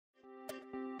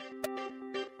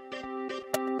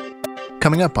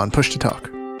coming up on Push to Talk.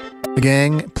 The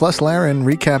gang plus Larryn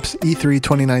recaps E3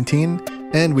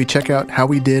 2019, and we check out how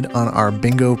we did on our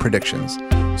bingo predictions.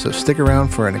 So stick around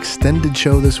for an extended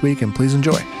show this week, and please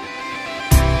enjoy.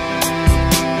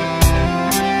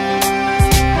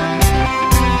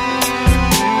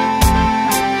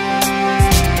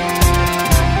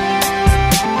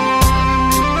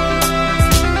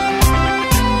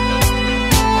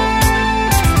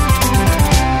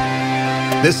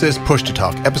 This is Push to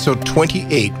Talk, episode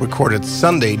 28, recorded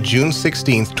Sunday, June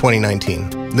 16th,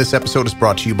 2019. This episode is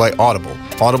brought to you by Audible.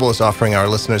 Audible is offering our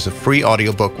listeners a free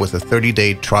audiobook with a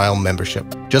 30-day trial membership.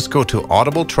 Just go to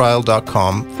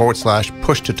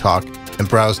audibletrial.com/push-to-talk and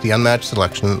browse the unmatched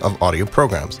selection of audio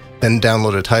programs. Then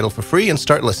download a title for free and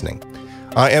start listening.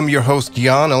 I am your host,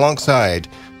 Jan, alongside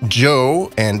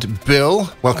Joe and Bill.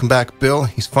 Welcome back, Bill.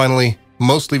 He's finally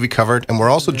mostly recovered, and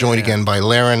we're also joined again by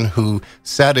Larryn, who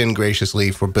sat in graciously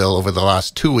for Bill over the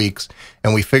last 2 weeks,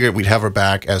 and we figured we'd have her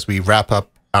back as we wrap up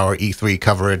our E3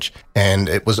 coverage, and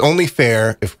it was only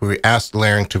fair if we asked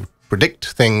Larryn to predict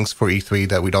things for E3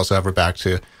 that we'd also have her back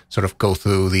to sort of go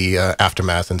through the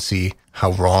aftermath and see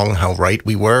how wrong, how right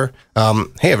we were.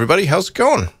 Hey everybody, how's it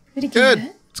going? Pretty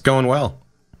good. It's going well.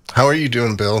 How are you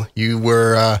doing, Bill? You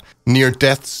were near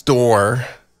death's door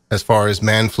as far as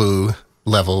man flu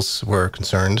levels were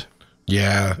concerned.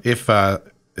 Yeah, if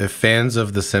fans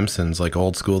of The Simpsons, like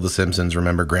old school The Simpsons,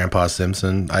 remember Grandpa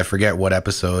Simpson, I forget what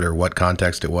episode or what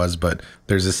context it was, but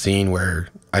there's a scene where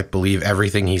I believe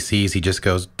everything he sees, he just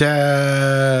goes,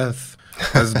 death.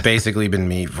 Has basically been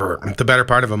me for the better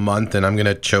part of a month, and I'm going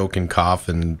to choke and cough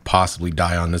and possibly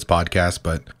die on this podcast,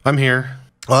 but I'm here.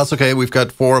 Well, that's okay. We've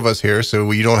got 4 of us here,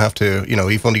 so you don't have to,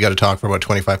 you've only got to talk for about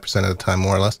 25% of the time,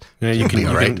 more or less. Yeah, you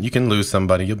can lose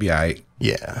somebody. You'll be all right.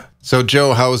 Yeah. So,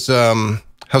 Joe, how's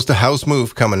the house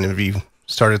move coming? Have you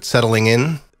started settling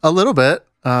in? A little bit.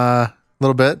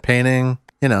 Painting,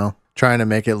 trying to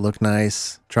make it look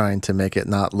nice, trying to make it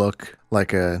not look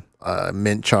like a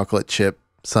mint chocolate chip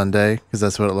sundae, because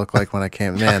that's what it looked like when I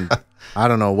came. Man, I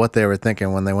don't know what they were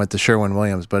thinking when they went to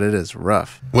Sherwin-Williams, but it is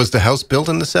rough. Was the house built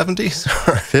in the 70s?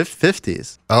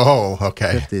 50s. Oh,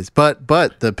 okay. 50s. But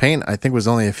the paint, I think, was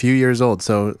only a few years old,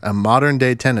 so a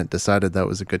modern-day tenant decided that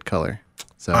was a good color.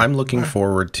 So I'm looking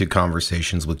forward to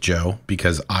conversations with Joe,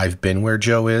 because I've been where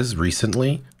Joe is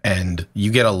recently, and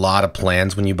you get a lot of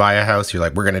plans when you buy a house. You're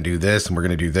like, we're going to do this, and we're going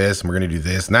to do this, and we're going to do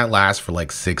this, and that lasts for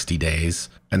like 60 days,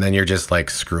 and then you're just like,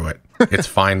 screw it. It's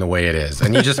fine the way it is.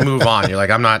 And you just move on. You're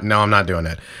like, I'm not doing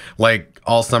it. Like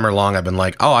all summer long, I've been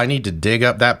like, oh, I need to dig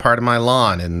up that part of my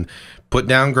lawn and put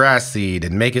down grass seed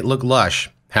and make it look lush.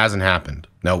 Hasn't happened.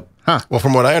 Nope. Huh. Well,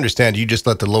 from what I understand, you just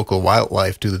let the local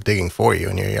wildlife do the digging for you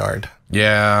in your yard.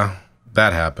 Yeah,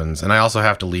 that happens. And I also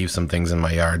have to leave some things in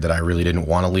my yard that I really didn't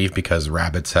want to leave because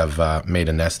rabbits have made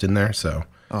a nest in there. So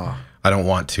I don't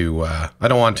want to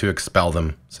expel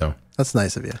them. So that's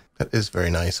nice of you. That is very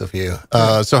nice of you.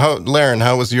 So, Larryn,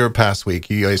 how was your past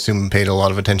week? You, I assume, paid a lot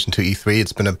of attention to E3.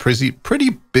 It's been a pretty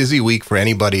busy week for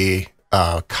anybody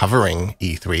covering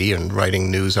E3 and writing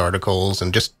news articles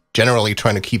and just generally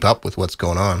trying to keep up with what's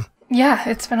going on. Yeah,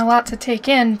 it's been a lot to take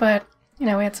in, but, we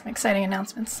had some exciting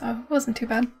announcements, so it wasn't too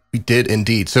bad. We did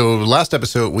indeed. So last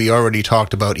episode, we already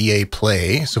talked about EA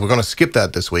Play, so we're going to skip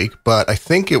that this week, but I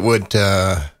think it would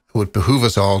behoove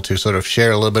us all to sort of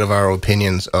share a little bit of our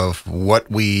opinions of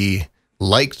what we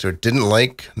liked or didn't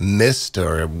like, missed,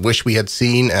 or wish we had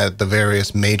seen at the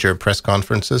various major press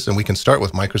conferences. And we can start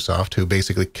with Microsoft, who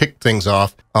basically kicked things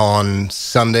off on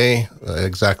Sunday,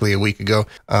 exactly a week ago.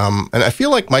 And I feel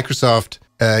like Microsoft,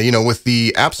 with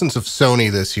the absence of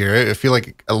Sony this year, I feel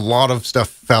like a lot of stuff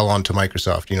fell onto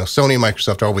Microsoft. Sony and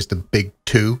Microsoft are always the big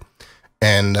two.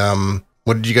 And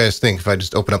what did you guys think if I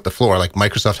just open up the floor? Like,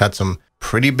 Microsoft had some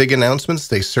pretty big announcements.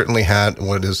 They certainly had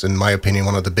what is, in my opinion,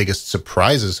 one of the biggest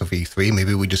surprises of E3.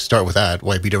 Maybe we just start with that.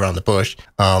 Why beat around the bush?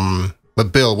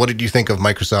 But Bill, what did you think of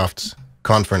Microsoft's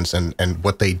conference and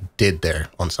what they did there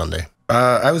on Sunday?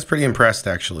 I was pretty impressed,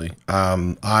 actually.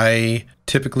 I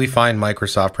typically find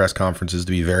Microsoft press conferences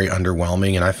to be very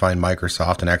underwhelming, and I find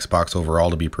Microsoft and Xbox overall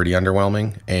to be pretty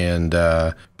underwhelming. And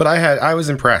but I was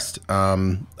impressed.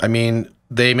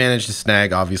 They managed to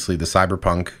snag, obviously, the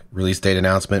Cyberpunk release date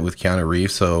announcement with Keanu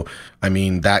Reeves. So,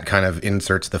 that kind of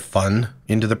inserts the fun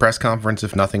into the press conference,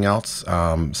 if nothing else.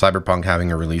 Cyberpunk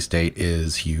having a release date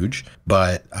is huge.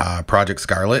 But Project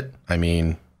Scarlet,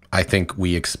 I think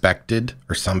we expected,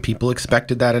 or some people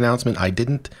expected that announcement. I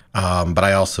didn't. But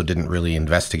I also didn't really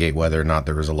investigate whether or not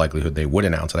there was a likelihood they would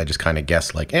announce it. I just kind of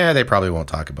guessed they probably won't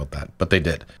talk about that. But they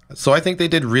did. So I think they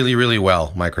did really, really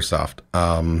well, Microsoft.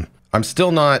 I'm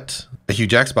still not a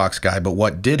huge Xbox guy, but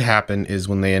what did happen is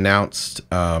when they announced,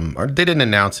 or they didn't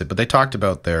announce it, but they talked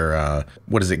about their,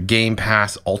 what is it, Game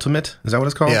Pass Ultimate? Is that what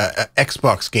it's called? Yeah,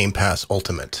 Xbox Game Pass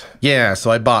Ultimate. Yeah,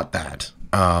 so I bought that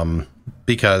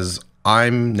because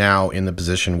I'm now in the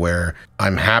position where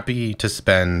I'm happy to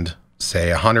spend,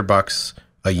 say, $100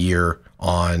 a year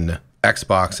on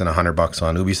Xbox and $100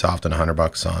 on Ubisoft and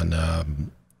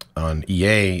 $100 on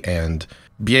EA and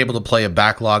be able to play a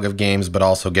backlog of games, but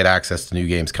also get access to new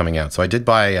games coming out. So I did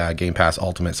buy Game Pass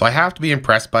Ultimate. So I have to be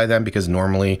impressed by them because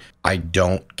normally I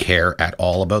don't care at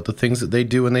all about the things that they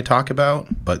do and they talk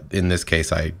about. But in this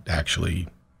case, I actually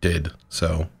did.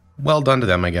 So well done to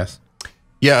them, I guess.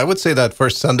 Yeah, I would say that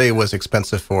first Sunday was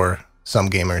expensive for some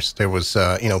gamers. There was,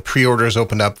 pre-orders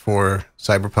opened up for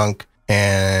Cyberpunk.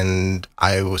 And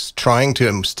I was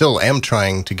still am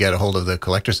trying to get a hold of the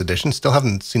collector's edition. Still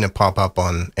haven't seen it pop up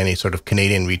on any sort of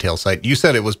Canadian retail site. You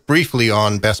said it was briefly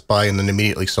on Best Buy and then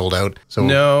immediately sold out. So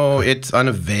no, it's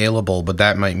unavailable, but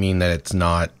that might mean that it's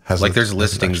not. Like there's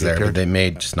listings there, but they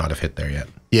may just not have hit there yet.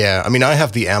 Yeah, I mean, I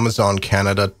have the Amazon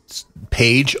Canada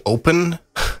page open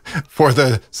for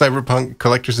the Cyberpunk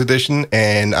collector's edition,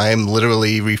 and I am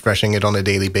literally refreshing it on a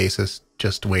daily basis,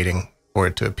 just waiting for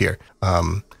it to appear.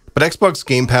 But Xbox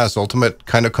Game Pass Ultimate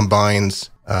kind of combines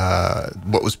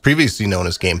what was previously known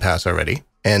as Game Pass already.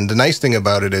 And the nice thing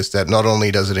about it is that not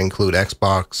only does it include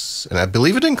Xbox, and I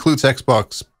believe it includes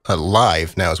Xbox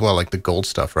Live now as well, like the gold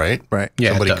stuff, right? Right. Yeah,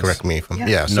 somebody correct me if I'm...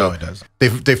 Yeah. So no, it does.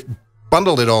 They've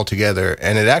bundled it all together,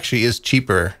 and it actually is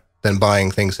cheaper than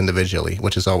buying things individually,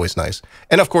 which is always nice.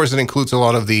 And of course, it includes a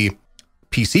lot of the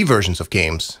PC versions of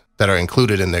games that are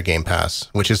included in their Game Pass,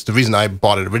 which is the reason I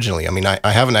bought it originally. I mean, I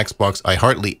have an Xbox. I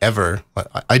hardly ever,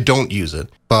 I don't use it.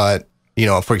 But,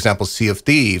 for example, Sea of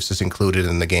Thieves is included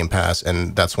in the Game Pass,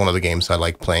 and that's one of the games I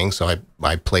like playing, so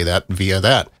I play that via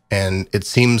that. And it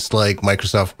seems like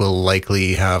Microsoft will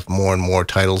likely have more and more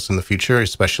titles in the future,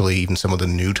 especially even some of the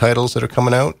new titles that are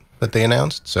coming out that they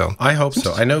announced. So I hope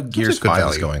so. I know Gears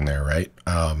 5 is going there, right?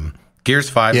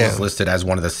 Gears 5 was listed as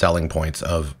one of the selling points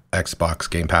of Xbox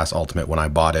Game Pass Ultimate when I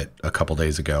bought it a couple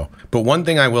days ago. But one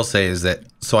thing I will say is that,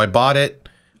 so I bought it,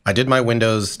 I did my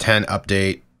Windows 10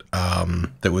 update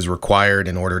that was required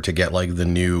in order to get like the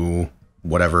new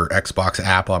whatever Xbox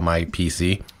app on my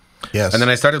PC. Yes. And then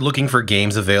I started looking for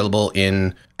games available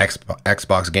in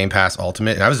Xbox Game Pass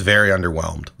Ultimate, and I was very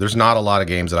underwhelmed. There's not a lot of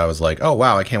games that I was like, oh,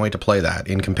 wow, I can't wait to play that,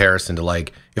 in comparison to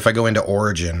like, if I go into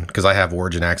Origin, because I have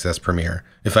Origin Access Premier.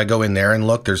 If I go in there and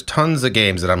look, there's tons of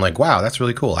games that I'm like, wow, that's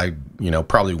really cool. I,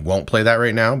 probably won't play that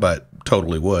right now, but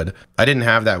totally would. I didn't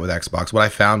have that with Xbox. What I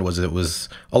found was it was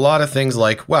a lot of things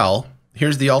like, well,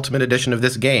 here's the Ultimate Edition of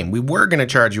this game. We were going to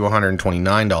charge you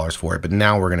 $129 for it, but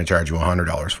now we're going to charge you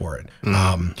 $100 for it.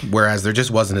 Whereas there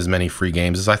just wasn't as many free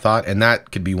games as I thought. And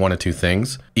that could be one of two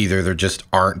things. Either there just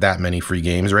aren't that many free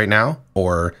games right now,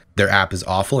 or their app is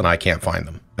awful and I can't find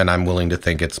them. And I'm willing to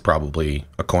think it's probably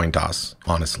a coin toss,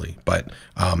 honestly. But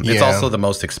it's also the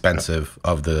most expensive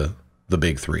of the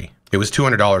big three. It was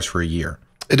 $200 for a year.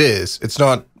 It is. It's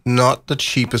not the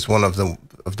cheapest one of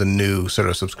the new sort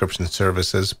of subscription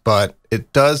services, but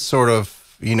it does sort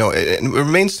of, it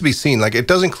remains to be seen. Like, it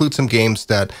does include some games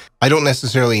that I don't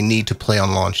necessarily need to play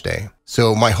on launch day.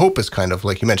 So my hope is kind of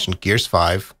like you mentioned, Gears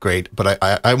 5, great, but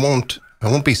I won't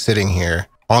be sitting here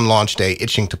on launch day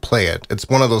itching to play it. It's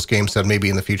one of those games that maybe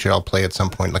in the future I'll play at some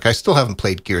point. Like, I still haven't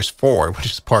played Gears 4, which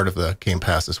is part of the Game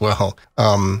Pass as well.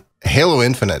 Halo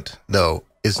Infinite, though,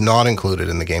 is not included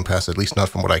in the Game Pass, at least not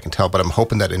from what I can tell. But I'm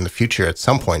hoping that in the future, at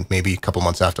some point, maybe a couple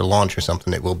months after launch or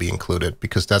something, it will be included,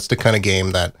 because that's the kind of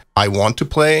game that I want to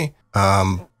play,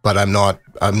 but I'm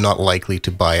not likely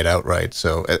to buy it outright.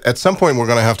 So at some point, we're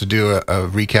going to have to do a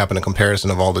recap and a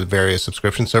comparison of all the various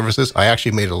subscription services. I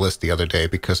actually made a list the other day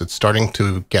because it's starting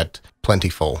to get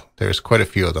plentiful. There's quite a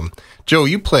few of them. Joe,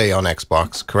 you play on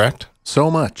Xbox, correct? So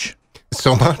much.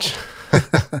 So much?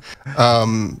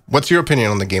 What's your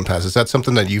opinion on the Game Pass? Is that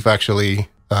something that you've actually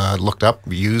looked up,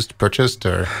 used, purchased,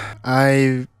 or?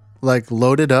 I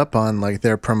loaded up on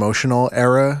their promotional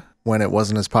era when it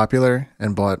wasn't as popular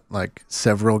and bought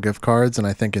several gift cards, and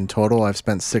I think in total I've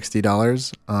spent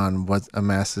 $60 on what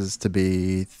amasses to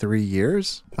be 3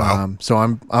 years. Wow. So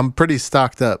I'm pretty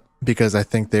stocked up because I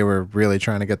think they were really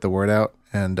trying to get the word out,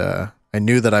 and I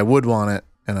knew that I would want it,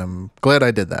 and I'm glad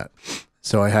I did that.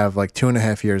 So I have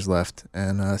 2.5 years left,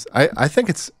 and I think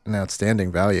it's an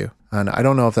outstanding value. And I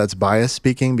don't know if that's bias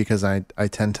speaking, because I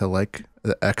tend to like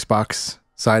the Xbox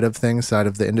side of things, side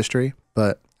of the industry.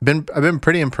 But I've been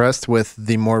pretty impressed with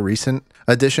the more recent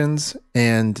additions.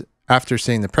 And after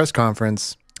seeing the press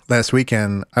conference, last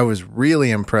weekend, I was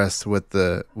really impressed with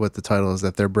the titles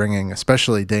that they're bringing,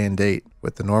 especially day and date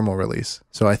with the normal release.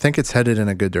 So I think it's headed in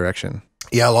a good direction.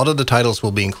 Yeah, a lot of the titles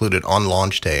will be included on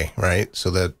launch day, right?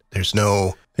 So that there's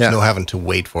no having to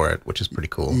wait for it, which is pretty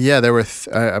cool. Yeah, there were.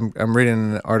 I'm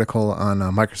reading an article on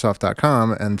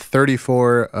Microsoft.com, and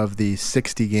 34 of the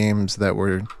 60 games that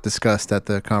were discussed at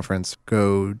the conference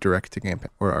go direct to Game Pass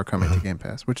or are coming to Game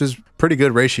Pass, which is pretty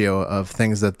good ratio of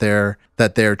things that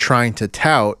they're trying to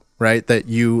tout, right? That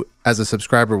you as a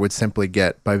subscriber would simply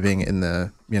get by being in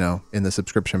the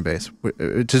subscription base,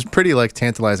 which is pretty like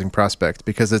tantalizing prospect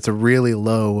because it's a really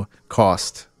low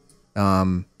cost.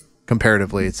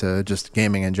 Comparatively to just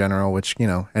gaming in general, which,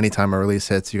 anytime a release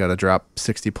hits, you got to drop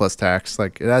 60 plus tax.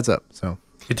 Like, it adds up. So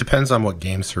it depends on what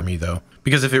games for me, though.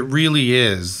 Because if it really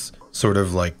is sort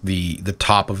of like the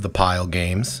top of the pile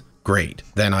games, great.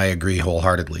 Then I agree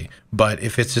wholeheartedly. But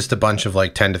if it's just a bunch of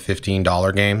like $10 to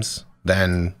 $15 games,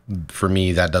 then for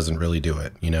me, that doesn't really do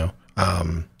it,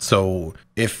 So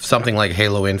if something like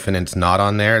Halo Infinite's not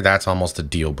on there, that's almost a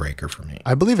deal breaker for me.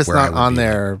 I believe it's not on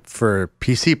there for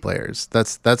PC players.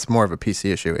 That's more of a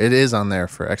PC issue. It is on there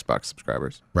for Xbox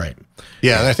subscribers. Right.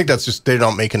 Yeah, and I think that's just they're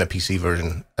not making a PC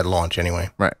version at launch anyway.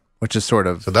 Right. Which is sort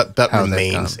of so that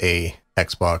remains a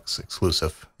Xbox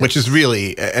exclusive, which is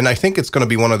really, and I think it's going to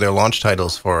be one of their launch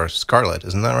titles for Scarlet,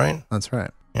 isn't that right? That's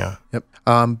right. Yeah. Yep.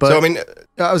 But so I mean,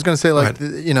 I was going to say, like,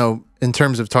 in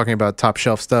terms of talking about top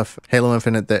shelf stuff, Halo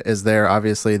Infinite that is there.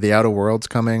 Obviously, the Outer Worlds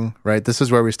coming, right? This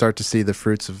is where we start to see the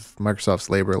fruits of Microsoft's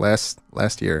labor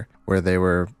last year, where they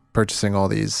were purchasing all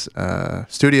these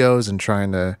studios and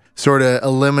trying to sort of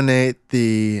eliminate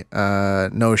the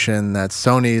notion that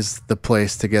Sony's the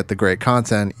place to get the great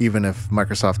content, even if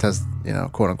Microsoft has,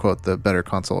 quote unquote, the better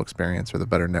console experience or the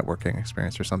better networking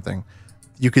experience or something.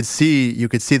 You could see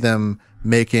them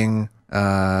making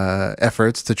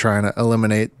efforts to try and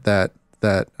eliminate that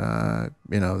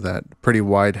pretty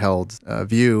wide held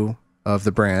view of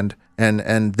the brand.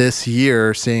 And this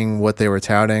year, seeing what they were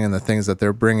touting and the things that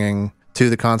they're bringing to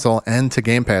the console and to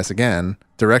Game Pass again,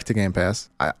 direct to Game Pass,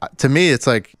 to me, it's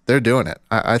like they're doing it.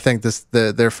 I think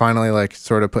they're finally like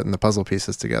sort of putting the puzzle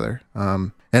pieces together.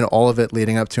 And all of it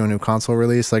leading up to a new console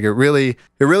release. Like it really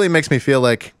makes me feel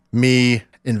like me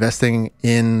investing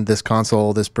in this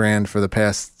console, this brand for the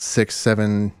past 6,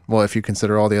 7, well, if you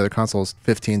consider all the other consoles,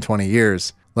 15, 20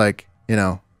 years, like,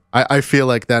 I feel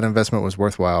like that investment was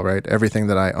worthwhile, right? Everything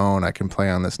that I own, I can play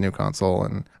on this new console,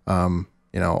 and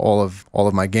all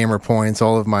of my gamer points,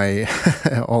 all of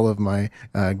my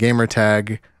gamer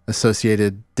tag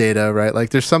associated data, right? Like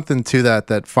there's something to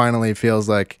that finally feels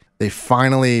like they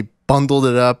finally bundled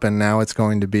it up, and now it's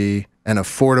going to be an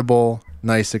affordable,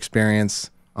 nice experience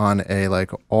on a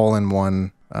like all-in-one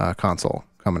console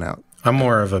coming out. I'm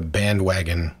more of a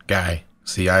bandwagon guy.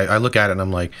 See, I look at it and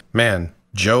I'm like, man,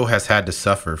 Joe has had to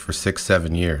suffer for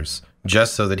 6-7 years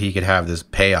just so that he could have this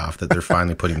payoff that they're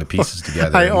finally putting the pieces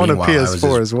together. I own a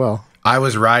PS4 as well. I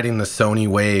was riding the Sony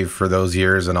wave for those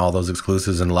years and all those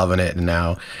exclusives and loving it. And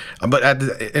now, but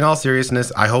in all seriousness,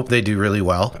 I hope they do really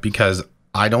well because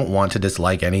I don't want to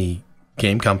dislike any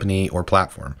game company or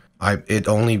platform. It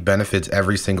only benefits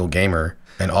every single gamer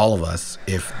and all of us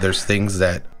if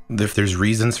there's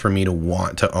reasons for me to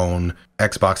want to own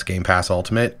Xbox Game Pass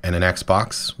Ultimate and an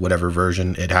Xbox, whatever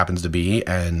version it happens to be,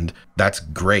 and that's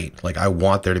great. Like I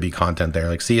want there to be content there.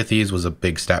 Like Sea of Thieves was a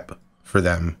big step for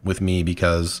them with me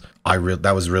because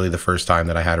that was really the first time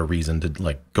that I had a reason to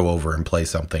like go over and play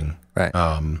something. Right.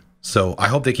 So I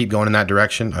hope they keep going in that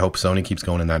direction. I hope Sony keeps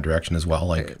going in that direction as well.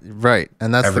 Like right,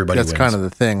 and that's wins. Kind of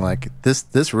the thing. Like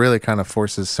this really kind of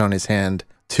forces Sony's hand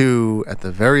to, at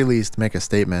the very least, make a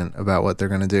statement about what they're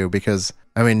going to do. Because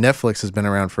I mean, Netflix has been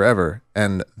around forever,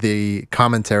 and the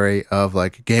commentary of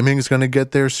like gaming is going to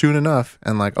get there soon enough,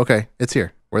 and like, okay, it's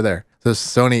here, we're there. So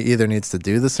Sony either needs to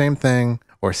do the same thing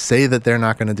or say that they're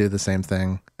not going to do the same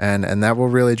thing, and that will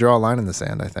really draw a line in the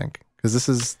sand, I think. Because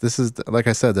this is like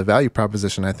I said, the value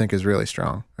proposition I think is really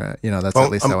strong. Right? That's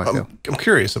at least how I feel. I'm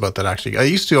curious about that actually. I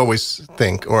used to always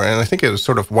think, and I think it was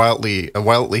sort of widely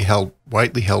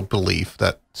held belief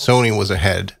that Sony was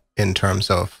ahead in terms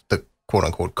of the quote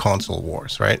unquote console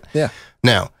wars, right? Yeah.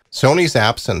 Now Sony's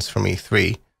absence from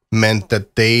E3 meant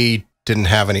that they didn't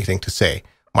have anything to say.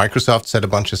 Microsoft said a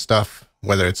bunch of stuff,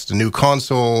 whether it's the new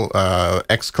console,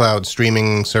 xCloud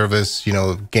streaming service,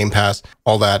 Game Pass,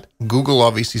 all that. Google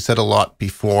obviously said a lot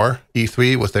before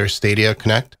E3 with their Stadia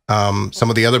Connect. Some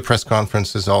of the other press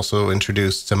conferences also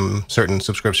introduced some certain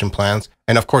subscription plans.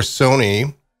 And of course,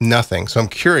 Sony, nothing. So I'm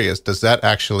curious, does that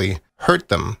actually hurt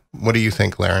them? What do you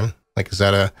think, Larryn? Like, is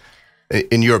that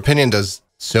in your opinion, does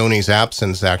Sony's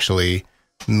absence actually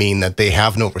mean that they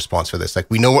have no response for this? Like,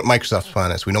 we know what Microsoft's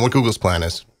plan is. We know what Google's plan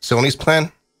is. Sony's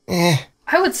plan?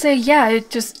 I would say, yeah,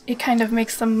 it kind of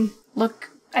makes them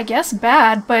look, I guess,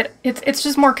 bad, but it's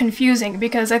just more confusing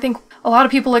because I think a lot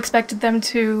of people expected them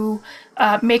to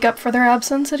make up for their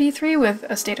absence at E3 with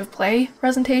a State of Play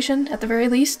presentation at the very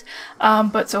least.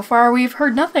 But so far we've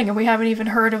heard nothing, and we haven't even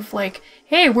heard of like,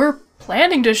 hey, we're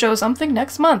planning to show something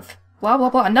next month. Blah, blah,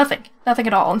 blah. Nothing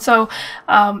at all. And so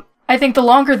I think the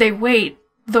longer they wait,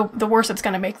 the worse it's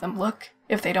going to make them look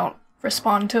if they don't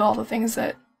respond to all the things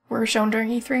that were shown during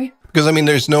E3. Because, I mean,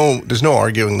 there's no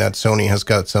arguing that Sony has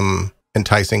got some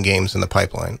enticing games in the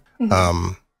pipeline.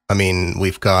 Mm-hmm. I mean,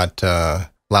 we've got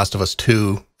Last of Us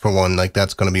 2, for one. Like,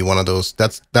 that's going to be one of those.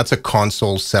 That's a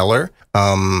console seller.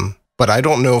 But I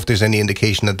don't know if there's any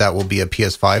indication that will be a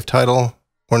PS5 title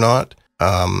or not.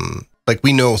 Like,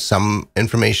 we know some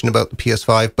information about the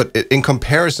PS5, but in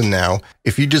comparison now,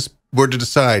 if you just were to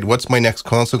decide what's my next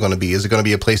console going to be, is it going to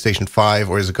be a PlayStation 5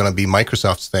 or is it going to be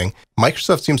Microsoft's thing?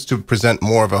 Microsoft seems to present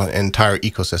more of an entire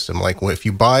ecosystem. Like, if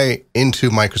you buy into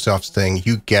Microsoft's thing,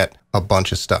 you get a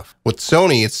bunch of stuff. With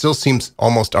Sony, it still seems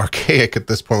almost archaic at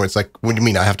this point where it's like, what do you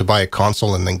mean I have to buy a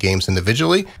console and then games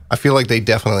individually? I feel like they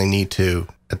definitely need to,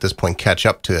 at this point, catch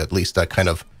up to at least that kind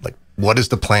of, like, what is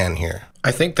the plan here?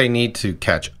 I think they need to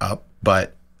catch up,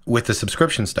 but with the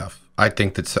subscription stuff, I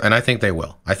think they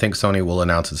will. I think Sony will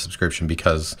announce a subscription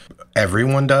because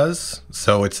everyone does.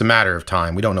 So it's a matter of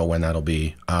time. We don't know when that'll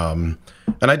be. And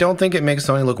I don't think it makes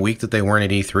Sony look weak that they weren't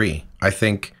at E3. I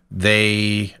think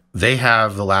they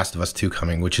have The Last of Us 2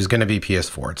 coming, which is going to be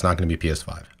PS4. It's not going to be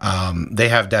PS5. They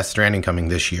have Death Stranding coming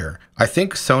this year. I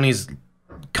think Sony's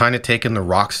kind of taken the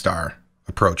Rockstar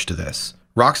approach to this.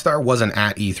 Rockstar wasn't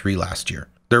at E3 last year.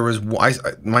 There was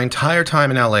my entire time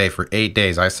in LA for 8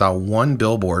 days, I saw one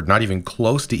billboard, not even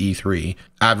close to E3,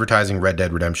 advertising Red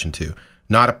Dead Redemption 2.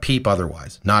 Not a peep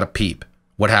otherwise. Not a peep.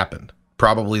 What happened?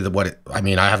 Probably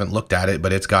I haven't looked at it,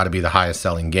 but it's got to be the highest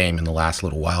selling game in the last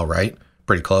little while, right?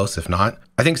 Pretty close, if not.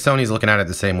 I think Sony's looking at it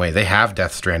the same way. They have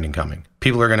Death Stranding coming.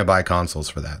 People are going to buy consoles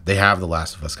for that. They have The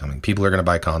Last of Us coming. People are going to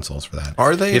buy consoles for that.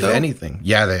 Are they, If though? anything.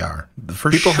 Yeah, they are.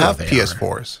 People have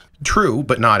PS4s. True,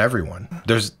 but not everyone.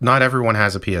 Not everyone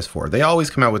has a PS4. They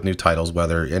always come out with new titles,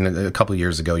 whether in a couple of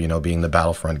years ago, being the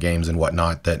Battlefront games and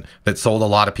whatnot, that sold a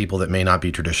lot of people that may not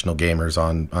be traditional gamers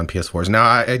on PS4s. Now,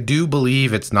 I do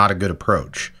believe it's not a good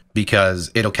approach because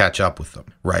it'll catch up with them,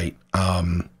 right?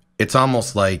 It's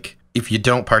almost like if you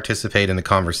don't participate in the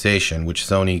conversation, which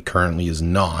Sony currently is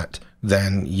not,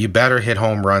 then you better hit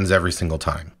home runs every single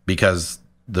time, because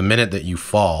the minute that you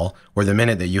fall, or the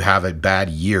minute that you have a bad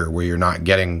year where you're not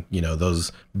getting,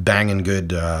 those banging good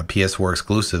PS4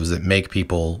 exclusives that make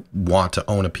people want to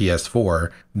own a PS4,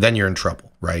 then you're in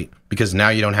trouble, right? Because now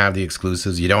you don't have the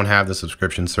exclusives, you don't have the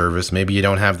subscription service, maybe you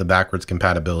don't have the backwards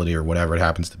compatibility or whatever it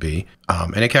happens to be,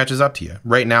 and it catches up to you.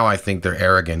 Right now, I think their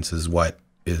arrogance is what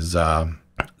is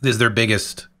their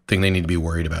biggest thing they need to be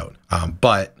worried about.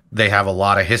 But they have a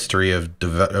lot of history of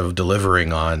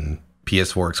delivering on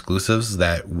PS4 exclusives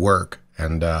that work.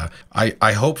 And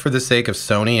I hope for the sake of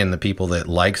Sony and the people that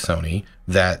like Sony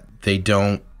that they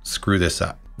don't screw this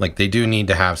up. Like, they do need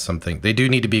to have something. They do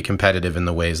need to be competitive in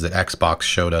the ways that Xbox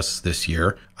showed us this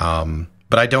year.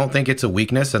 But I don't think it's a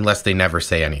weakness unless they never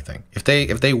say anything. If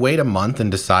they wait a month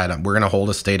and decide we're going to hold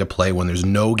a state of play when there's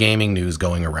no gaming news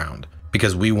going around,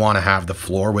 because we want to have the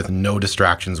floor with no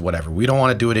distractions, whatever. We don't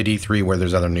want to do it at E3 where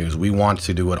there's other news. We want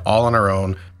to do it all on our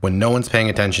own when no one's paying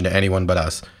attention to anyone but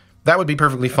us. That would be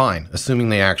perfectly fine, assuming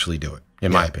they actually do it,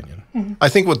 in my opinion. Mm-hmm. I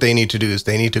think what they need to do is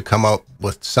they need to come up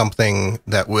with something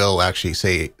that will actually,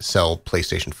 sell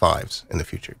PlayStation 5s in the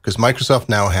future. Because Microsoft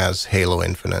now has Halo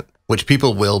Infinite, which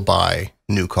people will buy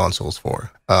new consoles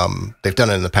for. They've done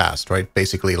it in the past, right?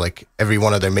 Basically, like, every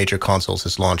one of their major consoles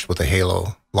is launched with a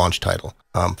Halo launch title,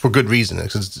 for good reason.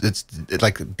 It's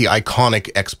like the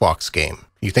iconic Xbox game.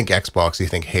 You think Xbox, you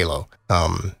think Halo.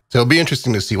 So it'll be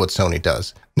interesting to see what Sony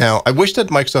does. Now, I wish that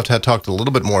Microsoft had talked a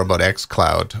little bit more about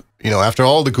xCloud. After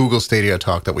all the Google Stadia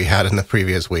talk that we had in the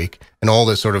previous week and all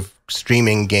this sort of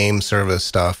streaming game service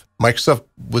stuff, Microsoft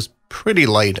was pretty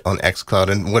light on xCloud.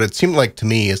 And what it seemed like to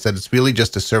me is that it's really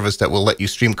just a service that will let you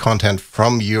stream content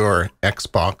from your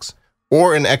Xbox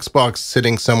or an Xbox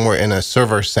sitting somewhere in a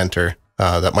server center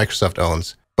that Microsoft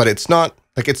owns. But it's not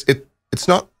like it's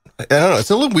not. I don't know. It's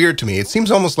a little weird to me. It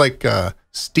seems almost like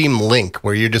Steam Link,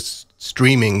 where you're just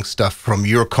streaming stuff from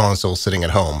your console sitting at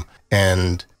home.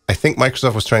 And I think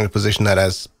Microsoft was trying to position that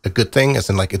as a good thing, as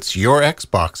in, like, it's your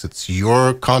Xbox, it's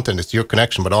your content, it's your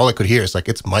connection. But all I could hear is, like,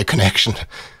 it's my connection.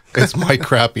 It's my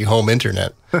crappy home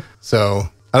internet. So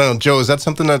I don't know, Joe, is that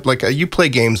something that, like, you play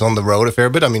games on the road a fair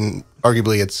bit? I mean,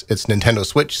 arguably it's Nintendo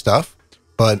Switch stuff,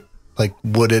 but, like,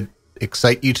 would it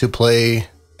excite you to play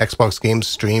Xbox games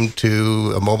streamed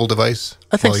to a mobile device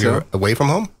I think while so. you're away from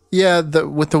home? Yeah,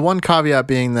 with the one caveat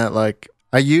being that, like,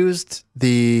 I used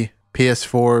the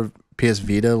PS4, PS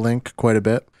Vita link quite a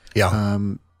bit. Yeah.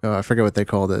 I forget what they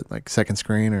called it, like second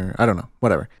screen or I don't know,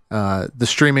 whatever. The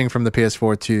streaming from the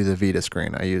PS4 to the Vita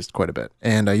screen I used quite a bit.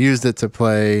 And I used it to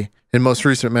play, in most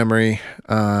recent memory,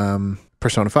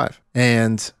 Persona 5.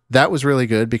 And that was really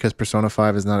good because Persona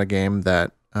 5 is not a game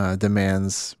that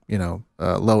demands,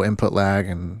 low input lag,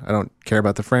 and I don't care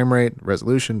about the frame rate,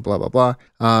 resolution, blah, blah, blah.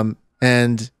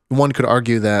 And one could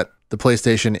argue that the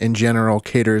PlayStation in general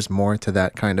caters more to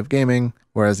that kind of gaming,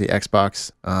 whereas the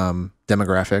Xbox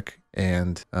demographic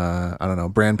and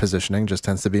brand positioning just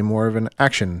tends to be more of an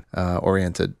action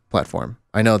oriented platform.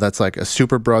 I know that's like a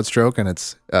super broad stroke, and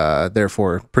it's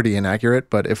therefore pretty inaccurate,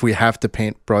 but if we have to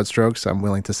paint broad strokes, I'm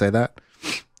willing to say that.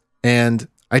 And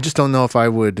I just don't know if I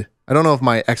don't know if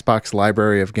my Xbox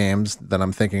library of games that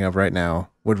I'm thinking of right now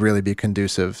would really be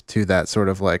conducive to that sort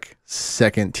of like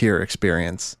second tier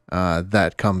experience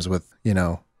that comes with,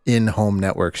 in-home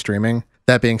network streaming.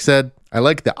 That being said, I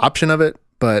like the option of it,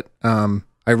 but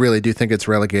I really do think it's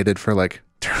relegated for like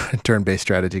turn-based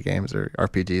strategy games or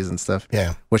RPGs and stuff.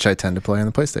 Yeah. Which I tend to play on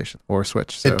the PlayStation or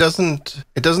Switch. So. It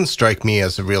doesn't strike me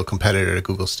as a real competitor to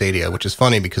Google Stadia, which is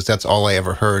funny because that's all I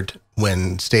ever heard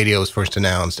when Stadia was first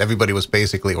announced. Everybody was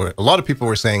basically, or a lot of people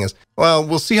were saying is, well,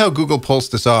 we'll see how Google pulls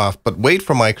this off, but wait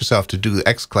for Microsoft to do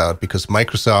xCloud because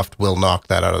Microsoft will knock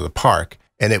that out of the park.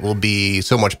 And it will be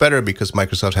so much better because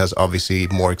Microsoft has obviously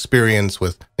more experience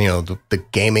with, the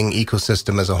gaming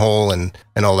ecosystem as a whole and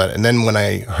all that. And then when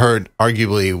I heard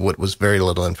arguably what was very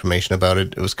little information about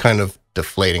it, it was kind of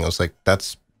deflating. I was like,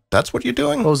 that's what you're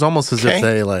doing? It was almost as if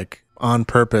they like on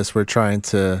purpose were trying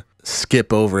to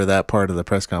skip over that part of the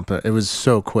press conference. It was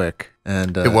so quick.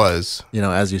 And it was,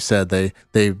 as you said, they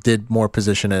did more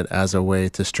position it as a way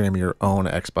to stream your own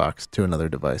Xbox to another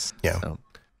device. Yeah. So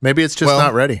maybe it's just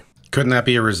not ready. Couldn't that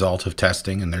be a result of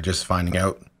testing and they're just finding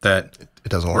out that it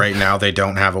doesn't work? Right now they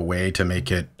don't have a way to make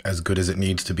it as good as it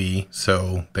needs to be,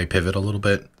 so they pivot a little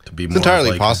bit to be more. It's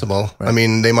entirely possible. Right. I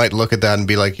mean, they might look at that and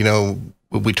be like,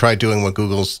 we tried doing what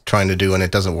Google's trying to do and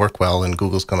it doesn't work well, and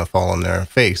Google's going to fall on their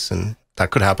face, and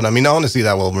that could happen. I mean, honestly,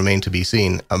 that will remain to be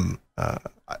seen.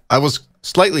 I was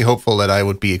slightly hopeful that I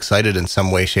would be excited in some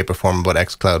way, shape, or form about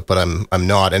xCloud, but I'm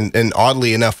not. And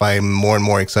oddly enough, I'm more and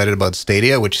more excited about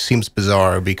Stadia, which seems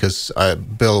bizarre because,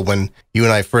 Bill, when you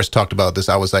and I first talked about this,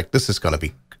 I was like, this is going to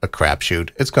be a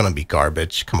crapshoot. It's going to be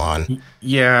garbage. Come on.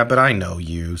 Yeah, but I know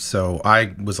you. So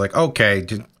I was like, okay,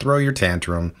 throw your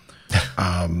tantrum.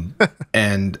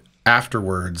 And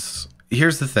afterwards,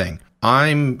 here's the thing.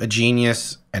 I'm a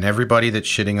genius, and everybody that's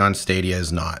shitting on Stadia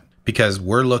is not. Because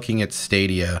we're looking at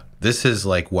Stadia. This is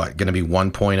like what? Going to be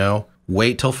 1.0?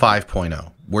 Wait till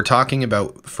 5.0. We're talking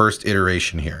about first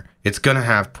iteration here. It's going to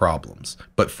have problems.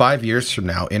 But 5 years from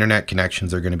now, internet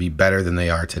connections are going to be better than they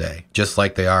are today. Just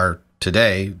like they are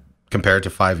today compared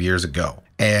to 5 years ago.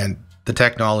 And the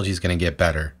technology is going to get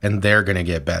better. And they're going to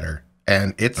get better.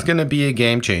 And it's going to be a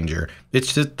game changer.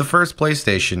 It's just the first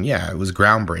PlayStation, yeah, it was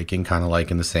groundbreaking, kind of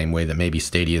like in the same way that maybe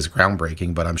Stadia is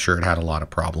groundbreaking, but I'm sure it had a lot of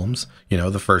problems.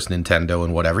 The first Nintendo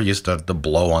and whatever, used to have to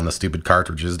blow on the stupid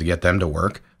cartridges to get them to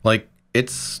work. Like,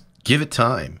 give it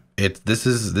time. This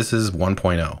is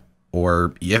 1.0,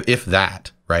 or if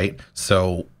that, right?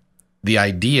 So the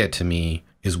idea to me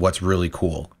is what's really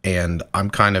cool. And I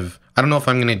don't know if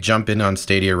I'm going to jump in on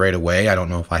Stadia right away. I don't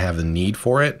know if I have the need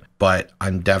for it, but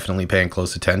I'm definitely paying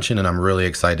close attention, and I'm really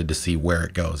excited to see where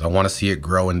it goes. I want to see it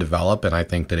grow and develop, and I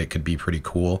think that it could be pretty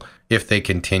cool if they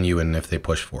continue and if they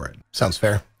push for it. Sounds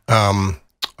fair. All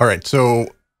right, so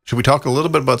should we talk a little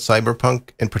bit about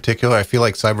Cyberpunk in particular? I feel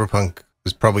like Cyberpunk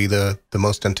is probably the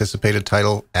most anticipated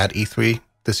title at E3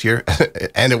 this year,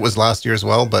 and it was last year as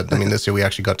well, but I mean, this year we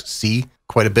actually got to see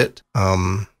quite a bit.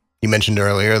 You mentioned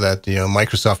earlier that,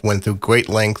 Microsoft went through great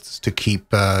lengths to keep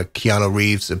Keanu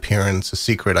Reeves' appearance a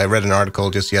secret. I read an article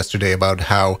just yesterday about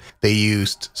how they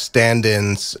used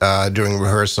stand-ins during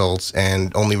rehearsals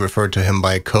and only referred to him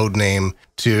by a code name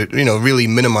to, really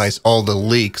minimize all the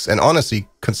leaks. And honestly,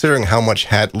 considering how much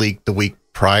had leaked the week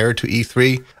prior to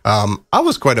E3, I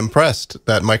was quite impressed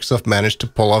that Microsoft managed to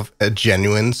pull off a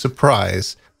genuine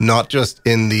surprise, not just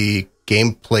in the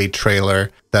gameplay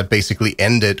trailer that basically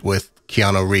ended with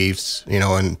Keanu Reeves,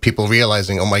 and people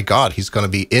realizing, oh my God, he's going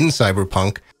to be in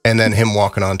Cyberpunk, and then him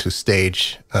walking onto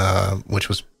stage, which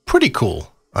was pretty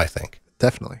cool, I think.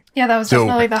 Definitely. Yeah, that was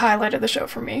definitely the highlight of the show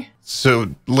for me. So,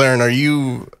 Larryn, are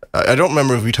you I don't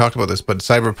remember if we talked about this, but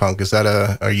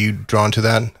Cyberpunk, are you drawn to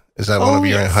that? Is that one of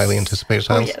your highly anticipated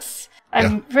titles? Oh, yes.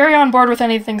 I'm very on board with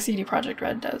anything CD Projekt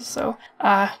Red does, so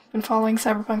I've been following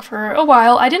Cyberpunk for a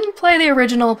while. I didn't play the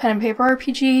original pen and paper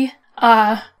RPG.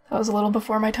 That was a little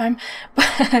before my time,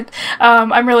 but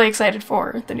I'm really excited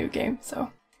for the new game.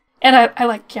 So, and I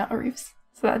like Keanu Reeves,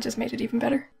 so that just made it even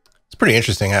better. It's pretty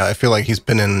interesting. I feel like he's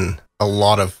been in a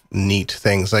lot of neat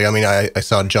things. Like, I mean, I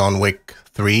saw John Wick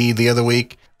 3 the other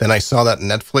week. Then I saw that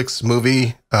Netflix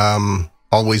movie,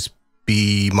 Always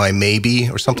Be My Maybe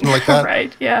or something like that.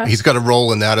 Right, yeah. He's got a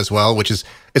role in that as well, which is,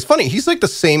 it's funny. He's like the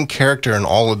same character in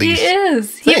all of these He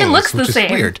is. He He even looks the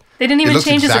same. Weird. They didn't even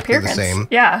change exactly his appearance. The same.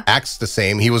 Yeah. Acts the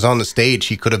same. He was on the stage.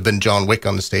 He could have been John Wick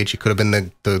on the stage. He could have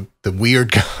been the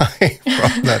weird guy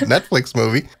from that Netflix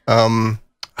movie. I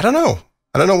don't know.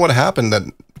 I don't know what happened that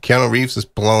Keanu Reeves has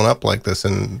blown up like this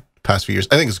in the past few years.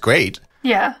 I think it's great.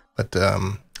 Yeah. But it was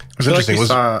I feel interesting. like we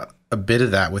saw a bit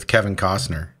of that with Kevin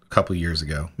Costner a couple years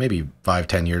ago, maybe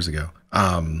 5-10 years ago.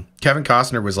 Kevin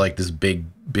Costner was like this big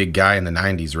guy in the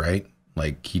 90s, right?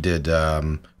 Like he did, I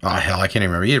can't even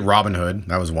remember. He did Robin Hood.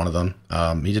 That was one of them.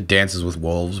 He did Dances with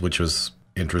Wolves, which was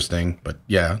interesting, but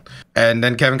yeah. And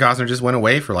then Kevin Costner just went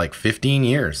away for like 15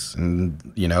 years.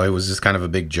 And, you know, it was just kind of a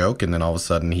big joke. And then all of a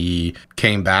sudden he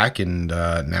came back and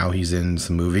now he's in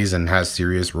some movies and has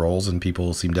serious roles and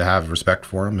people seem to have respect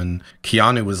for him. And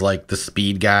Keanu was like the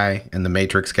speed guy and the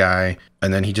Matrix guy.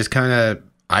 And then he just kind of,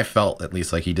 I felt at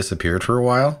least like he disappeared for a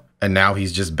while. And now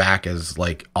he's just back as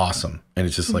like awesome. And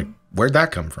it's just like, where'd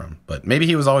that come from? But maybe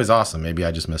he was always awesome. Maybe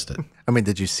I just missed it. I mean,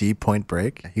 did you see Point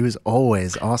Break? He was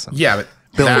always awesome. Yeah, but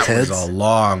that was a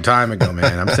long time ago,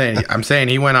 man. I'm saying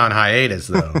he went on hiatus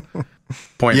though.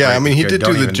 Point Break I mean, he was did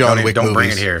good. do the John Wick don't movies, bring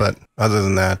it here. but other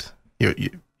than that,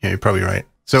 you're probably right.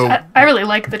 So I really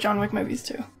like the John Wick movies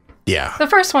too. yeah, The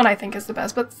first one I think is the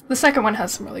best, but the second one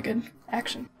has some really good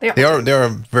action. They are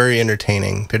very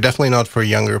entertaining. They're definitely not for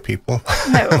younger people.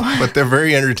 No. But they're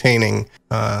very entertaining.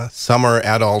 Summer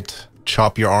adult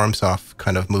chop your arms off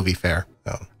kind of movie fare.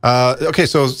 So. Okay,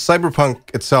 so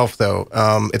Cyberpunk itself, though,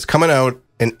 it's coming out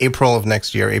in April of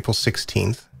next year, April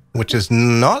 16th, which is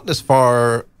not as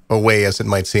far away as it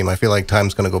might seem. I feel like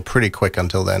time's going to go pretty quick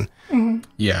until then.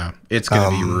 Yeah, it's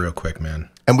going to be real quick, man.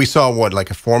 And we saw, like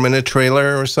a 4-minute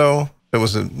trailer or so? It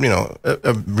was a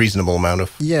reasonable amount of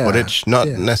footage.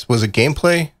 Was it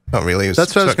gameplay? Not really. It was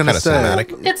That's what I was going to say.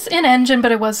 cinematic. It's in engine,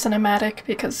 but it was cinematic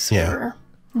because we're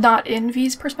not in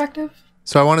V's perspective.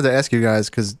 So I wanted to ask you guys,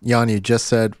 because Jan, you just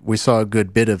said we saw a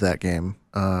good bit of that game.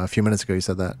 A few minutes ago you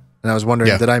said that. And I was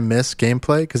wondering, did I miss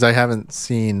gameplay? Because I haven't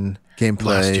seen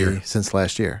gameplay since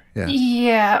last year. Yeah.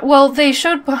 Yeah. Well, they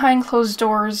showed behind closed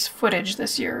doors footage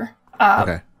this year.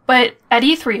 Okay. But at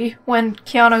E3, when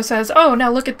Keanu says, "Oh, now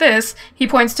look at this," he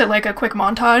points to like a quick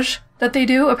montage that they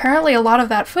do. Apparently, a lot of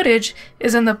that footage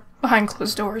is in the behind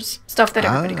closed doors stuff that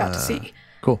everybody got to see.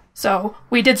 Cool. So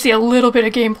we did see a little bit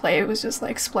of gameplay. It was just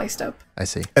like spliced up. I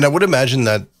see. And I would imagine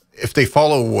that if they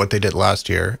follow what they did last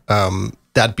year,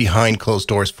 that behind closed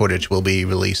doors footage will be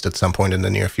released at some point in the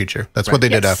near future. That's what they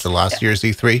did after last year's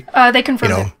E3. They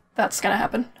confirmed it. That's going to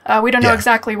happen. We don't know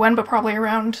exactly when, but probably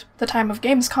around the time of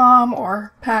Gamescom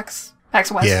or PAX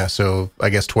West. Yeah, so I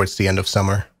guess towards the end of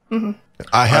summer. Mm-hmm.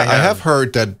 I have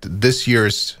heard that this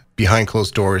year's behind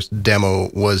closed doors demo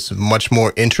was much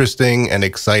more interesting and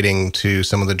exciting to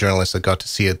some of the journalists that got to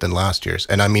see it than last year's.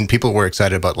 And I mean, people were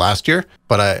excited about last year,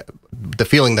 but the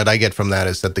feeling that I get from that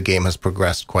is that the game has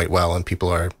progressed quite well and people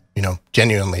are,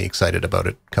 genuinely excited about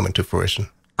it coming to fruition.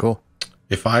 Cool.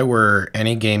 If I were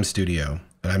any game studio,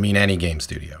 and I mean any game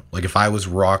studio, like if I was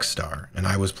Rockstar and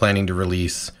I was planning to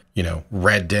release,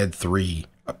 Red Dead 3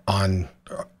 on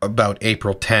about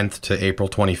April 10th to April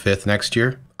 25th next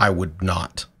year, I would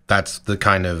not. That's the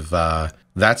kind of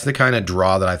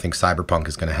draw that I think Cyberpunk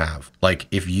is going to have. Like,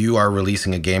 if you are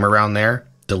releasing a game around there,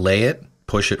 delay it,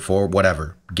 push it forward,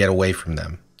 whatever. Get away from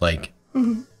them. Like,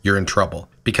 you're in trouble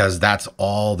because that's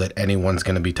all that anyone's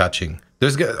going to be touching.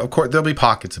 Of course, there'll be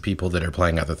pockets of people that are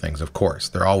playing other things. Of course,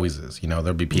 there always is.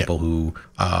 There'll be people who,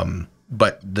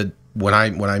 but what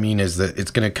I mean is that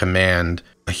it's going to command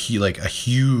a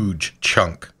huge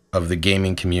chunk of the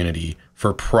gaming community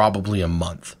for probably a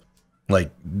month.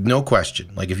 Like, no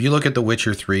question. Like, if you look at The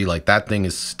Witcher 3, like, that thing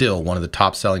is still one of the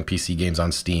top-selling PC games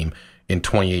on Steam in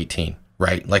 2018,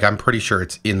 right? Like, I'm pretty sure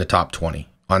it's in the top 20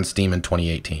 on Steam in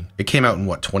 2018. It came out in,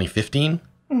 2015?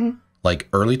 Mm-hmm. Like,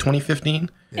 early 2015?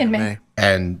 In May.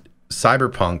 And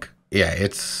Cyberpunk,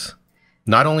 it's...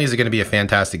 Not only is it going to be a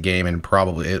fantastic game, and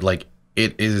probably,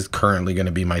 it is currently going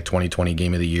to be my 2020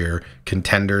 Game of the Year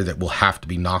contender that will have to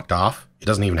be knocked off. It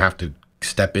doesn't even have to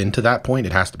step into that point.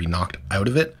 It has to be knocked out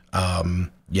of it.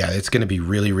 yeah, it's going to be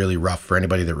really, really rough for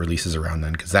anybody that releases around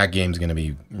then, because that game's going to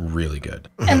be really good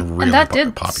And really that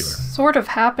did popular. sort of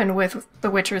happen with The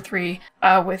Witcher 3,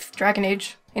 with Dragon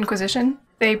Age Inquisition.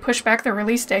 They pushed back the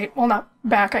release date. Well, not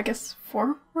back, I guess,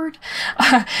 forward.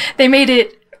 They made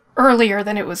it earlier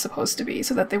than it was supposed to be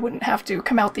so that they wouldn't have to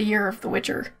come out the year of The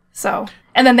Witcher. So,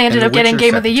 and then they ended up getting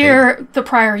Game of the Year the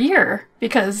prior year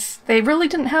because they really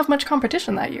didn't have much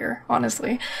competition that year,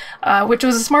 honestly, which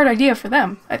was a smart idea for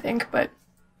them, I think, but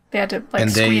they had to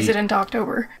squeeze it into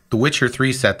October. The Witcher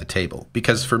 3 set the table,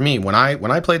 because for me, when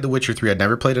I played The Witcher 3, I'd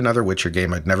never played another Witcher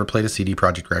game. I'd never played a CD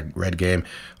Projekt Red game.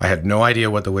 I had no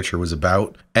idea what The Witcher was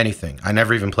about, anything. I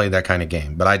never even played that kind of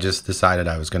game, but I just decided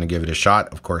I was going to give it a shot.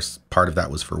 Of course, part of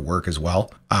that was for work as well.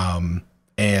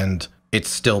 And it's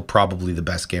still probably the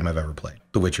best game I've ever played,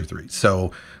 The Witcher 3.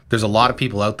 So there's a lot of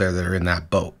people out there that are in that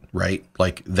boat, right?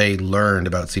 Like, they learned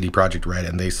about CD Projekt Red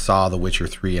and they saw The Witcher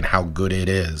 3 and how good it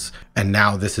is. And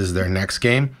now this is their next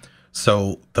game.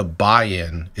 So the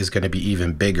buy-in is going to be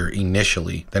even bigger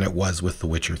initially than it was with The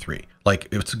Witcher 3. Like,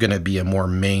 it's going to be a more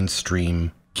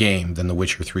mainstream game than The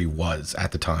Witcher 3 was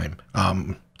at the time.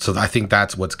 So I think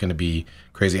that's what's going to be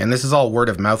crazy. And this is all word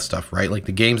of mouth stuff, right? Like,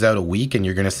 the game's out a week and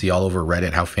you're going to see all over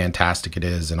Reddit how fantastic it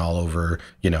is, and all over,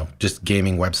 just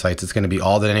gaming websites. It's going to be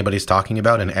all that anybody's talking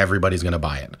about, and everybody's going to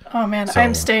buy it. Oh man, so,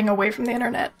 I'm staying away from the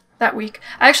internet that week.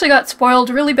 I actually got spoiled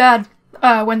really bad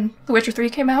when The Witcher 3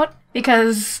 came out,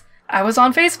 because I was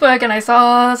on Facebook and I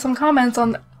saw some comments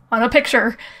on a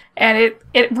picture, and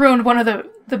it ruined one of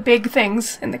the big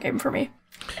things in the game for me.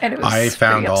 And it was I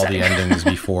found all the endings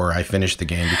before I finished the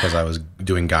game because I was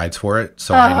doing guides for it.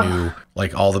 So I knew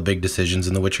all the big decisions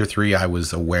in The Witcher 3. I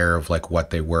was aware of what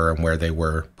they were and where they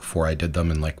were before I did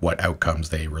them, and what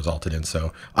outcomes they resulted in.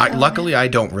 So luckily I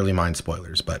don't really mind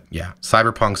spoilers, but yeah,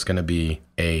 Cyberpunk's going to be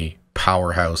a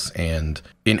powerhouse, and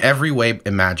in every way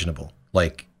imaginable.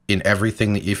 In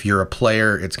everything, if you're a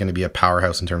player, it's going to be a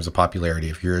powerhouse in terms of popularity.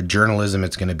 If you're a journalism,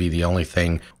 it's going to be the only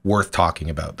thing worth talking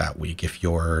about that week. If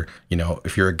you're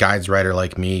a guides writer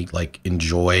like me,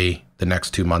 enjoy the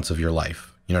next 2 months of your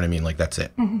life. You know what I mean? That's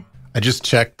it. Mm-hmm. I just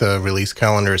checked the release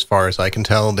calendar. As far as I can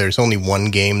tell, there's only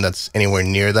one game that's anywhere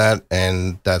near that,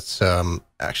 and that's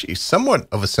actually somewhat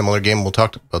of a similar game. We'll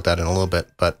talk about that in a little bit,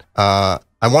 but I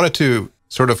wanted to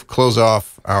sort of close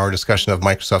off our discussion of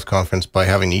Microsoft conference by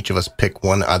having each of us pick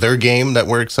one other game that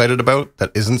we're excited about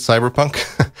that isn't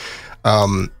Cyberpunk.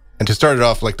 And to start it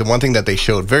off, the one thing that they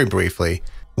showed very briefly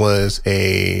was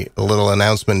a little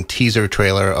announcement teaser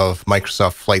trailer of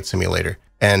Microsoft Flight Simulator.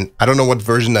 And I don't know what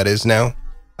version that is now.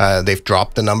 They've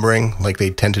dropped the numbering like they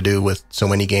tend to do with so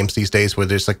many games these days, where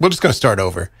they're just we're just going to start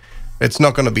over. It's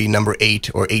not going to be number 8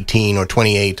 or 18 or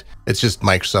 28. It's just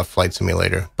Microsoft Flight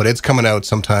Simulator. But it's coming out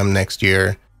sometime next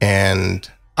year. And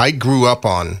I grew up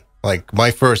on, my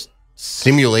first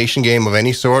simulation game of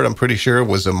any sort, I'm pretty sure,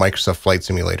 was a Microsoft Flight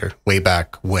Simulator way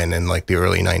back when, in the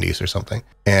early 90s or something.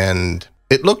 And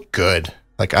it looked good.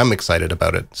 I'm excited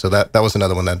about it. So that was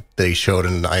another one that they showed,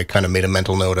 and I kind of made a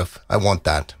mental note of, I want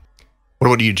that. What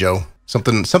about you, Joe?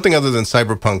 Something other than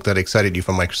Cyberpunk that excited you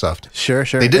from Microsoft? Sure.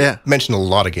 They did mention a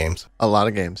lot of games. A lot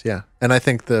of games, yeah. And I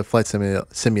think the Flight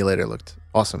Simulator looked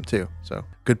awesome too. So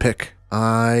good pick.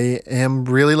 I am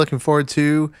really looking forward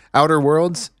to Outer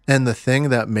Worlds. And the thing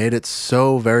that made it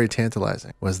so very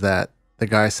tantalizing was that the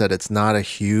guy said it's not a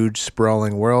huge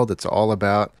sprawling world. It's all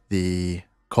about the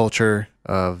culture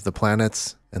of the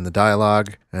planets and the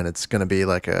dialogue. And it's going to be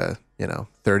like a,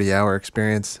 30-hour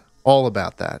experience. All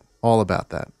about that.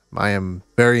 I am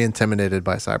very intimidated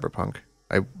by Cyberpunk.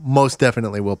 I most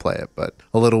definitely will play it, but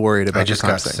a little worried about. I just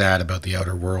got sad about the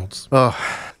Outer Worlds. Oh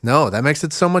no, that makes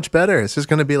it so much better. It's just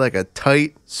going to be like a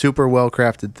tight, super well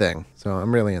crafted thing. So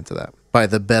I'm really into that. By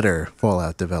the better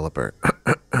Fallout developer.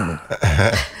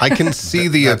 I can see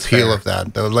the appeal of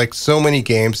that, though. So many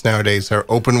games nowadays are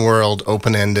open world,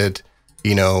 open ended.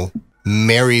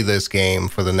 Marry this game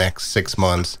for the next 6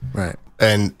 months, right?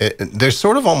 And there's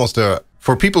sort of almost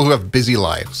for people who have busy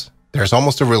lives, there's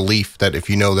almost a relief that if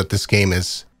you know that this game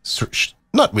is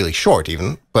not really short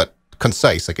even, but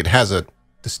concise, it has a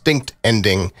distinct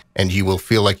ending, and you will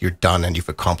feel like you're done and you've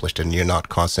accomplished it, and you're not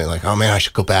constantly oh man, I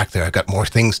should go back there. I got more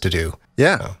things to do.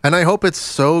 Yeah. So. And I hope it's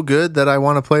so good that I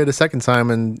want to play it a second time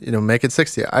and, make it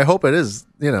 60. I hope it is,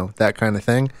 that kind of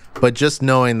thing. But just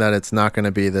knowing that it's not going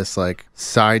to be this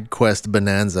side quest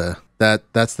bonanza,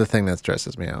 that's the thing that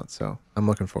stresses me out. So I'm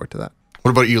looking forward to that.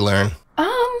 What about you, Larryn?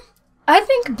 I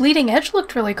think Bleeding Edge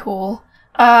looked really cool.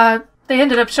 They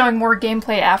ended up showing more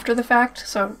gameplay after the fact,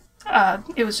 so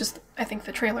it was just, I think,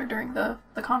 the trailer during the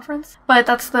conference. But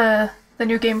that's the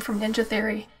new game from Ninja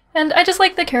Theory. And I just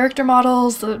like the character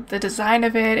models, the design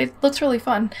of it. It looks really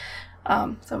fun.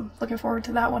 So I'm looking forward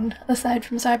to that one, aside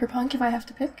from Cyberpunk, if I have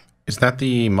to pick. Is that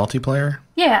the multiplayer?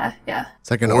 Yeah.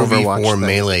 It's like an 4v4 Overwatch thing.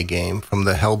 melee game from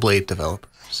the Hellblade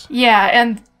developers. Yeah,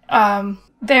 and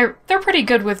they're pretty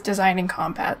good with designing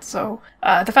combat, so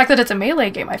the fact that it's a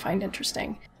melee game I find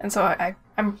interesting. And so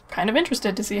I'm kind of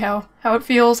interested to see how it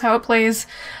feels, how it plays.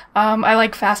 I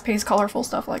like fast-paced, colorful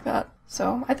stuff like that.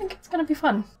 So I think it's going to be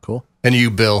fun. Cool. And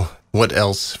you, Bill, what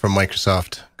else from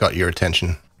Microsoft got your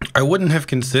attention? I wouldn't have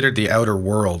considered the Outer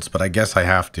Worlds, but I guess I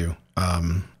have to.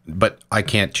 But I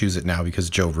can't choose it now because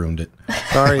Joe ruined it.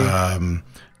 Sorry.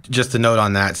 Just a note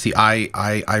on that. See,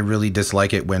 I really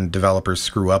dislike it when developers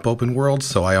screw up open worlds,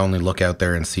 so I only look out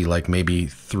there and see like maybe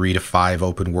 3 to 5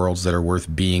 open worlds that are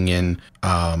worth being in.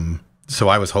 So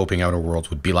I was hoping Outer Worlds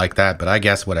would be like that, but I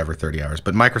guess whatever, 30 hours.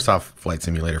 But Microsoft Flight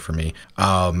Simulator for me,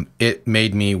 it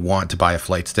made me want to buy a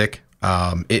flight stick.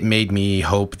 It made me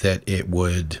hope that it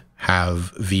would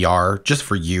have VR just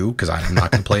for you, because I'm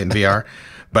not going to play it in VR.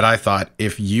 But I thought,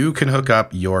 if you can hook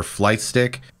up your flight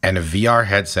stick and a VR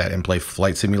headset and play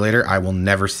Flight Simulator, I will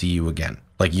never see you again.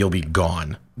 Like, you'll be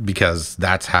gone, because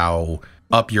that's how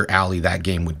up your alley that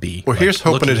game would be. Well, like, here's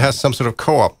hoping it has some sort of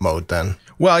co-op mode then.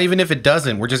 Well, even if it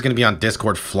doesn't, we're just going to be on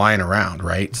Discord flying around,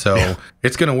 right? So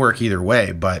it's going to work either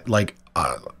way. But like,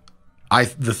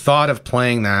 the thought of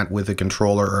playing that with a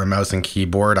controller or a mouse and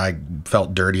keyboard, I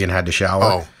felt dirty and had to shower.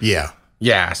 Oh, yeah.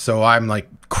 Yeah, so I'm like,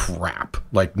 crap.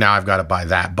 Like, now I've got to buy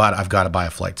that, but I've got to buy a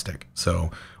flight stick.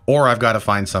 So, or I've got to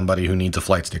find somebody who needs a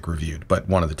flight stick reviewed, but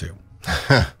one of the two.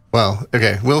 Well,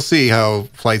 okay. We'll see how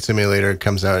Flight Simulator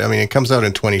comes out. I mean, it comes out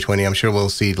in 2020. I'm sure we'll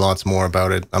see lots more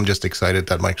about it. I'm just excited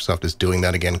that Microsoft is doing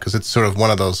that again, because it's sort of one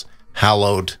of those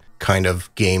hallowed kind of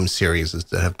game series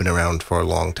that have been around for a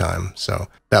long time. So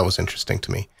that was interesting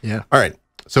to me. Yeah. All right.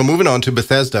 So moving on to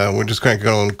Bethesda, we're just kind of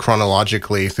going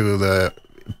chronologically through the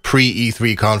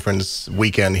pre-E3 conference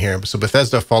weekend here. So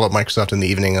Bethesda followed Microsoft in the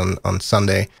evening on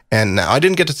Sunday. And I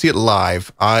didn't get to see it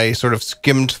live. I sort of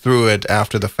skimmed through it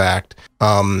after the fact.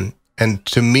 And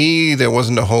to me, there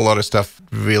wasn't a whole lot of stuff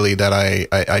really that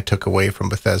I took away from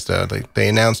Bethesda. They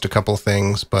announced a couple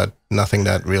things, but nothing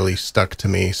that really stuck to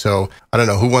me. So I don't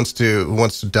know who wants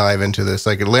to dive into this.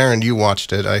 Like, Larryn, you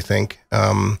watched it, I think.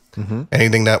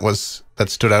 Anything that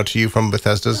stood out to you from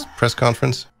Bethesda's press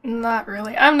conference? Not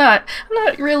really. I'm not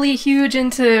really huge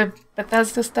into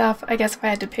Bethesda stuff. I guess if I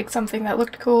had to pick something that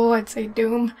looked cool, I'd say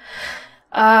Doom.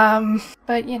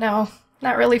 But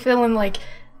not really feeling like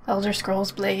Elder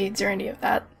Scrolls Blades or any of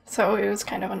that. So it was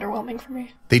kind of underwhelming for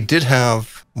me. They did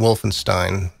have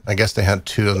Wolfenstein. I guess they had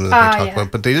 2 of them that they talked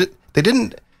about, but they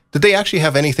didn't. Did they actually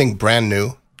have anything brand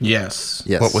new? Yes.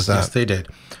 What was that? Yes, they did.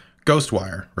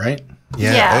 Ghostwire, right?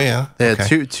 Yeah. Yeah. Oh, yeah. They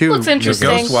had two. Looks interesting.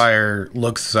 Ghostwire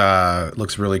looks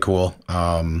really cool.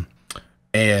 But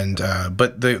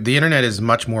the internet is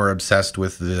much more obsessed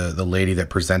with the lady that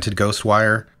presented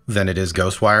Ghostwire than it is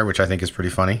Ghostwire, which I think is pretty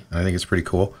funny. I think it's pretty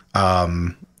cool.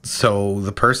 So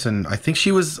the person, I think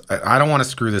she was, I don't want to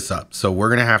screw this up, so we're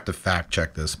going to have to fact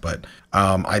check this, but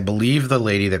I believe the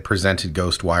lady that presented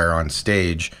Ghostwire on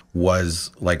stage was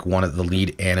like one of the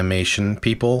lead animation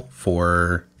people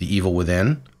for The Evil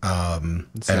Within. And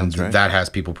right. That has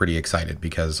people pretty excited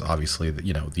because obviously,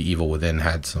 The Evil Within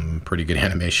had some pretty good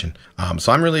animation.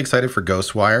 So I'm really excited for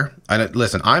Ghostwire. And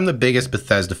listen, I'm the biggest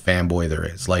Bethesda fanboy there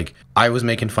is. Like, I was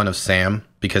making fun of Sam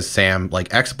because Sam, like,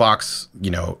 Xbox,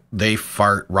 they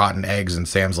fart rotten eggs and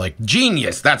Sam's like,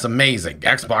 genius, that's amazing.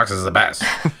 Xbox is the best.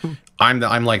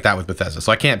 I'm like that with Bethesda.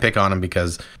 So I can't pick on them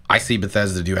because I see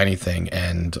Bethesda do anything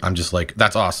and I'm just like,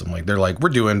 that's awesome. Like, they're like, we're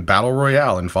doing Battle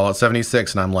Royale in Fallout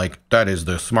 76. And I'm like, that is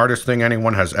the smartest thing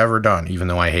anyone has ever done, even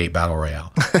though I hate Battle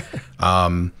Royale. But I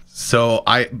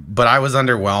was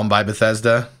underwhelmed by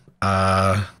Bethesda.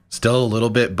 Still a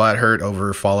little bit butthurt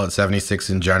over Fallout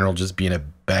 76 in general, just being a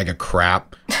bag of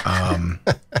crap.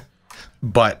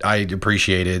 But I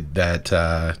appreciated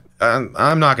that.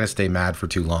 I'm not going to stay mad for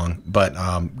too long, but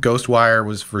Ghostwire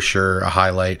was for sure a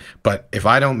highlight. But if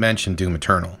I don't mention Doom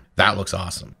Eternal, that looks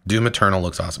awesome. Doom Eternal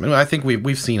looks awesome. And I think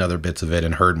we've seen other bits of it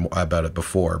and heard about it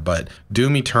before, but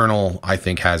Doom Eternal, I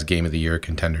think, has Game of the Year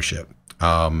contendership.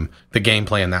 The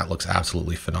gameplay in that looks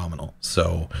absolutely phenomenal.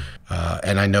 So,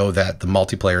 and I know that the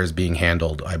multiplayer is being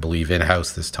handled, I believe,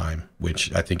 in-house this time,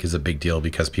 which I think is a big deal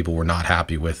because people were not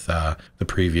happy with the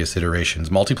previous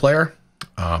iterations multiplayer.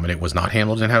 And it was not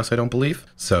handled in-house, I don't believe.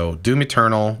 So Doom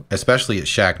Eternal, especially at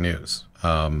Shack News,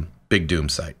 big Doom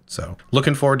site. So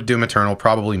looking forward to Doom Eternal,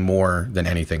 probably more than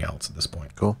anything else at this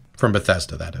point. Cool. From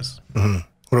Bethesda, that is. Mm-hmm.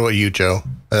 What about you, Joe?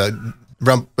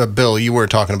 Bill, you were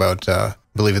talking about, I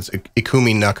believe it's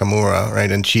Ikumi Nakamura,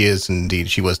 right? And she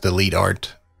was the lead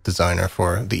art designer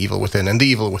for The Evil Within and The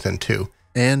Evil Within 2.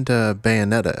 And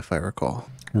Bayonetta, if I recall.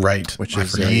 Right. Which I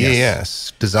is forgot,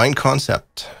 Yes. Design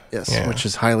concept. Yes, Yeah. which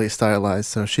is highly stylized,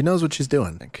 so she knows what she's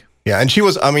doing, I think. Yeah, and she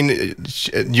was, I mean,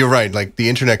 you're right. Like, the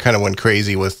internet kind of went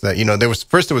crazy with that. You know, there was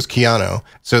Keanu.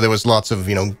 So there was lots of,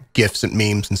 GIFs and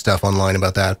memes and stuff online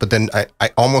about that. But then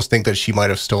I almost think that she might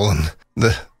have stolen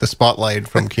the spotlight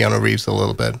from Keanu Reeves a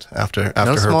little bit after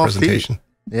her small presentation. feat.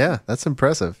 Yeah, that's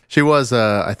impressive. She was,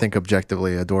 I think,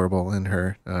 objectively adorable in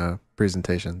her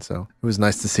presentation. So it was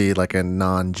nice to see like a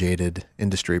non-jaded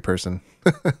industry person.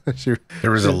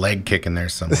 There was a leg kick in there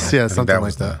somewhere. Yeah, I think something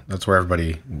like that.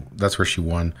 That's where she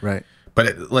won. Right.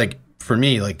 But for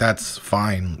me, like, that's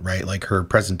fine, right? Like, her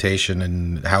presentation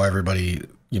and how everybody,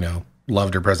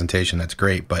 loved her presentation, that's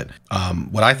great. But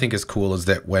what I think is cool is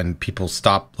that when people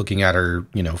stop looking at her,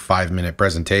 5-minute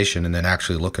presentation and then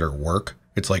actually look at her work,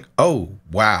 it's like, oh,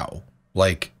 wow.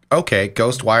 Like, okay,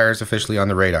 Ghostwire is officially on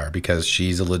the radar because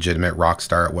she's a legitimate rock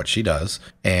star at what she does.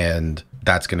 And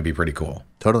that's going to be pretty cool.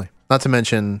 Totally. Not to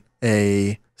mention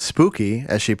a spooky,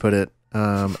 as she put it,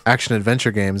 action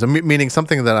adventure games, meaning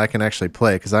something that I can actually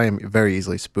play because I am very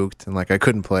easily spooked and like I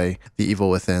couldn't play The Evil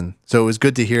Within. So it was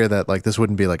good to hear that like this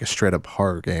wouldn't be like a straight up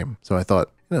horror game. So I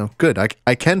thought, good,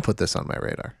 I can put this on my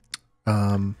radar.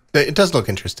 It does look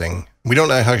interesting. We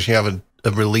don't actually have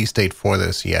a release date for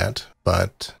this yet,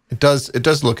 but it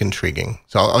does look intriguing.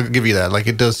 So I'll give you that. Like,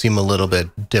 it does seem a little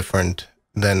bit different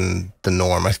than the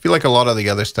norm. I feel like a lot of the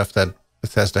other stuff that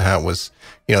Bethesda had was,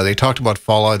 they talked about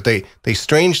Fallout. They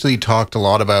strangely talked a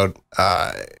lot about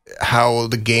how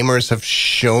the gamers have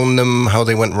shown them how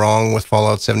they went wrong with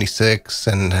Fallout 76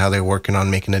 and how they're working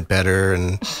on making it better.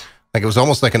 And like, it was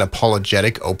almost like an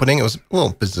apologetic opening. It was a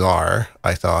little bizarre,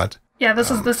 I thought. Yeah,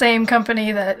 this is the same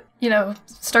company that,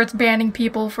 starts banning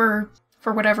people for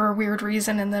whatever weird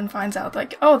reason and then finds out,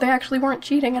 like, oh, they actually weren't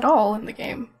cheating at all in the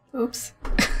game. Oops.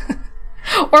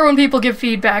 Or when people give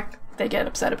feedback, they get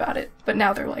upset about it. But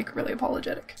now they're, like, really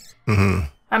apologetic. Mm-hmm.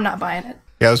 I'm not buying it.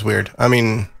 Yeah, it was weird. I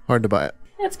mean... Hard to buy it.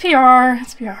 It's PR.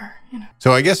 It's PR,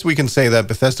 So I guess we can say that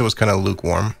Bethesda was kind of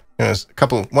lukewarm. There's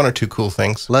one or two cool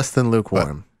things. Less than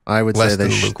lukewarm. I would say they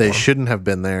lukewarm. shouldn't have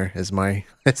been there is my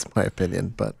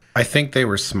opinion, but I think they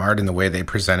were smart in the way they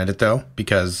presented it, though,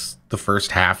 because the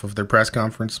first half of their press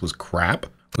conference was crap.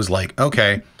 It was like,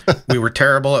 okay, we were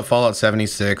terrible at Fallout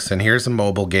 76, and here's a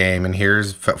mobile game, and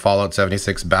here's Fallout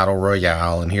 76 Battle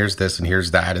Royale, and here's this, and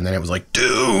here's that, and then it was like,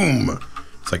 Doom!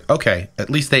 It's like, okay, at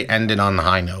least they ended on the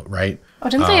high note, right? Oh,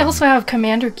 didn't they also have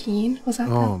Commander Keen? Was that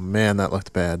oh man, that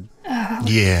looked bad.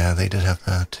 Yeah, they did have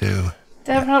that, too.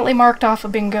 Definitely marked off a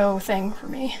bingo thing for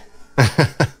me.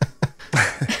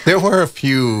 There were a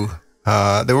few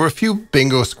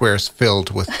bingo squares filled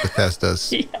with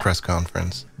Bethesda's press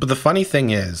conference. But the funny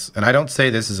thing is, and I don't say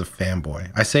this as a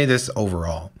fanboy, I say this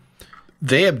overall,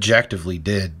 they objectively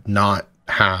did not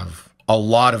have a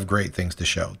lot of great things to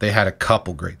show. They had a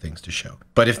couple great things to show.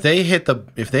 But if they hit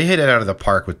it out of the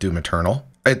park with Doom Eternal,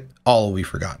 it all will be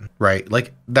forgotten, right?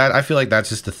 Like that, I feel like that's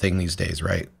just the thing these days,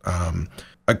 right?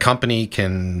 A company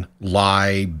can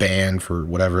lie, ban for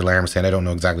whatever Larryn was saying. I don't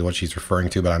know exactly what she's referring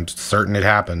to, but I'm certain it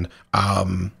happened.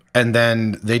 And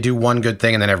then they do one good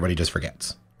thing and then everybody just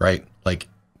forgets, right? Like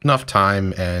enough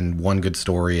time and one good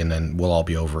story and then we'll all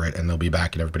be over it and they'll be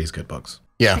back in everybody's good books.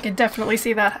 Yeah. I could definitely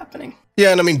see that happening.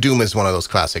 Yeah, and I mean, Doom is one of those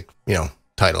classic,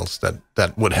 titles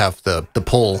that would have the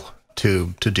pull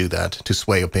to do that, to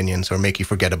sway opinions or make you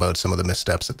forget about some of the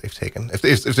missteps that they've taken. If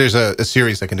there's a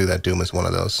series that can do that, Doom is one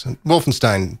of those.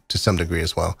 Wolfenstein to some degree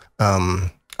as well. All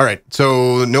right,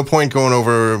 so no point going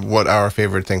over what our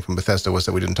favorite thing from Bethesda was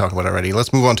that we didn't talk about already.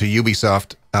 Let's move on to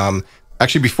Ubisoft.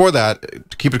 Actually, before that,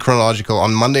 to keep it chronological,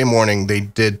 on Monday morning, they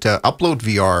did Upload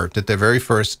VR, did their very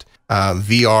first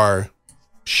VR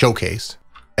showcase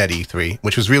at E3,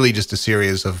 which was really just a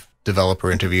series of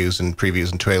developer interviews and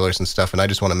previews and trailers and stuff. And I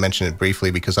just want to mention it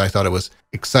briefly because I thought it was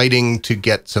exciting to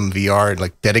get some VR,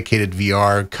 like dedicated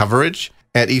VR coverage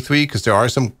at E3, because there are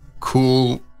some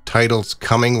cool titles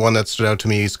coming. One that stood out to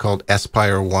me is called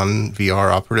Aspire 1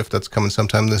 VR Operative. That's coming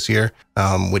sometime this year,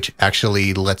 which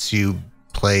actually lets you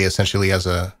play essentially as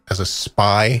a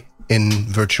spy in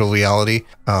virtual reality.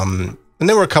 And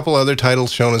there were a couple other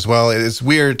titles shown as well. It's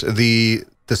weird. The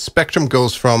spectrum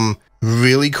goes from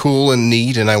really cool and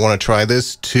neat, and I want to try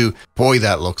this, to, boy,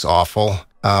 that looks awful.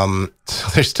 So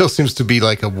there still seems to be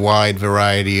like a wide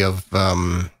variety of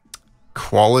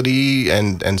quality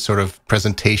and sort of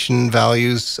presentation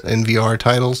values in VR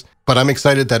titles. But I'm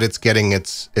excited that it's getting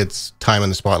its time in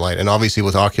the spotlight. And obviously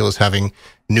with Oculus having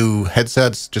new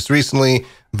headsets just recently,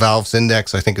 Valve's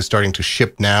Index, I think, is starting to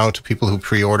ship now to people who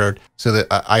pre-ordered. So that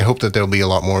I hope that there'll be a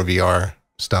lot more VR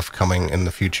stuff coming in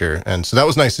the future. And so that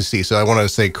was nice to see. So I wanted to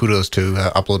say kudos to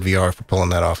Upload VR for pulling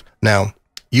that off. Now,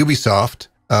 Ubisoft,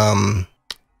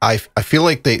 I feel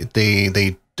like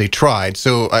they tried.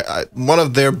 So one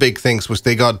of their big things was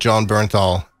they got John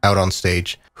Bernthal out on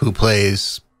stage, who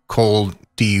plays Cole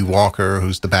D. Walker,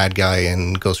 who's the bad guy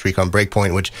in Ghost Recon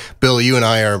Breakpoint, which, Bill, you and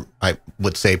I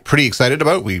would say, pretty excited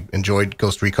about. We enjoyed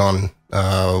Ghost Recon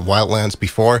Wildlands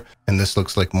before, and this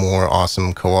looks like more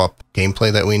awesome co-op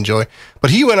gameplay that we enjoy. But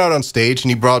he went out on stage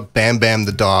and he brought Bam Bam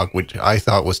the dog, which I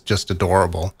thought was just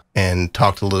adorable, and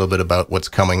talked a little bit about what's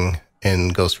coming in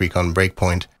Ghost Recon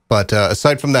Breakpoint. But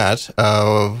aside from that,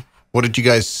 what did you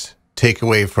guys take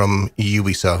away from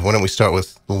Ubisoft? Why don't we start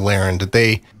with Larryn? Did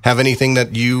they have anything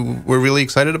that you were really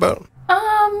excited about?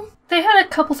 They had a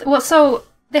couple. So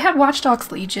they had Watch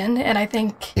Dogs Legion, and I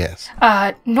think Yes.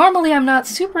 Normally I'm not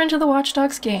super into the Watch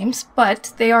Dogs games,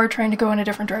 but they are trying to go in a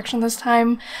different direction this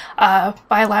time by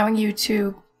allowing you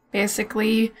to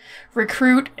basically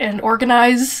recruit and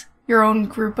organize your own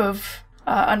group of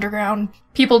underground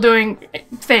people doing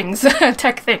things,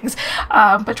 tech things,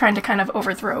 but trying to kind of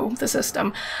overthrow the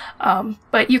system.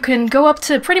 But you can go up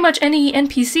to pretty much any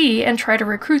NPC and try to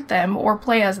recruit them or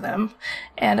play as them.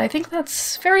 And I think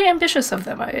that's very ambitious of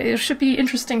them. It should be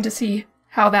interesting to see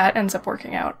how that ends up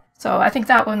working out. So I think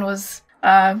that one was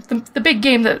the big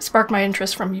game that sparked my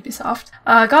interest from Ubisoft.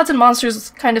 Gods and Monsters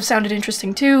kind of sounded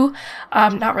interesting too.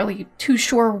 Not really too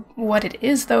sure what it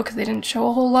is though, because they didn't show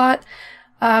a whole lot.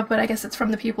 But I guess it's from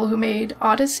the people who made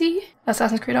Odyssey,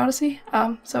 Assassin's Creed Odyssey.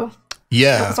 So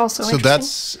yeah, that was also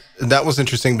interesting. That was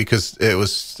interesting because it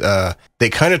was they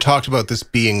kind of talked about this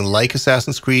being like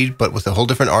Assassin's Creed, but with a whole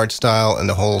different art style and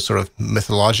the whole sort of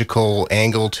mythological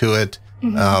angle to it,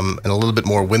 and a little bit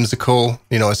more whimsical.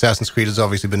 You know, Assassin's Creed has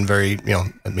obviously been very,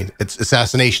 I mean, it's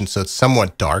assassination, so it's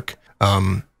somewhat dark.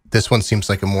 This one seems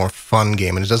like a more fun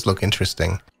game, and it does look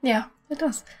interesting. Yeah, it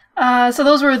does. So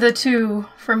those were the two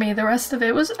for me. The rest of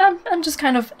it was, I'm just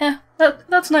kind of,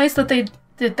 that's nice that they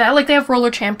did that. Like, they have Roller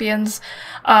Champions,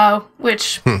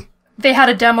 which they had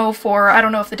a demo for. I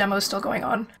don't know if the demo is still going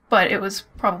on, but it was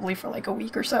probably for like a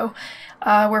week or so,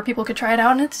 where people could try it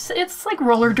out. And it's like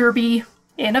roller derby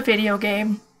in a video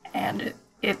game, and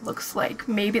it looks like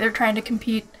maybe they're trying to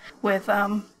compete with,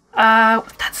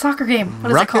 that soccer game.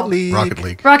 What is it called? League. Rocket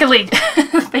League. Rocket League.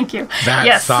 Thank you.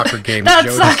 That soccer game. That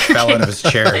Joe soccer just fell game. out of his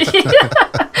chair.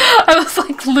 I was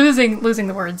like losing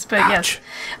the words, but Ouch.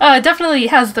 yes, definitely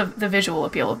has the visual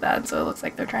appeal of that. So it looks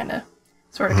like they're trying to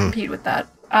sort of compete with that.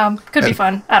 Could be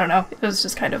fun. I don't know. It was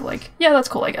just kind of like, yeah, that's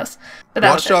cool, I guess. But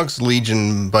that Watch Dogs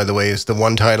Legion, by the way, is the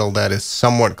one title that is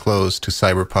somewhat close to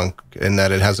Cyberpunk in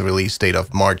that it has a release date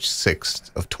of March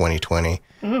 6th of 2020.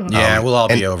 Yeah, we'll all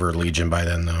be over Legion by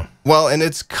then, though. Well, and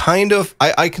it's kind of,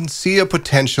 I can see a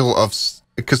potential of,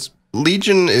 because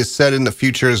Legion is set in the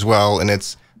future as well, and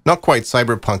it's not quite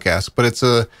cyberpunk-esque, but it's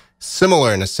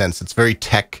similar in a sense. It's very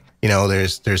tech. You know,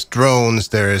 there's drones,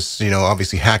 there's,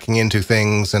 obviously hacking into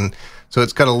things, and so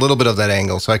it's got a little bit of that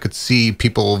angle. So I could see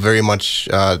people very much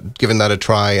giving that a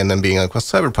try and then being like, well,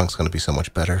 Cyberpunk's going to be so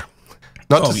much better.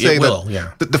 Not to say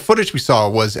that the footage we saw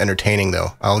was entertaining,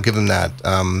 though. I'll give them that.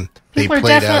 People are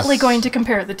definitely going to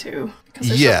compare the two. Because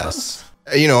they're so close.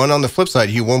 And on the flip side,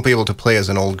 you won't be able to play as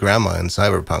an old grandma in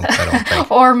Cyberpunk, I don't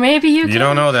think. Or maybe you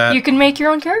don't know that. You can make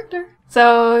your own character.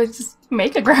 So just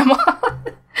make a grandma.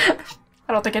 I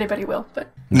don't think anybody will,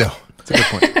 but... No. That's a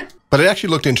good point. But it actually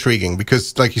looked intriguing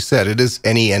because, like you said, it is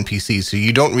any NPC, so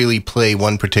you don't really play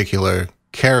one particular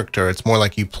character. It's more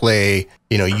like you play,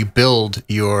 you build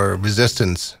your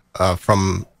resistance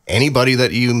from anybody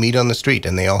that you meet on the street,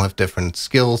 and they all have different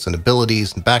skills and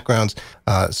abilities and backgrounds.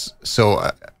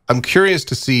 So I'm curious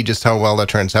to see just how well that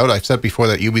turns out. I've said before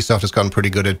that Ubisoft has gotten pretty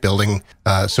good at building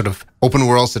sort of open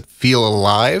worlds that feel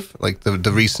alive. Like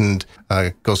the recent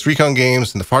Ghost Recon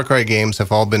games and the Far Cry games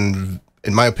have all been,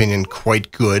 in my opinion,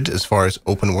 quite good as far as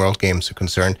open world games are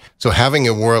concerned. So having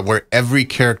a world where every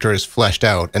character is fleshed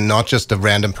out and not just a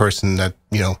random person that,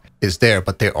 is there,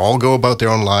 but they all go about their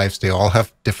own lives. They all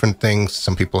have different things.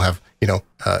 Some people have,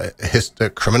 a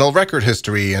criminal record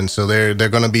history. And so they're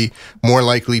going to be more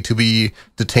likely to be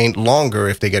detained longer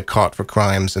if they get caught for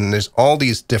crimes. And there's all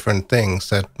these different things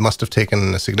that must have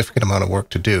taken a significant amount of work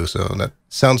to do. So that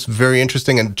sounds very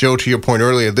interesting. And Joe, to your point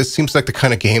earlier, this seems like the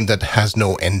kind of game that has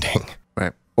no ending.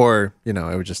 Right. Or, it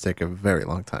would just take a very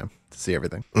long time to see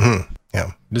everything. Mm-hmm.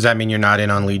 Yeah. Does that mean you're not in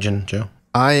on Legion, Joe?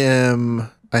 I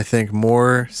am, I think,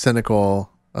 more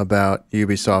cynical about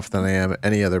Ubisoft than I am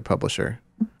any other publisher.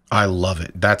 I love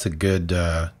it. That's a good,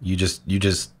 you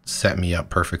just set me up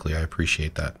perfectly. I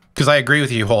appreciate that. Because I agree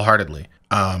with you wholeheartedly.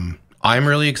 I'm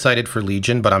really excited for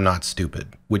Legion, but I'm not stupid,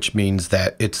 which means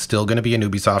that it's still going to be an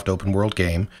Ubisoft open world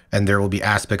game, and there will be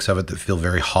aspects of it that feel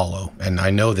very hollow. And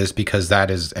I know this because that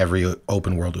is every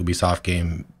open world Ubisoft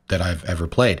game that I've ever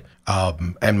played.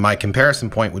 And my comparison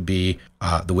point would be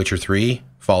The Witcher 3,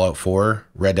 Fallout 4,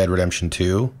 Red Dead Redemption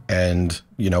 2, and,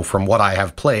 from what I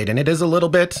have played, and it is a little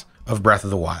bit of Breath of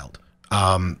the Wild.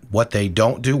 What they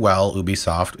don't do well,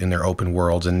 Ubisoft, in their open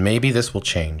worlds, and maybe this will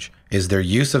change, is their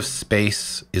use of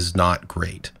space is not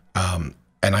great.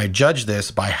 And I judge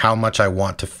this by how much I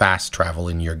want to fast travel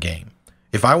in your game.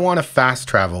 If I want to fast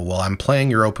travel while I'm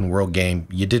playing your open world game,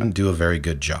 you didn't do a very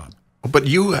good job. But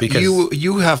you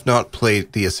have not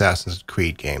played the Assassin's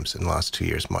Creed games in the last 2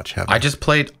 years much, have you? I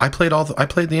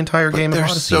played the entire game of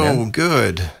Odyssey. They're so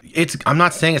good. I'm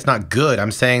not saying it's not good.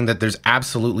 I'm saying that there's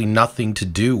absolutely nothing to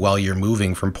do while you're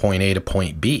moving from point A to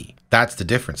point B. That's the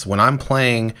difference. When I'm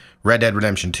playing Red Dead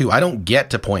Redemption 2, I don't get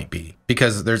to point B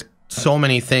because there's so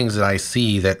many things that I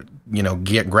see that,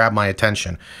 grab my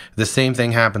attention. The same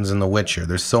thing happens in The Witcher.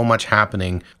 There's so much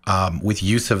happening with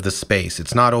use of the space.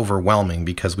 It's not overwhelming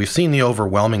because we've seen the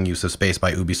overwhelming use of space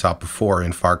by Ubisoft before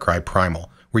in Far Cry Primal,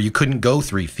 where you couldn't go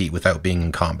 3 feet without being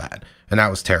in combat. And that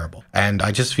was terrible. And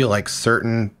I just feel like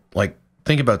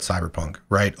think about Cyberpunk,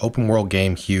 right? Open world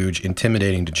game, huge,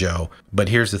 intimidating to Joe. But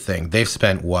here's the thing. They've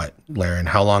spent what, Larryn?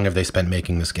 How long have they spent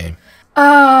making this game?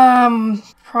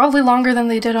 Probably longer than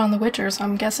they did on The Witcher, so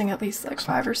I'm guessing at least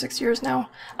 5 or 6 years now.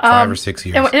 5 or 6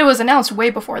 years. It was announced way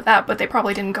before that, but they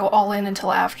probably didn't go all in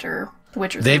until after The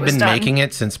Witcher 3 was done. They've been making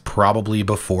it since probably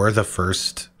before the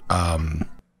first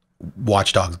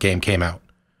Watch Dogs game came out.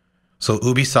 So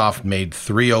Ubisoft made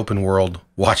 3 open world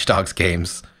Watch Dogs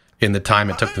games in the time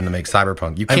it took them to make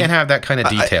Cyberpunk. You can't have that kind of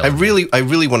detail. I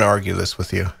really want to argue this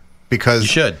with you because you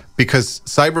should. Because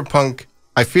Cyberpunk,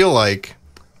 I feel like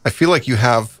you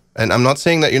have, and I'm not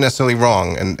saying that you're necessarily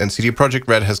wrong, and CD Projekt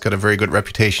Red has got a very good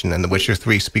reputation, and The Witcher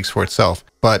 3 speaks for itself,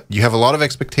 but you have a lot of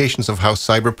expectations of how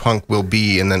Cyberpunk will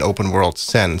be in an open world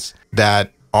sense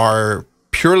that are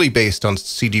purely based on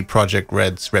CD Projekt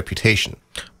Red's reputation.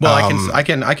 Well, I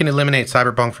can eliminate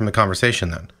Cyberpunk from the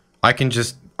conversation then. I can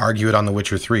just argue it on The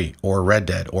Witcher 3 or Red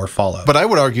Dead or Fallout. But I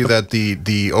would argue that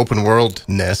the open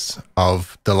worldness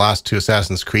of the last 2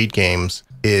 Assassin's Creed games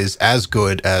is as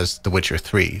good as The Witcher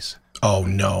 3's. Oh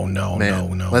no.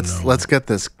 Let's get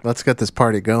this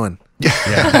party going.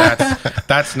 Yeah,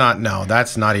 that's not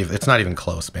even, it's not even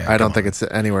close, man. I don't think it's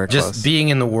anywhere close. Just being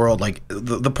in the world, like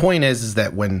the point is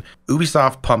that when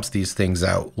Ubisoft pumps these things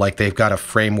out, like they've got a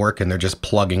framework and they're just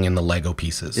plugging in the Lego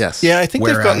pieces. Yes. Yeah, I think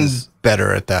they've gotten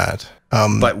better at that.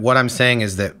 But what I'm saying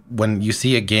is that when you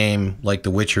see a game like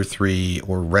The Witcher 3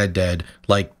 or Red Dead,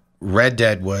 like Red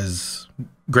Dead was...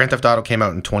 Grand Theft Auto came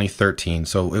out in 2013,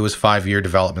 so it was 5-year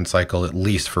development cycle at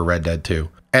least for Red Dead 2.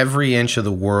 Every inch of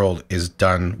the world is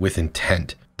done with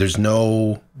intent. There's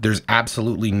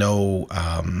absolutely no,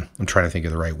 I'm trying to think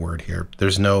of the right word here.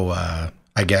 There's no,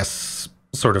 I guess,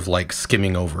 sort of like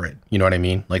skimming over it. You know what I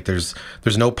mean? Like there's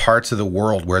no parts of the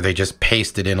world where they just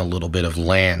pasted in a little bit of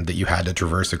land that you had to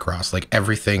traverse across. Like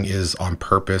everything is on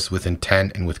purpose with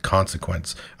intent and with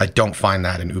consequence. I don't find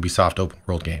that in Ubisoft open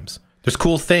world games. There's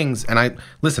cool things, and I'm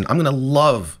going to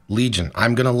love Legion.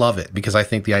 I'm going to love it because I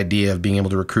think the idea of being able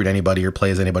to recruit anybody or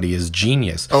play as anybody is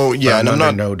genius. Oh yeah, and I'm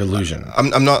under no delusion.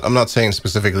 I'm not saying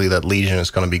specifically that Legion is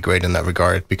going to be great in that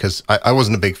regard because I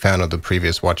wasn't a big fan of the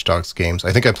previous Watch Dogs games.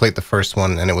 I think I played the first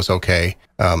one and it was okay.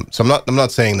 So I'm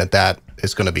not saying that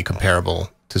is going to be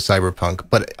comparable to Cyberpunk,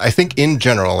 but I think in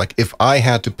general, like if I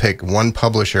had to pick one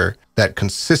publisher that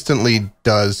consistently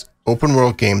does open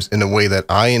world games in a way that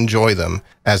I enjoy them,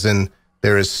 as in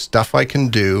there is stuff I can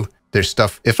do, there's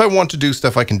stuff, if I want to do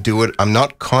stuff, I can do it. I'm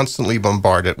not constantly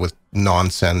bombarded with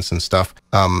nonsense and stuff.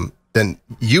 Then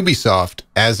Ubisoft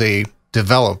as a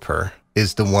developer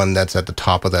is the one that's at the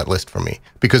top of that list for me.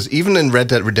 Because even in Red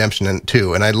Dead Redemption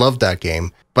 2, and I love that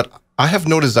game, but I have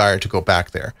no desire to go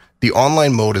back there. The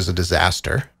online mode is a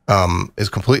disaster, is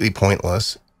completely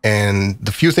pointless. And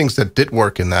the few things that did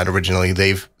work in that originally,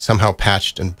 they've somehow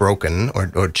patched and broken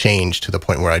or changed to the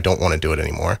point where I don't want to do it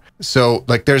anymore. So,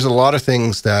 like, there's a lot of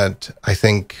things that I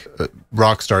think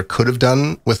Rockstar could have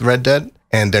done with Red Dead,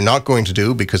 and they're not going to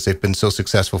do because they've been so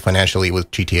successful financially with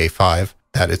GTA 5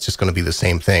 that it's just going to be the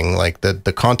same thing. Like,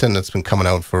 the content that's been coming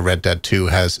out for Red Dead 2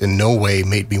 has in no way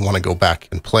made me want to go back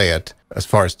and play it as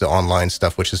far as the online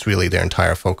stuff, which is really their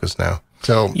entire focus now.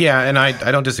 So Yeah, and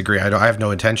I don't disagree. I have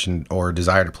no intention or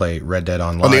desire to play Red Dead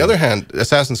Online. on the other hand,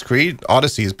 Assassin's Creed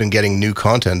Odyssey has been getting new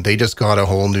content. They just got a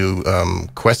whole new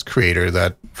quest creator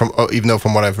that, even though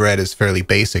from what I've read is fairly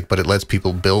basic, but it lets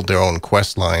people build their own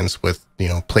quest lines with,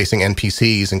 placing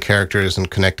NPCs and characters and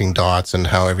connecting dots and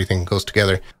how everything goes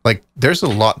together. Like, there's a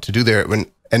lot to do there.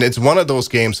 And it's one of those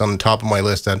games on the top of my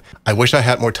list that I wish I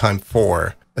had more time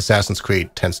for. Assassin's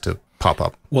Creed tends to pop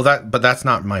up. Well, but that's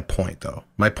not my point, though.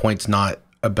 My point's not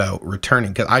about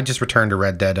returning, because I just returned to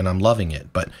Red Dead and I'm loving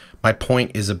it. But my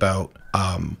point is about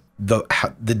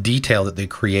the detail that they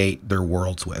create their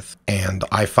worlds with. And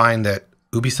I find that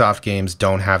Ubisoft games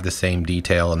don't have the same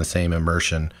detail and the same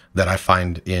immersion that I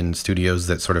find in studios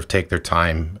that sort of take their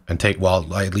time and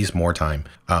at least more time.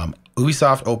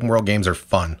 Ubisoft open world games are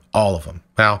fun, all of them.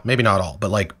 Well, maybe not all,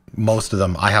 but like most of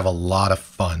them, I have a lot of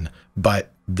fun.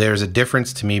 But there's a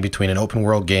difference to me between an open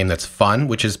world game that's fun,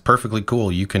 which is perfectly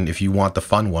cool. You can, if you want the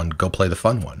fun one, go play the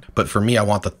fun one. But for me, I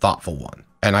want the thoughtful one.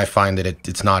 And I find that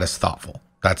it's not as thoughtful.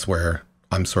 That's where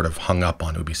I'm sort of hung up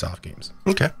on Ubisoft games.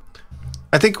 Okay.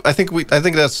 I think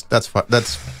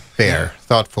that's fair. Yeah.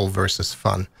 Thoughtful versus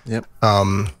fun. Yep.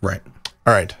 Right.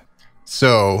 All right.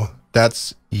 So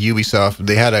that's Ubisoft.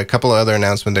 They had a couple of other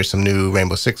announcements. There's some new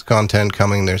Rainbow Six content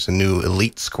coming. There's a new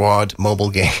Elite Squad mobile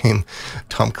game,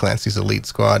 Tom Clancy's Elite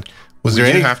Squad. We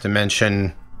have to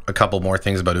mention a couple more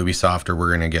things about Ubisoft, or we're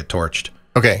going to get torched.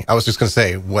 Okay, I was just going to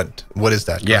say, what is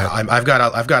that? Yeah, I've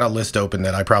got a list open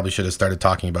that I probably should have started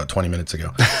talking about 20 minutes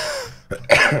ago.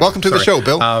 Welcome to the show,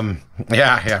 Bill.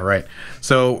 Yeah, right.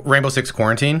 So Rainbow Six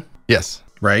Quarantine. Yes.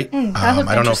 Right? That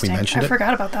I don't know if we mentioned it. I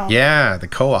forgot about that one. Yeah, the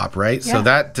co-op, right? Yeah.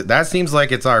 So that seems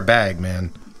like it's our bag,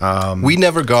 man. We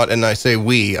never got, and I say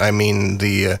we, I mean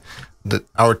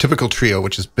our typical trio,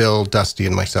 which is Bill, Dusty,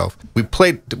 and myself.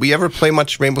 Did we ever play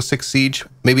much Rainbow Six Siege?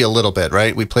 Maybe a little bit,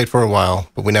 right? We played for a while,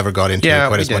 but we never got into it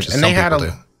quite as much as some people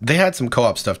do. They had some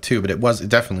co-op stuff too, but it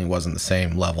definitely wasn't the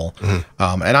same level.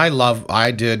 Mm-hmm. And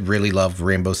I did really love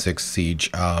Rainbow Six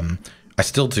Siege. I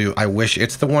still do. I wish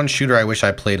it's the one shooter I wish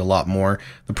I played a lot more.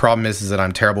 The problem is that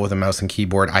I'm terrible with a mouse and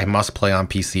keyboard. I must play on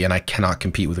PC and I cannot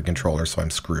compete with a controller, so I'm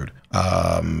screwed.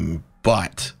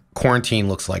 But Quarantine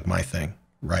looks like my thing,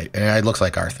 right? And it looks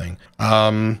like our thing.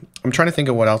 I'm trying to think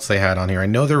of what else they had on here. I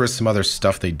know there was some other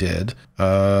stuff they did.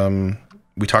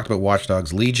 We talked about Watch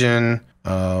Dogs Legion.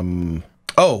 Uplay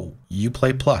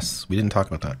Plus. We didn't talk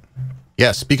about that.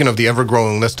 Yeah, speaking of the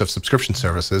ever-growing list of subscriction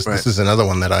services, This is another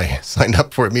one that I signed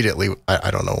up for immediately.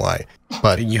 I don't know why,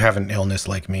 but you have an illness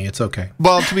like me. It's okay.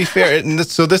 Well, to be fair,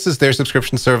 so this is their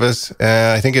subscription service.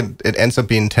 I think it ends up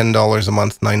being $10 a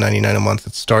month, $9.99 a month.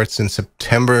 It starts in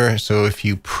September, so if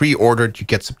you pre-ordered, you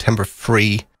get September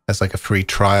free as like a free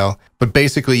trial. But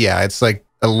basically, yeah, it's like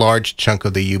a large chunk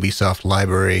of the Ubisoft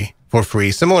library for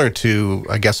free, similar to,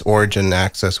 I guess, Origin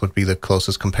Access would be the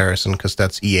closest comparison because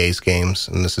that's EA's games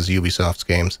and this is Ubisoft's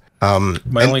games.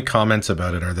 My only comments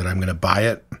about it are that I'm going to buy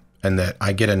it and that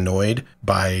I get annoyed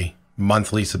by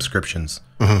monthly subscriptions.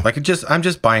 Mm-hmm. Like I'm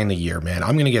just buying the year, man.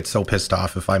 I'm going to get so pissed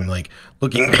off if I'm like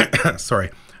looking, sorry,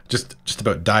 just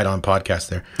about died on podcast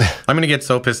there. I'm going to get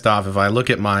so pissed off if I look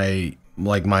at my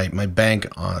bank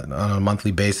on a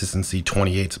monthly basis and see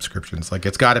 28 subscriptions. Like,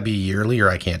 it's got to be yearly or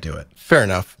I can't do it. Fair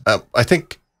enough. I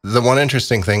think the one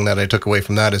interesting thing that I took away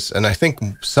from that is, and I think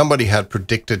somebody had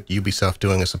predicted Ubisoft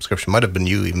doing a subscription, might have been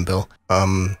you even, Bill.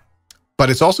 But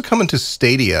it's also coming to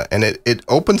Stadia, and it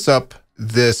opens up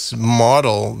this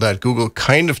model that Google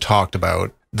kind of talked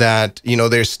about, that,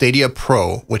 there's Stadia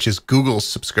Pro, which is Google's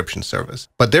subscription service.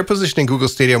 But they're positioning Google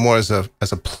Stadia more as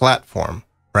a platform.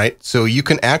 Right? So you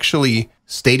can actually,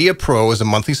 Stadia Pro is a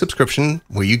monthly subscription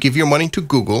where you give your money to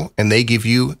Google and they give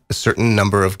you a certain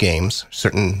number of games,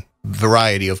 certain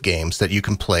variety of games that you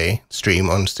can stream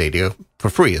on Stadia for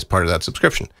free as part of that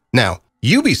subscription. Now,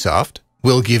 Ubisoft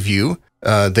will give you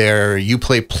their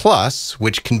Uplay Plus,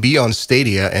 which can be on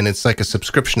Stadia, and it's like a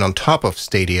subscription on top of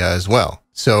Stadia as well.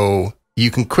 So you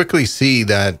can quickly see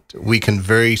that we can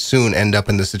very soon end up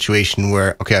in the situation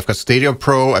where, okay, I've got Stadia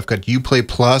Pro, I've got Uplay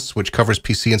Plus, which covers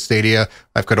PC and Stadia.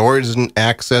 I've got Origin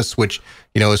Access, which,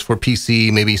 is for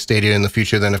PC, maybe Stadia in the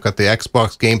future. Then I've got the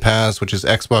Xbox Game Pass, which is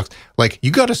Xbox. Like,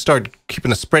 you got to start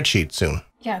keeping a spreadsheet soon.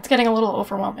 Yeah, it's getting a little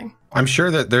overwhelming. I'm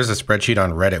sure that there's a spreadsheet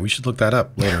on Reddit. We should look that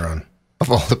up later on. Of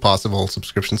all the possible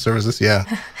subscription services, yeah.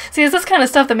 See, it's this kind of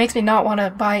stuff that makes me not want to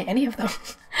buy any of them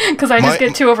because I just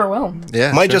get too overwhelmed.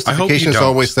 Yeah, my justification is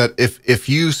always that if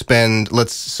you spend,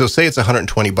 say it's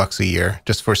 $120 a year,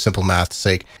 just for simple math's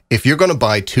sake. If you're going to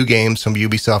buy 2 games from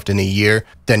Ubisoft in a year,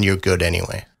 then you're good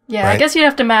anyway. Yeah, right? I guess you'd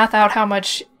have to math out how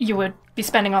much you would be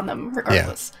spending on them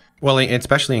regardless. Yeah. Well,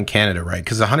 especially in Canada, right?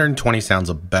 Because 120 sounds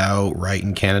about right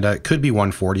in Canada. It could be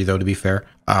 140 though, to be fair.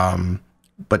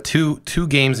 But two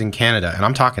games in Canada, and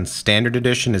I'm talking standard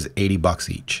edition, is $80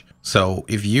 each. So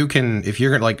if you're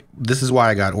gonna like, this is why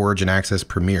I got Origin Access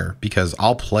Premier, because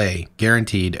I'll play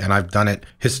guaranteed, and I've done it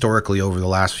historically over the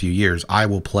last few years. I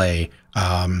will play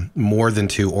more than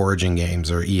 2 Origin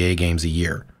games or EA games a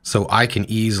year, so I can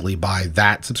easily buy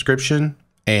that subscription,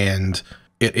 and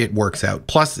it works out.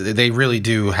 Plus, they really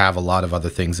do have a lot of other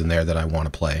things in there that I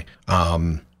want to play,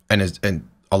 and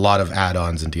a lot of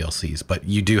add-ons and DLCs, but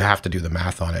you do have to do the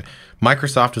math on it.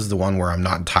 Microsoft is the one where I'm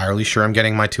not entirely sure I'm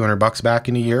getting my $200 back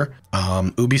in a year.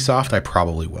 Ubisoft, I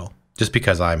probably will, just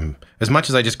because as much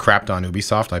as I just crapped on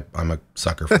Ubisoft, I'm a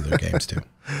sucker for their games too.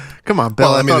 Come on, Bill.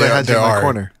 Well, I mean, thought I had you in my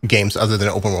corner. Games other than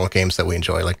open world games that we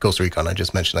enjoy, like Ghost Recon. I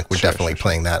just mentioned, like we're definitely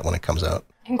playing that when it comes out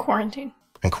In quarantine.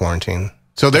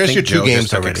 So there's your 2 Joe games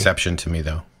just took already. Exception to me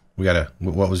though.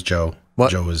 What was Joe?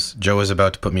 What? Joe was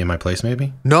about to put me in my place,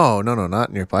 maybe? No, not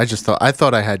in your place. I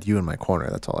thought I had you in my corner.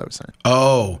 That's all I was saying.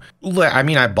 Oh, I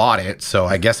mean, I bought it, so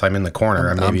I guess I'm in the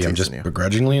corner. Maybe I'm just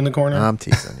begrudgingly in the corner. I'm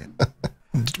teasing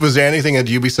you. Was there anything at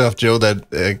Ubisoft, Joe,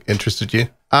 that interested you?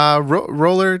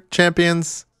 Roller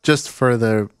Champions, just for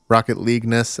the Rocket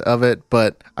League-ness of it,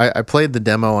 but I played the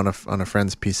demo on a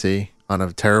friend's PC, on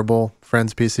a terrible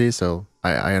friend's PC, so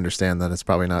I understand that it's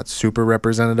probably not super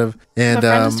representative. And The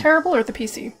friend is terrible, or the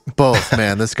PC? both,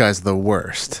 man. This guy's the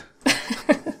worst.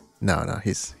 No,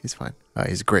 he's fine.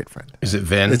 He's a great friend. Is it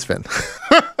Vin? It's Vin.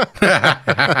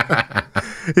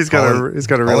 He's got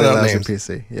a really lousy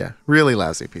PC. Yeah, really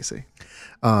lousy PC.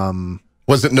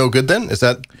 Was it no good then? Is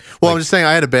that? Well, I'm just saying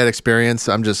I had a bad experience.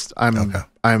 I'm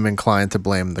inclined to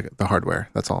blame the hardware.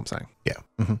 That's all I'm saying. Yeah.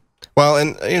 Mm-hmm. Well,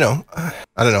 and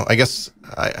I don't know. I guess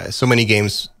so many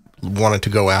games wanted to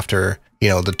go after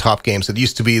the top games. It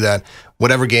used to be that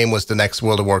whatever game was the next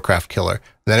World of Warcraft killer,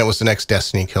 then it was the next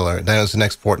Destiny killer, then it was the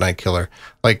next Fortnite killer.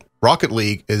 Like Rocket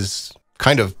League is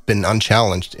kind of been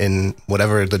unchallenged in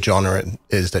whatever the genre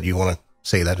is that you want to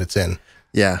say that it's in.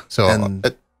 Yeah. So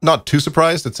not too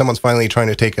surprised that someone's finally trying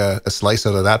to take a slice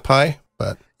out of that pie,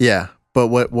 but yeah. But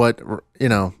what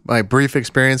my brief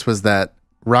experience was that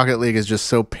Rocket League is just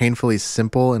so painfully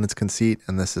simple in its conceit,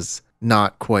 and this is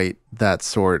not quite that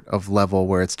sort of level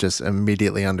where it's just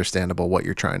immediately understandable what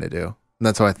you're trying to do. And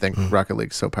that's why I think Rocket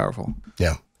League is so powerful.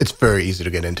 Yeah, it's very easy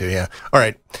to get into, yeah. All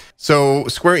right, so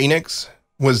Square Enix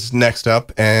was next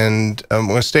up, and I'm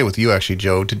going to stay with you, actually,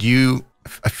 Joe.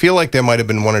 I feel like there might have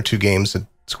been 1 or 2 games at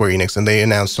Square Enix, and they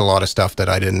announced a lot of stuff that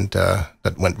I didn't,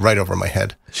 that went right over my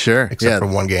head. Sure, except for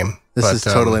 1 game. This is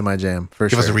totally my jam, for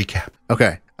sure. Give us a recap.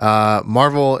 Okay.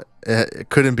 Marvel it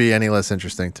couldn't be any less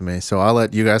interesting to me, so I'll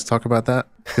let you guys talk about that,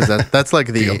 because that's like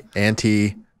the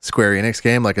anti-Square Enix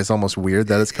game. Like, it's almost weired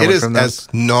that it's coming from them. It is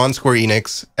as non-Square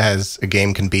Enix as a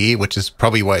game can be, which is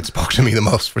probably why it spoke to me the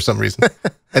most for some reason.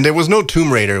 And there was no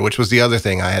Tomb Raider, which was the other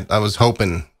thing I was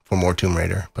hoping for more Tomb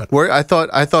Raider. But where I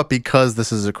thought because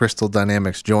this is a Crystal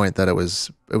Dynamics joint that it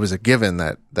was a given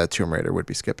that Tomb Raider would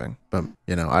be skipping. But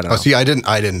I don't know. See, I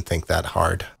didn't think that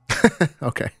hard.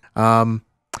 Okay.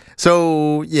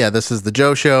 So yeah, this is the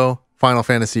Joe Show, Final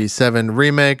Fantasy VII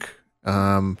Remake.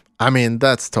 I mean,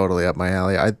 that's totally up my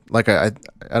alley. I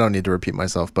don't need to repeat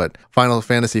myself, but Final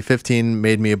Fantasy 15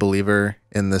 made me a believer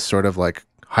in this sort of like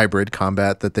hybrid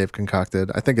combat that they've concocted.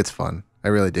 I think it's fun. I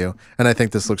really do. And I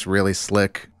think this looks really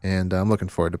slick, and I'm looking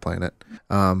forward to playing it.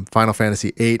 Final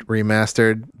Fantasy VIII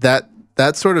Remastered.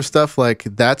 That sort of stuff, like,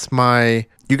 that's my...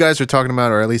 You guys are talking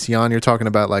about, or at least Jan, you're talking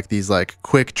about like these like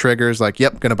quick triggers, like,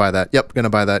 yep, gonna buy that. Yep, gonna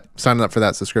buy that. Signing up for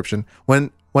that subscription.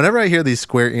 Whenever I hear these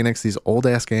Square Enix, these old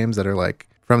ass games that are like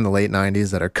from the late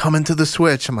 90s that are coming to the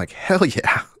Switch, I'm like, hell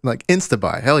yeah. Like, insta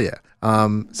buy, hell yeah.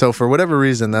 So for whatever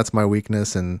reason, that's my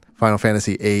weakness in Final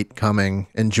Fantasy VIII coming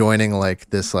and joining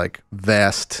like this like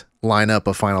vast lineup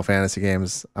of Final Fantasy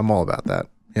games. I'm all about that.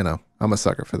 I'm a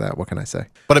sucker for that. What can I say?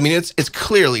 But I mean, it's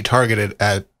clearly targeted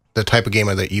at the type of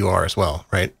gamer that you are as well,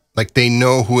 right? Like, they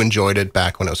know who enjoyed it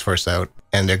back when it was first out,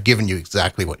 and they're giving you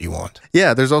exactly what you want.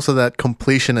 Yeah, there's also that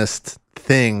completionist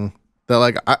thing that,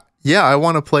 like, I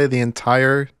want to play the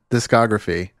entire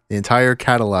discography, the entire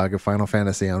catalog of Final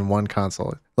Fantasy on one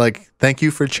console. Like, thank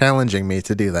you for challenging me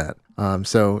to do that.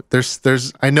 So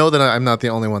there's I know that I'm not the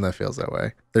only one that feels that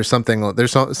way. There's something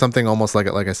almost like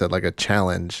I said, like a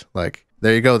challenge. Like,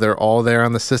 there you go, they're all there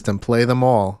on the system. Play them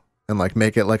all and like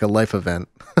make it like a life event.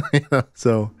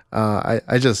 So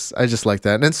I just like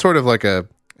that, and it's sort of like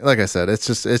I said, it's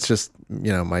just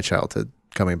my childhood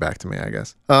coming back to me, I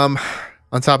guess. On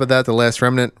top of that, The Last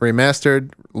Remnant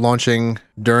Remastered launching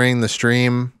during the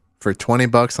stream for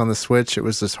 $20 on the Switch. It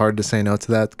was just hard to say no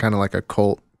to that. Kind of like a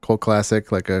cult cult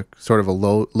classic, like a sort of a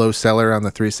low seller on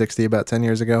the 360 about 10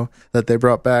 years ago that they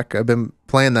brought back. I've been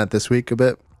playing that this week a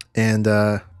bit, and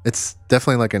it's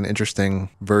definitely like an interesting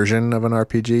version of an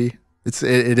RPG.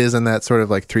 It is in that sort of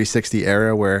like 360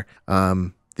 era where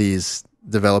these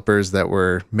developers that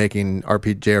were making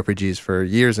JRPGs for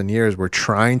years and years were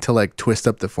trying to like twist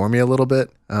up the formula a little bit.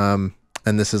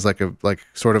 And this is like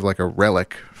sort of like a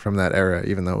relic from that era,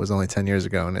 even though it was only 10 years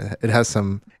ago. And it has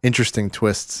some interesting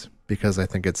twists because I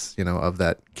think it's, of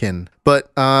that kin.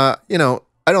 But, I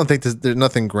don't think there's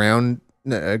nothing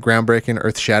groundbreaking,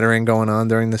 earth-shattering going on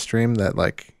during the stream that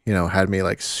had me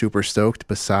like super stoked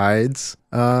besides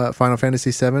Final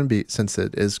Fantasy VII, since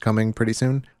it is coming pretty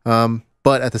soon.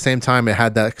 But at the same time, it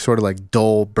had that sort of like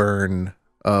dull burn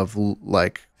of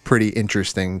like pretty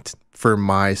interesting for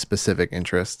my specific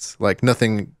interests. Like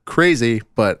nothing crazy,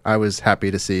 but I was happy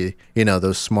to see,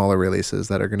 those smaller releases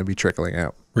that are going to be trickling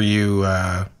out. Were you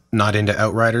not into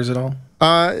Outriders at all?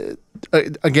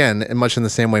 Again, much in the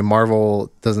same way,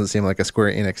 Marvel doesn't seem like a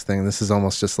Square Enix thing. This is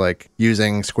almost just like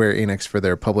using Square Enix for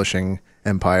their publishing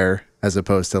empire as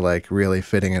opposed to like really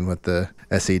fitting in with the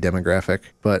SE demographic.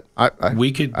 But I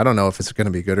don't know if it's going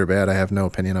to be good or bad. I have no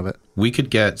opinion of it. We could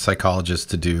get psychologists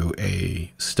to do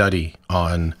a study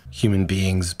on human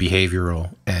beings'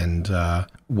 behavioral and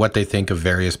what they think of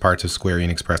various parts of Square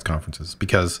Enix press conferences.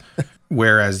 Because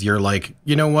whereas you're like,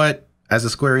 you know what? As a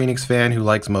Square Enix fan who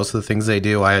likes most of the things they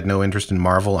do, I had no interest in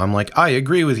Marvel. I'm like, I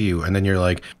agree with you. And then you're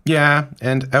like, yeah,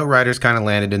 and Outriders kind of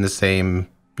landed in the same,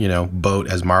 boat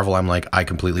as Marvel. I'm like, I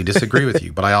completely disagree with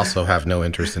you, but I also have no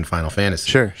interest in Final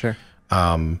Fantasy. Sure.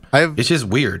 It's just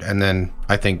weird. And then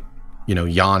I think,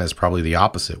 Jan is probably the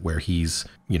opposite, where he's,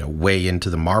 way into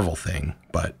the Marvel thing.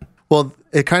 But well,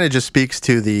 it kind of just speaks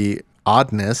to the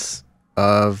oddness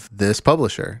of this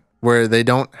publisher, where they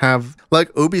don't have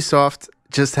like Ubisoft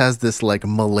just has this like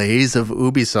malaise of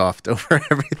Ubisoft over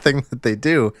everything that they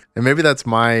do. And maybe that's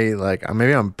maybe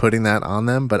I'm putting that on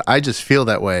them, but I just feel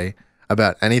that way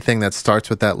about anything that starts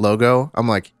with that logo. I'm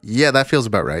like, yeah, that feels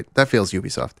about right. That feels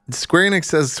Ubisoft. Square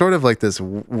Enix has sort of like this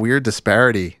weird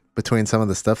disparity between some of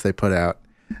the stuff they put out.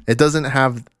 They don't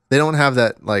have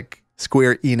that like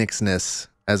Square Enix-ness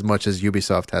as much as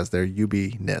Ubisoft has their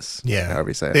Ubi-ness. Yeah.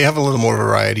 However you say it. They have a little more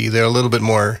variety. They're a little bit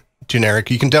more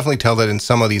generic. You can definitely tell that in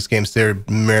some of these games they're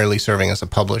merely serving as a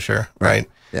publisher, right?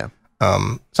 Yeah.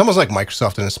 It's almost like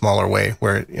Microsoft in a smaller way,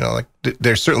 where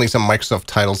there's certainly some Microsoft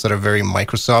titles that are very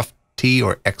Microsoft-y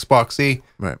or Xbox-y,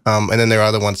 right? And then there are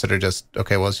other ones that are just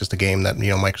it's just a game that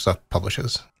Microsoft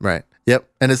publishes, right? Yep.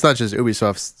 And it's not just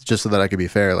Ubisoft's. Just so that I could be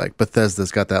fair, like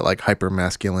Bethesda's got that like hyper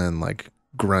masculine like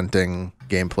grunting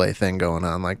gameplay thing going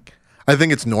on. Like I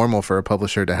think it's normal for a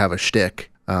publisher to have a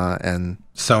shtick, and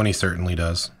Sony certainly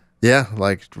does. Yeah,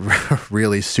 like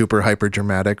really super hyper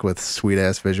dramatic with sweet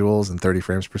ass visuals and 30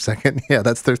 frames per second. Yeah,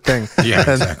 that's their thing. Yeah,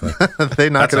 exactly.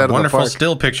 They knock it out of the park. That's a wonderful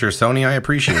still picture, Sony. I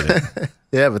appreciate it.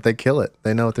 Yeah, but they kill it.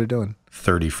 They know what they're doing.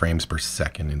 30 frames per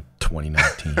second in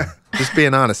 2019. Just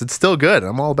being honest, it's still good.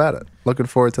 I'm all about it. Looking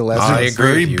forward to last. I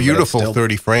agree. Very beautiful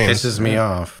 30 frames. Pisses me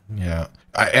off. Yeah.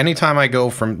 Anytime I go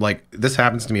from this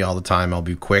happens to me all the time. I'll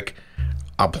be quick.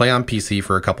 I'll play on PC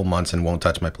for a couple months and won't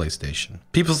touch my PlayStation.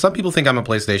 Some people think I'm a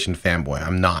PlayStation fanboy.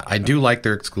 I'm not. I do like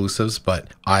their exclusives, but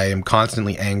I am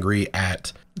constantly angry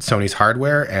at Sony's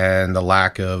hardware and the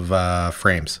lack of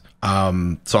frames.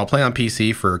 So I'll play on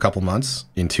PC for a couple months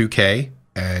in 2K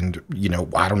and,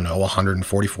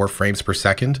 144 frames per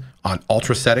second on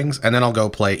ultra settings. And then I'll go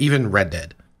play even Red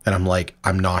Dead. And I'm like,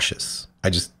 I'm nauseous.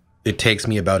 It takes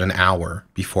me about an hour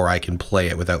before I can play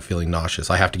it without feeling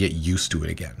nauseous. I have to get used to it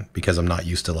again because I'm not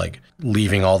used to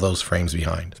leaving all those frames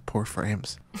behind. Poor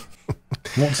frames.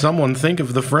 Won't someone think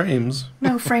of the frames?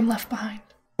 No frame left behind.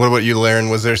 What about you,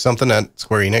 Larryn? Was there something at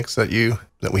Square Enix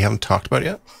that we haven't talked about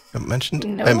yet? Haven't mentioned?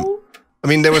 No.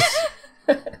 There was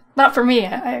not for me.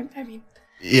 I mean.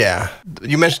 Yeah.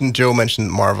 Joe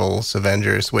mentioned Marvel's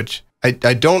Avengers, which I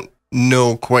don't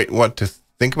know quite what to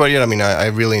think about it. I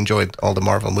really enjoyed all the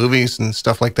Marvel movies and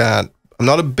stuff like that. I'm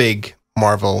not a big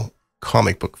Marvel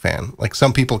comic book fan. Like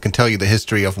some people can tell you the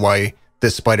history of why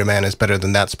this Spider-Man is better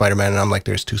than that Spider-Man, and I'm like,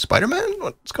 there's two Spider-Man?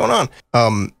 What's going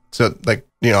on? So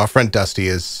our friend Dusty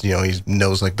is, he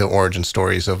knows the origin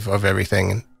stories of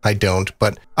everything, and I don't.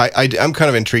 But I'm kind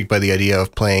of intrigued by the idea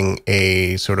of playing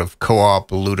a sort of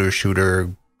co-op looter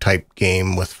shooter type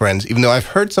game with friends, even though I've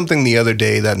heard something the other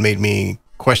day that made me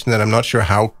question that. I'm not sure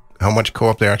how much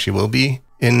co-op there actually will be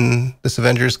in this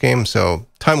Avengers game, so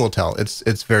time will tell.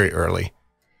 It's very early.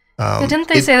 Didn't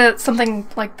they say that something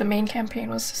like the main campaign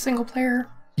was single player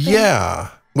thing? Yeah,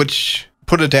 which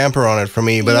put a damper on it for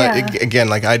me. But yeah.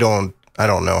 I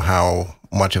don't know how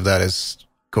much of that is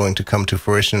going to come to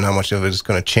fruition, how much of it is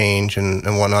going to change and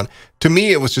whatnot. To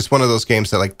me, it was just one of those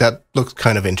games that like, that looks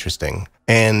kind of interesting.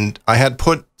 And I had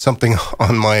put something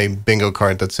on my bingo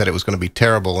card that said it was going to be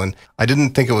terrible. And I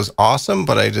didn't think it was awesome,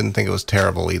 but I didn't think it was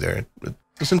terrible either. It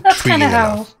was intriguing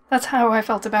enough. That's how I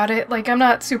felt about it. Like, I'm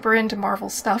not super into Marvel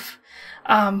stuff.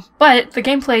 But the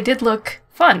gameplay did look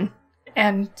fun.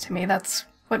 And to me, that's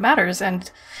what matters.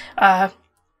 And I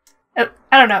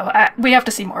don't know. We have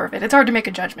to see more of it. It's hard to make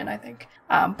a judgment, I think.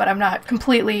 But I'm not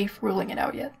completely ruling it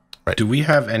out yet. Right. Do we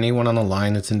have anyone on the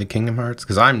line that's into Kingdom Hearts?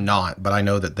 Because I'm not, but I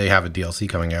know that they have a DLC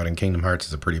coming out, and Kingdom Hearts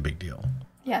is a pretty big deal.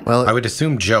 Yeah. No. Well, I would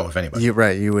assume Joe, if anybody. You're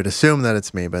right. You would assume that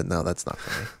it's me, but no, that's not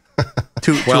for me.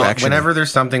 Too actiony. Whenever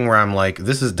there's something where I'm like,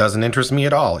 doesn't interest me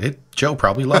at all, Joe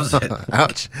probably loves it.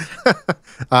 Ouch.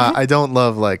 I don't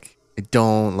love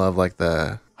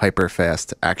the hyper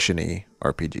fast actiony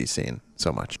RPG scene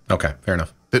so much. Okay, fair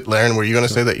enough. But Larryn, were you going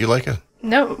to say that you like it?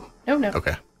 No.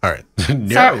 Okay. All right.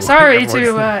 No. Sorry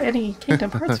to any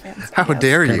Kingdom Hearts fans. How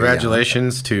dare you?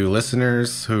 Congratulations to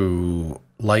listeners who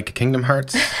like Kingdom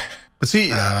Hearts. But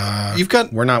see,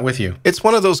 we're not with you. It's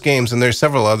one of those games, and there's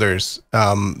several others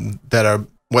that are,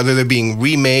 whether they're being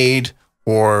remade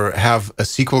or have a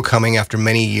sequel coming after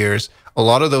many years, a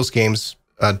lot of those games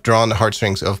draw on the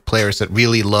heartstrings of players that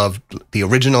really loved the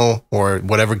original or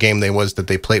whatever game they was that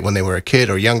they played when they were a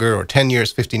kid or younger or 10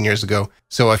 years, 15 years ago.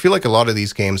 So I feel like a lot of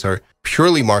these games are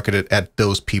purely marketed at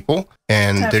those people,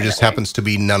 and Definitely. there just happens to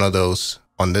be none of those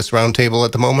on this roundtable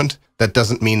at the moment. That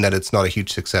doesn't mean that it's not a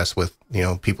huge success with,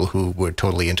 people who were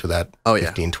totally into that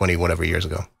 15, 20, whatever years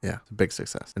ago. Yeah, it's a big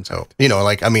success. And so,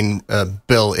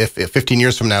 Bill, if 15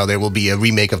 years from now there will be a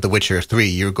remake of The Witcher 3,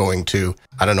 you're going to,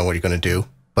 I don't know what you're going to do,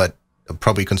 but it'll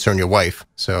probably concern your wife.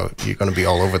 So you're going to be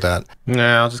all over that.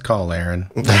 Nah, I'll just call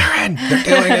Larryn. Larryn, they're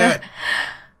doing it.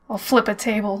 I'll flip a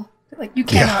table. Like, you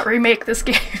cannot remake this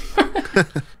game.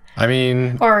 I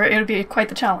mean... Or it would be quite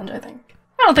the challenge, I think.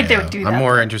 I don't think they would do that. I'm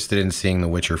more interested in seeing The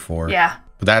Witcher 4. Yeah.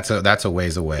 But that's a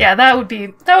ways away. Yeah, that would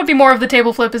be more of the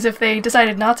table flip, as if they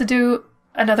decided not to do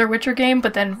another Witcher game,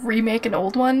 but then remake an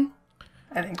old one.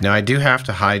 I think. Now, I do have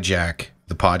to hijack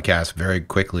the podcast very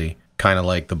quickly, kind of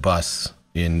like the bus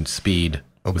in Speed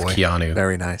with Keanu.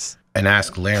 Very nice. And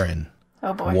ask Larryn,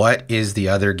 what is the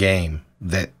other game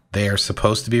that they are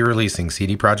supposed to be releasing,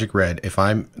 CD Projekt Red?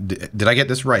 Did I get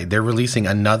this right? They're releasing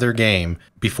another game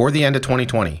before the end of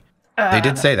 2020. They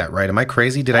did say that, right? Am I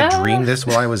crazy? Did I dream this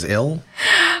while I was ill?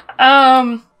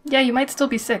 Yeah, you might still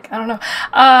be sick. I don't know.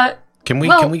 Can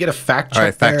we get a fact check? All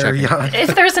right, fact there? check.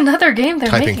 If there's another game they're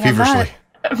Typing making, feverishly.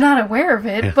 I'm not aware of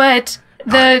it. But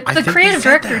I the think creative they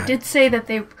said director that. did say that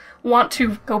they want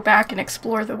to go back and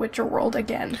explore the Witcher world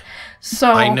again.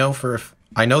 So I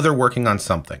know they're working on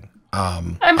something.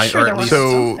 I'm sure there was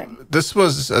something. This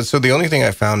was the only thing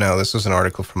I found now. This was an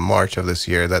article from March of this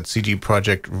year that CD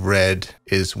Projekt Red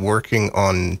is working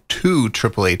on 2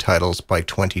 AAA titles by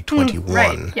 2021.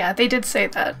 Right? Yeah, they did say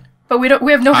that, but we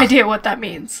have no idea what that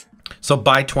means. So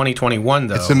by 2021,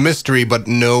 though, It's a mystery, but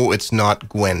no, it's not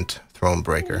Gwent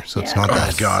Thronebreaker. So it's not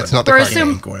that. God. It's not the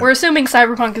We're assuming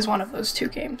Cyberpunk is one of those 2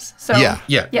 games. So Yeah.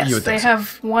 you yes, would they think so.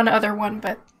 have one other one,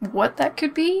 but what that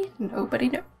could be, nobody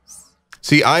knows.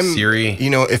 See, Siri.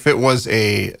 if it was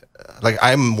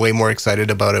I'm way more excited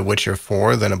about a Witcher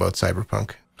 4 than about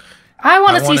Cyberpunk. I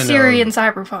want to see wanna Siri know- in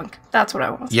Cyberpunk. That's what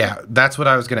I want to see. Yeah, that's what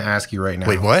I was going to ask you right now.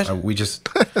 Wait, what? We just...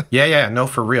 no,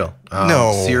 for real.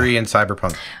 No. Siri and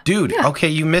Cyberpunk. Dude, okay,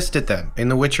 you missed it then. In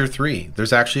The Witcher 3,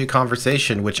 there's actually a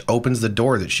conversation which opens the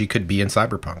door that she could be in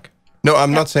Cyberpunk. No,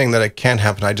 I'm not saying that it can't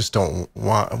happen. I just don't.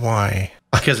 Why?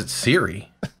 Because it's Siri.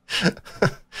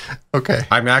 Okay.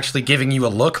 I'm actually giving you a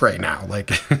look right now.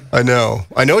 Like, I know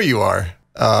you are.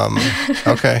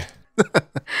 Okay.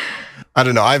 I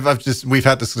don't know. We've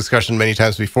had this discussion many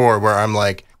times before where I'm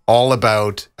like all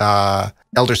about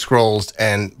Elder Scrolls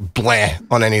and blah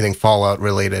on anything Fallout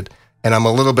related. And I'm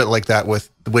a little bit like that with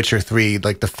The Witcher 3,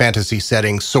 like the fantasy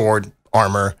setting, sword,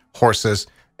 armor, horses,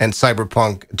 and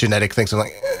cyberpunk genetic things. I'm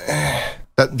like,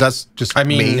 that's just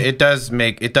me. it does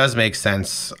make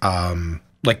sense.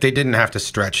 Like they didn't have to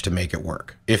stretch to make it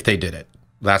work. If they did it,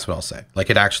 that's what I'll say.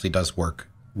 Like it actually does work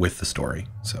with the story.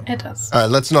 So It does.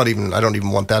 Let's not even. I don't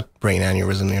even want that brain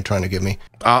aneurysm you're trying to give me.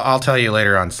 I'll tell you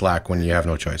later on Slack when you have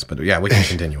no choice. But yeah, we can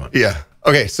continue on. Yeah.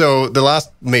 Okay. So the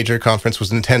last major conference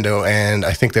was Nintendo, and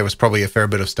I think there was probably a fair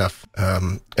bit of stuff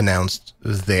announced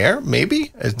there.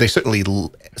 Maybe they certainly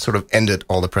sort of ended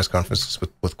all the press conferences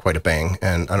with quite a bang.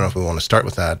 And I don't know if we want to start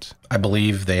with that. I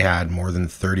believe they had more than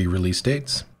 30 release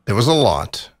dates. There was a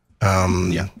lot.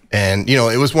 Yeah. And,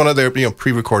 it was one of their,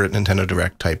 pre-recorded Nintendo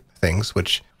Direct type things,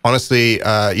 which honestly,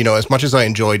 as much as I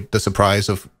enjoyed the surprise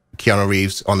of Keanu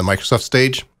Reeves on the Microsoft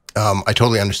stage. I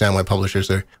totally understand why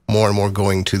publishers are more and more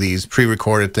going to these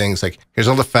pre-recorded things. Like, here's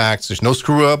all the facts. There's no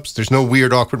screw-ups. There's no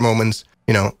weird, awkward moments.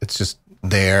 You know, it's just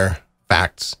there,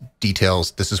 facts,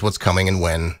 details. This is what's coming and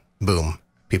when. Boom.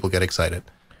 People get excited.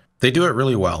 They do it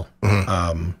really well.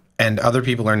 And other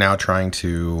people are now trying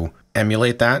to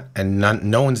emulate that, and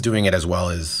no one's doing it as well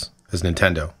as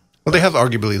Nintendo. Well, they have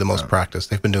arguably the most practice.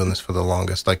 They've been doing this for the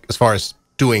longest. Like, as far as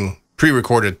doing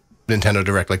pre-recorded Nintendo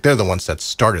Direct, like, they're the ones that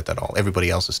started that all.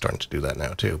 Everybody else is starting to do that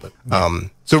now too. But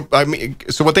so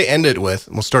what they ended with,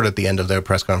 we'll start at the end of their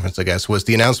press conference, I guess, was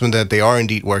the announcement that they are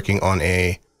indeed working on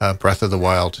a Breath of the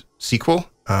Wild sequel.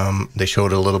 They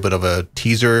showed a little bit of a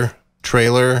teaser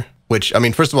trailer, which, I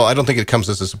mean, first of all, I don't think it comes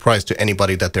as a surprise to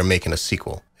anybody that they're making a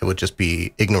sequel. It would just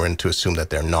be ignorant to assume that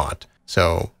they're not.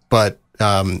 So, but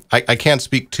I can't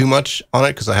speak too much on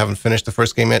it because I haven't finished the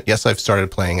first game yet. Yes, I've started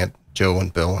playing it. Joe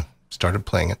and Bill started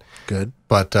playing it. Good.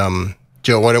 But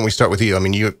Joe, why don't we start with you? I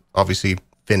mean, you obviously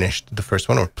finished the first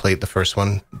one or played the first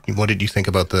one. What did you think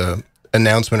about the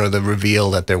announcement or the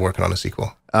reveal that they're working on a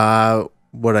sequel?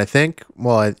 What I think,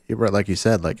 well, like you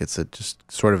said, like, it's just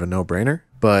sort of a no-brainer.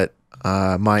 But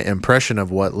my impression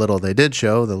of what little they did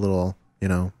show, the little,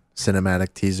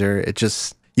 cinematic teaser, it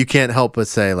just, you can't help but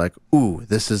say, like, ooh,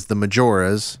 this is the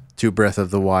Majora's to Breath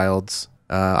of the Wild's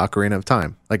Ocarina of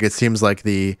Time. Like, it seems like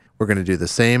we're going to do the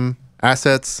same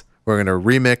assets, we're going to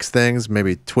remix things,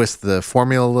 maybe twist the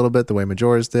formula a little bit the way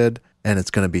Majora's did, and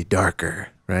it's going to be darker,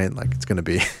 right? Like, it's going to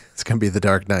be the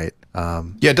Dark Knight.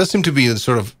 Yeah, it does seem to be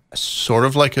sort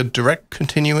of like a direct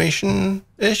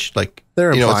continuation-ish. Like,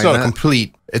 They're it's not implying a that.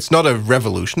 complete, it's not a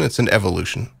revolution, it's an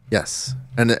evolution. Yes,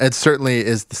 and it certainly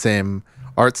is the same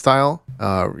art style,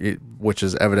 which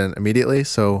is evident immediately.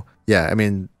 So yeah, I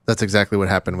mean, that's exactly what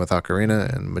happened with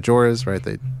Ocarina and Majora's, right?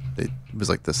 It was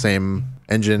like the same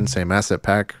engine, same asset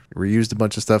pack, reused a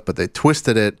bunch of stuff, but they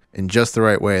twisted it in just the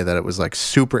right way that it was like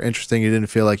super interesting. You didn't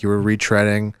feel like you were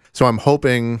retreading. So I'm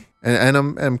hoping, and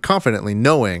I'm confidently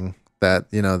knowing that,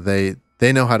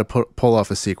 they know how to pull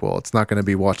off a sequel. It's not going to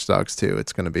be Watch Dogs 2.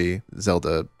 It's going to be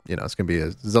Zelda, it's going to be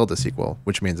a Zelda sequel,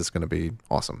 which means it's going to be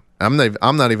awesome. I'm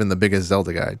not even the biggest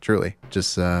Zelda guy, truly.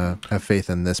 Just have faith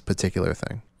in this particular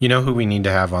thing. You know who we need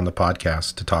to have on the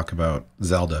podcast to talk about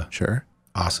Zelda? Sure.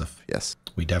 Asif. Yes.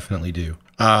 We definitely do.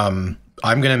 I'm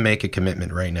going to make a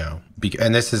commitment right now.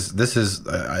 And this is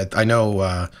I know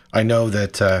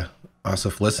that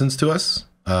Asif listens to us.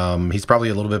 He's probably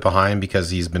a little bit behind because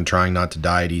he's been trying not to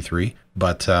die at E3,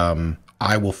 but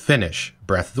I will finish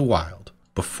Breath of the Wild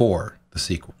before the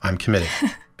sequel. I'm committed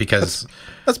because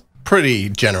That's pretty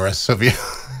generous of you.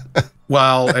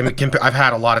 well, I mean, I've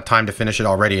had a lot of time to finish it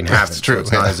already and haven't. That's true. So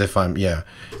it's not as if I'm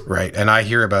right. And I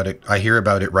hear about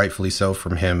it rightfully so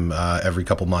from him every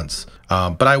couple months.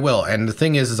 But I will. And the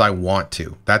thing is I want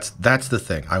to. That's the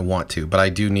thing. I want to, but I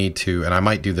do need to, and I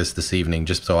might do this evening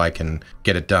just so I can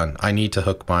get it done. I need to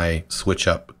hook my Switch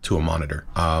up to a monitor.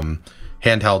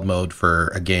 Handheld mode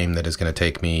for a game that is going to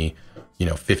take me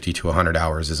 50 to 100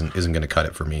 hours isn't going to cut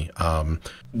it for me.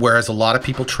 Whereas a lot of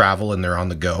people travel and they're on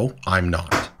the go, I'm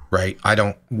not, right? I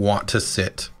don't want to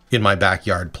sit in my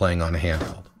backyard playing on a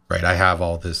handheld, right? I have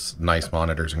all this nice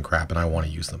monitors and crap and I want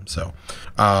to use them. So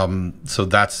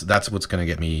that's what's going to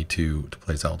get me to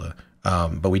play Zelda.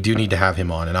 But we do need to have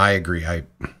him on, and I agree.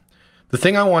 The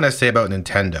thing I want to say about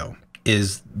Nintendo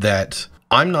is that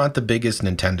I'm not the biggest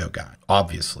Nintendo guy.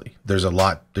 Obviously, there's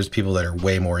people that are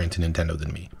way more into Nintendo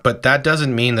than me. But that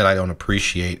doesn't mean that I don't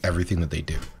appreciate everything that they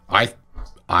do.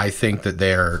 I think that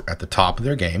they're at the top of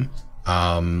their game.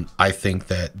 I think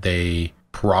that they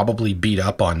probably beat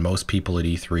up on most people at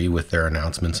E3 with their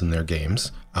announcements and their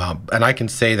games. And I can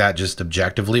say that just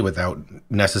objectively without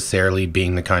necessarily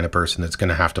being the kind of person that's going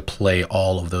to have to play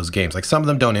all of those games. Like, some of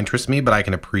them don't interest me, but I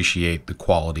can appreciate the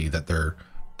quality that they're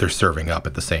serving up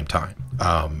at the same time.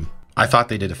 I thought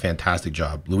they did a fantastic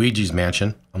job. Luigi's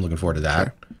Mansion, I'm looking forward to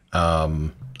that.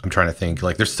 Sure. I'm trying to think,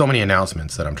 like, there's so many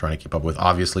announcements that I'm trying to keep up with.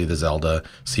 Obviously the Zelda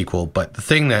sequel, but the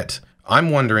thing that I'm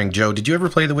wondering, Joe, did you ever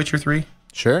play The Witcher 3?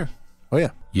 Sure. Oh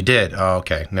yeah. You did? Oh,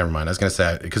 okay. Never mind. I was going to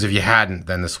say, because if you hadn't,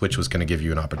 then the Switch was going to give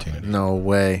you an opportunity. No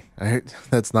way.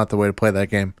 That's not the way to play that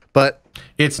game. But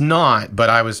it's not, but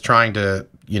I was trying to,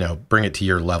 bring it to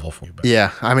your level for you. But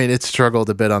yeah, I mean, it struggled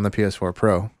a bit on the PS4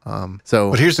 Pro.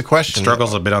 But here's the question.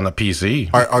 Struggles a bit on the PC.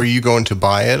 Are you going to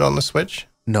buy it on the Switch?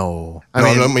 No.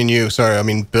 I don't mean you. Sorry, I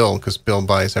mean Bill, because Bill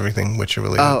buys everything Witcher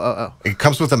related. Oh. It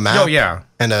comes with a map. Oh, yeah.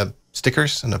 And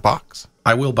stickers and a box.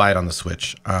 I will buy it on the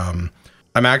Switch.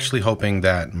 I'm actually hoping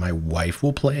that my wife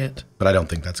will play it, but I don't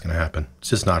think that's going to happen. It's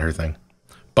just not her thing.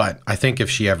 But I think if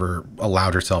she ever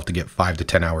allowed herself to get 5 to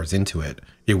 10 hours into it,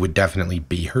 it would definitely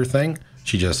be her thing.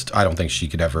 I don't think she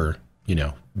could ever,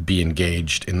 be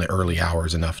engaged in the early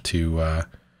hours enough to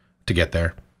get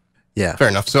there. Yeah. Fair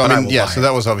enough. So, But I I mean, will yeah, buy so it.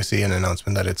 that was obviously an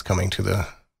announcement that it's coming to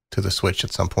the Switch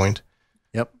at some point.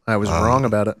 Yep. I was wrong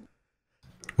about it.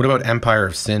 What about Empire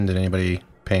of Sin? Did anybody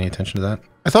pay any attention to that?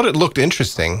 I thought it looked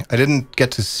interesting. I didn't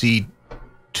get to see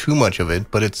too much of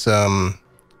it, but it's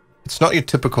not your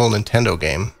typical Nintendo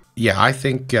game. Yeah, I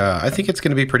think it's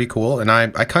going to be pretty cool, and I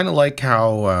kind of like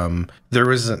how there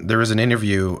was an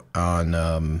interview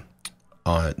on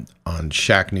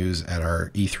Shack News at our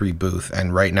E3 booth,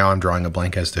 and right now I'm drawing a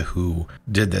blank as to who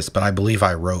did this, but I believe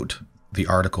I wrote the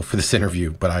article for this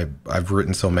interview, but I've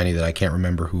written so many that I can't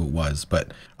remember who it was.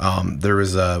 But there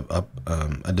was a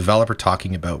developer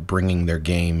talking about bringing their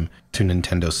game to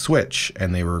Nintendo Switch,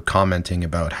 and they were commenting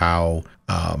about how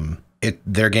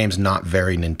their game's not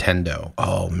very Nintendo.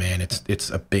 Oh man, it's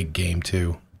a big game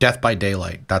too. Death by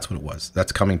Daylight, that's what it was.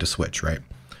 That's coming to Switch, right?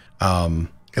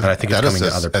 And I think it's coming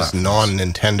to other platforms. As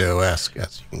non-Nintendo-esque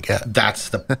as you can get. That's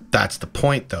the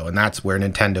point, though, and that's where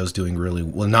Nintendo's doing really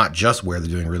well. Not just where they're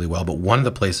doing really well, but one of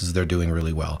the places they're doing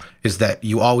really well is that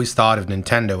you always thought of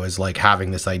Nintendo as like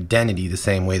having this identity the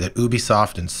same way that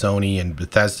Ubisoft and Sony and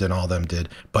Bethesda and all them did.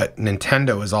 But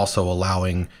Nintendo is also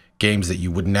allowing games that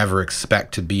you would never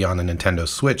expect to be on the Nintendo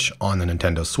Switch on the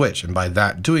Nintendo Switch. And by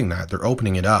doing that, they're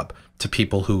opening it up to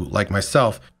people who, like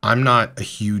myself, I'm not a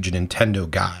huge Nintendo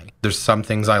guy. There's some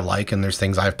things I like and there's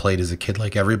things I've played as a kid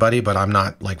like everybody, but I'm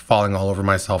not like falling all over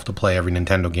myself to play every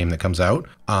Nintendo game that comes out.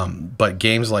 But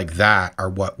games like that are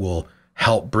what will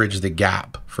help bridge the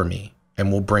gap for me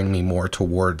and will bring me more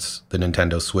towards the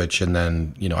Nintendo Switch. And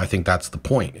then, I think that's the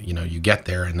point. You get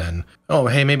there and then, oh,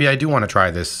 hey, maybe I do want to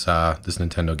try this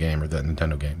Nintendo game or that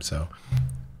Nintendo game. So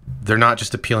they're not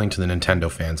just appealing to the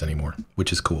Nintendo fans anymore,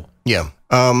 which is cool. Yeah.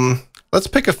 Let's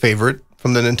pick a favorite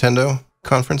from the Nintendo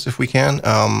conference if we can.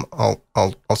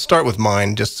 I'll start with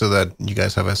mine just so that you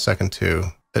guys have a second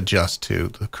to adjust to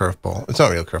the curveball. It's not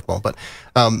really a curveball, but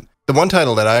the one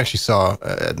title that I actually saw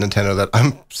at Nintendo that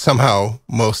I'm somehow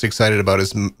most excited about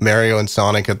is Mario and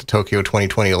Sonic at the Tokyo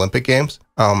 2020 Olympic Games.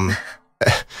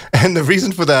 And the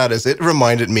reason for that is it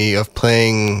reminded me of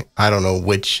playing, I don't know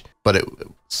which, but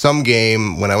some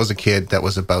game when I was a kid that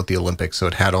was about the Olympics. So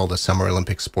it had all the Summer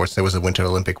Olympic sports. There was a Winter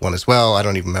Olympic one as well. I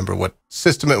don't even remember what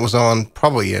system it was on.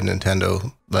 Probably a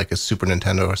Nintendo, like a Super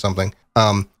Nintendo or something.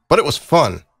 But it was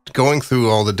fun going through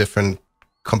all the different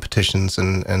competitions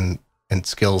and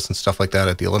skills and stuff like that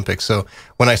at the Olympics. So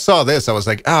when I saw this, I was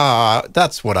like,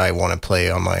 that's what I want to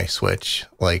play on my Switch.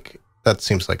 Like, that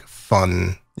seems like a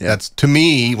fun... Yeah. That's, to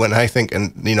me, when I think,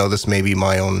 and this may be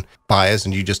my own bias,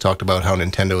 and you just talked about how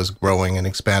Nintendo is growing and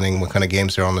expanding what kind of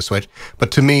games are on the Switch.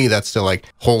 But to me, that's still like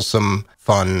wholesome,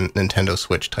 fun Nintendo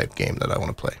Switch type game that I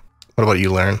want to play. What about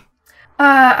you, Larryn?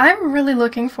 I'm really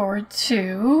looking forward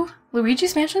to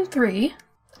Luigi's Mansion 3.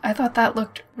 I thought that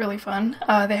looked really fun.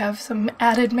 They have some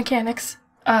added mechanics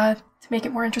to make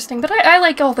it more interesting. But I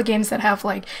like all the games that have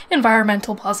like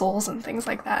environmental puzzles and things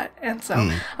like that. And so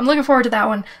I'm looking forward to that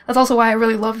one. That's also why I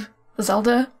really love the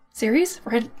Zelda series,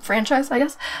 franchise, I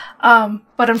guess.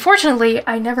 But unfortunately,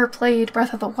 I never played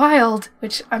Breath of the Wild,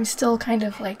 which I'm still kind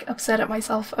of like upset at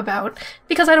myself about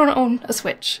because I don't own a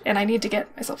Switch and I need to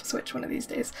get myself a Switch one of these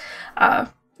days.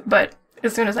 But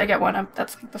as soon as I get one,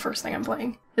 that's like the first thing I'm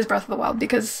playing is Breath of the Wild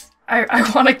because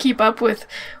I want to keep up with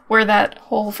where that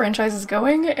whole franchise is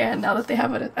going, and now that they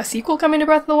have a sequel coming to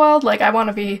Breath of the Wild, like I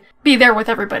want to be there with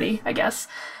everybody, I guess.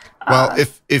 Well,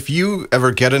 if you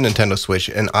ever get a Nintendo Switch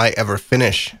and I ever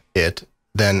finish it,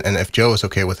 then, and if Joe is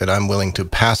okay with it, I'm willing to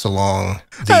pass along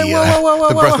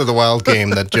the Breath of the Wild game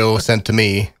that Joe sent to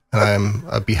me, and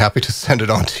I'd be happy to send it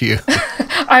on to you.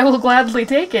 I will gladly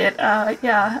take it.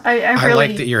 Yeah, I really...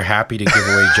 like that you're happy to give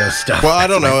away Joe's stuff. Well, I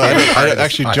don't know.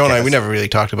 Actually, Joe and I, we never really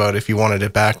talked about if you wanted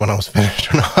it back when I was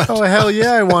finished or not. Oh, hell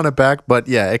yeah, I want it back. But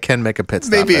yeah, it can make a pit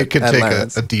stop. Maybe it could take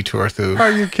a detour through. Are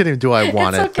you kidding? Do I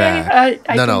want it back?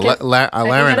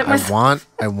 Larryn,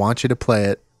 I want you to play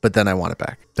it, but then I want it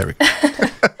back. There we go.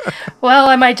 Well,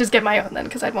 I might just get my own then,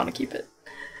 because I'd want to keep it.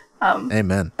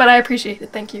 Amen. But I appreciate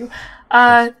it. Thank you.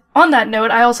 On that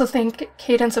note, I also think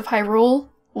Cadence of Hyrule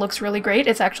looks really great.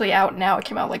 It's actually out now. It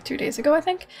came out like 2 days ago, I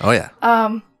think. Oh, yeah.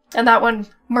 And that one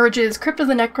merges Crypt of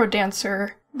the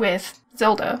Necrodancer with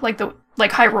Zelda.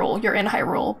 Like Hyrule, you're in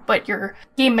Hyrule, but your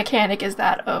game mechanic is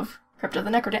that of Crypt of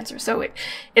the Necrodancer. So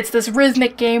it's this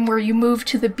rhythmic game where you move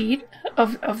to the beat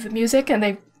of the music, and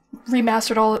they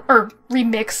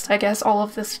remixed, I guess, all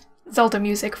of this Zelda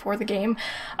music for the game.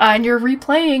 And you're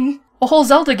replaying a whole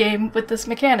Zelda game with this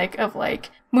mechanic of like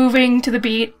moving to the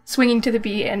beat, swinging to the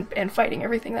beat, and fighting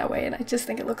everything that way. And I just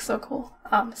think it looks so cool.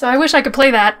 So I wish I could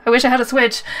play that. I wish I had a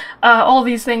Switch. All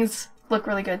these things look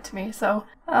really good to me. So,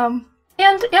 and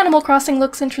Animal Crossing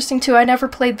looks interesting too. I never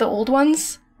played the old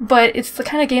ones, but it's the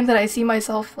kind of game that I see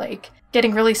myself like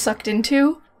getting really sucked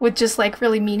into with just like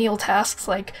really menial tasks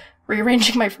like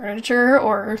rearranging my furniture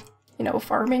or, you know,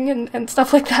 farming and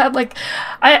stuff like that. Like,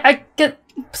 I get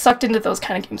sucked into those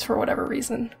kind of games for whatever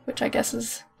reason, which I guess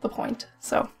is the point.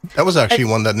 So that was actually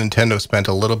one that Nintendo spent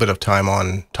a little bit of time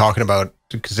on talking about,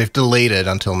 because they've delayed it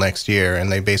until next year,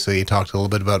 and they basically talked a little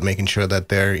bit about making sure that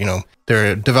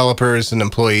their developers and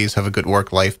employees have a good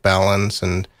work-life balance,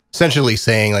 and essentially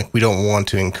saying like, we don't want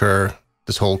to incur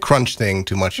this whole crunch thing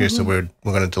too much here, so we're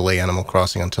going to delay Animal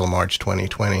Crossing until March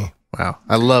 2020. Wow,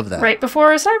 I love that. Right before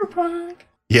Cyberpunk.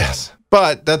 Yes,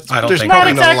 but there's not probably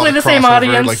exactly not a lot of the same crossover.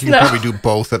 audience. Like, you can probably do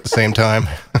both at the same time.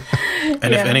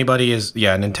 And if anybody is,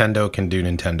 Nintendo can do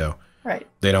Nintendo. Right.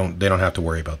 They don't have to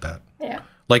worry about that. Yeah.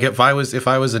 Like if I was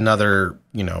another,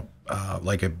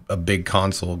 like a big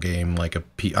console game, like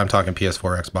I'm talking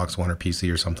PS4, Xbox One, or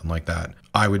PC or something like that,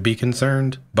 I would be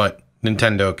concerned. But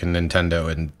Nintendo can Nintendo,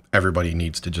 and everybody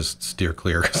needs to just steer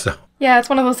clear. So yeah, it's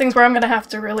one of those things where I'm gonna have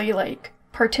to really like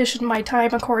partition my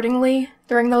time accordingly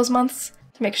during those months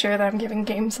to make sure that I'm giving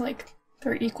games like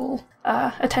their equal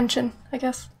attention, I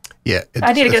guess. Yeah,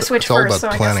 I need to get a Switch it's all first,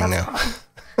 about so planning I guess now. that's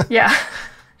fine.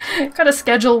 Yeah. Gotta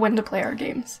schedule when to play our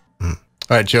games.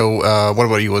 All right, Joe, what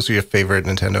about you? What's your favorite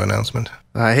Nintendo announcement?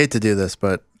 I hate to do this,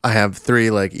 but I have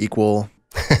 3 like equal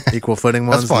footing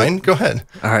ones. That's fine. Go ahead.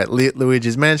 All right,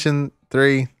 Luigi's Mansion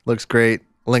 3 looks great.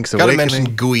 Link's Gotta Awakening.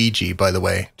 mention Guigi, by the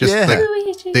way. Just Yeah. like,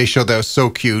 Luigi. they showed that was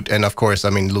so cute, and of course, I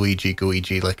mean Luigi,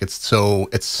 like it's so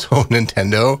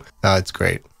Nintendo. It's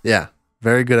great. Yeah,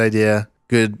 very good idea.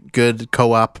 Good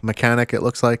co-op mechanic. It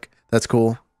looks like that's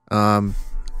cool.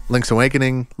 Link's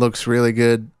Awakening looks really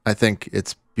good. I think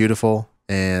it's beautiful,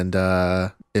 and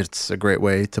it's a great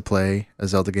way to play a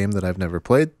Zelda game that I've never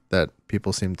played that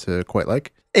people seem to quite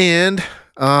like. And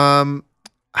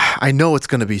I know it's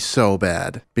going to be so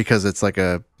bad because it's like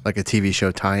a TV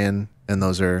show tie-in, and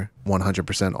those are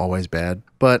 100% always bad.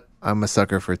 But I'm a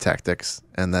sucker for tactics,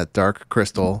 and that Dark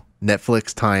Crystal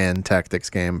Netflix tie-in tactics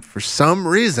game, for some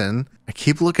reason, I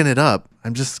keep looking it up.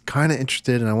 I'm just kind of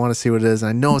interested, and I want to see what it is.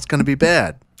 I know it's going to be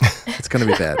bad. It's going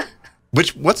to be bad.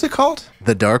 What's it called?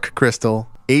 The Dark Crystal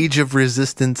Age of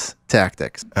Resistance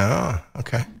Tactics. Oh,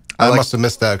 okay. I must have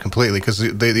missed that completely, because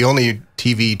the only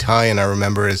TV tie-in I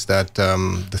remember is that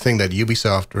the thing that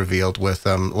Ubisoft revealed with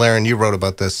Larryn. You wrote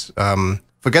about this.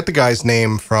 Forget the guy's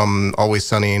name from Always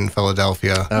Sunny in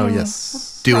Philadelphia. Oh,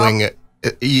 yes. Doing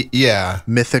yeah.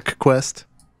 Mythic Quest.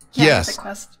 Yeah, Yes. Mythic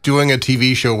Quest. Doing a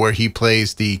TV show where he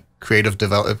plays the creative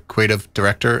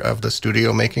director of the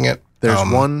studio making it.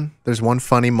 There's one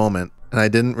funny moment, and I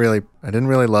didn't really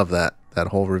love that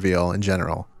whole reveal in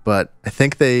general. But I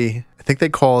think they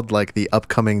called like the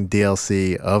upcoming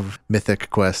DLC of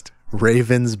Mythic Quest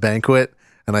Raven's Banquet,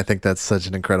 and I think that's such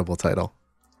an incredible title.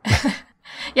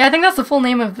 Yeah, I think that's the full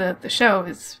name of the show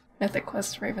is Mythic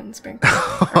Quest Raven's Banquet.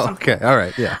 Okay, all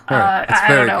right, yeah. All right. That's I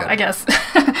don't very know, good. I guess.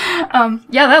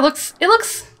 Yeah, it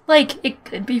looks like it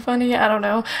could be funny. I don't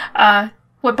know.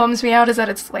 What bums me out is that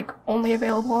it's like only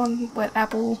available on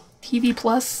Apple TV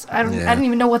Plus. I didn't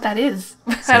even know what that is.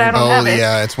 I don't have it.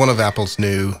 Yeah, it's one of Apple's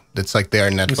new. It's like their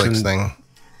Netflix thing.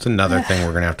 it's another thing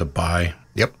we're gonna have to buy.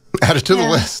 Yep, add it to the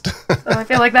list. So I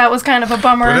feel like that was kind of a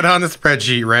bummer. Put it on the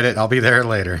spreadsheet, Reddit. I'll be there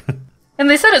later. And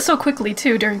they said it so quickly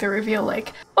too during the reveal,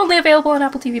 like only available on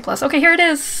Apple TV Plus. Okay, here it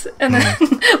is. And then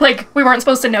like we weren't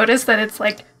supposed to notice that it's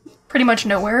like pretty much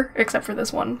nowhere except for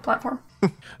this one platform.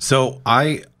 So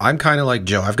I'm kind of like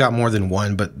Joe. I've got more than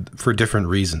one, but for different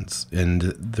reasons. And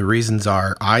the reasons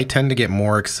are I tend to get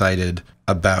more excited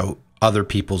about other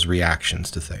people's reactions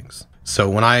to things. So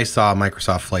when I saw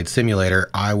Microsoft Flight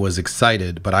Simulator, I was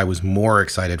excited, but I was more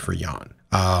excited for Jan.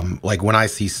 Like when I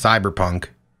see Cyberpunk,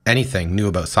 anything new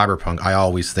about Cyberpunk, I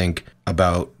always think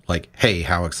about like, hey,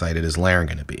 how excited is Larryn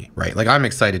going to be, right? Like I'm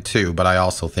excited too, but I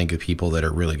also think of people that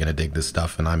are really going to dig this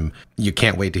stuff, and you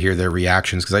can't wait to hear their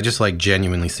reactions because I just like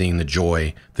genuinely seeing the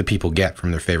joy that people get from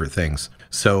their favorite things.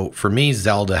 So for me,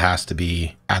 Zelda has to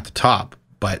be at the top.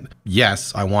 But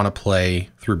yes, I want to play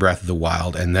through Breath of the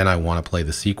Wild, and then I want to play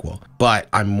the sequel. But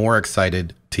I'm more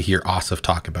excited to hear Asif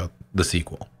talk about the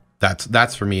sequel.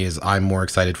 That's for me, is I'm more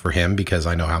excited for him because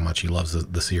I know how much he loves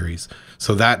the series.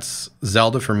 So that's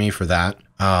Zelda for me for that.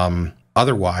 Other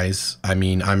otherwise, I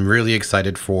mean, I'm really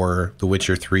excited for The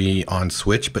Witcher 3 on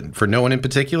Switch, but for no one in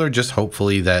particular, just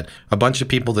hopefully that a bunch of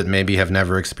people that maybe have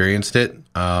never experienced it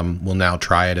will now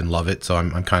try it and love it. So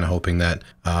I'm kind of hoping that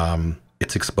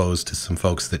it's exposed to some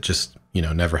folks that just,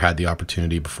 never had the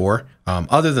opportunity before.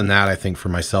 Other than that, I think for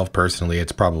myself personally,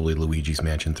 it's probably Luigi's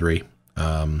Mansion 3.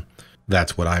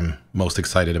 That's what I'm most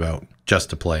excited about just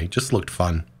to play. Just looked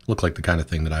fun. Looked like the kind of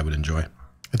thing that I would enjoy.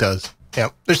 It does. Yeah.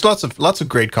 There's lots of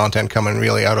great content coming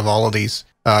really out of all of these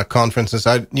conferences.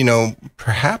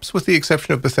 Perhaps with the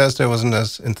exception of Bethesda, I wasn't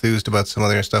as enthused about some of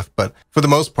their stuff, but for the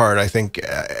most part, I think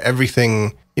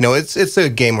everything, it's a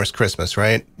gamer's Christmas,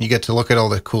 right? You get to look at all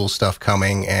the cool stuff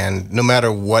coming, and no matter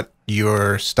what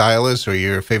your style is or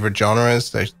your favorite genre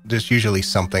is, there's usually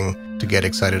something to get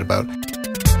excited about.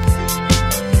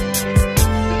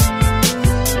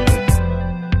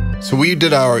 So we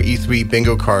did our E3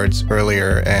 bingo cards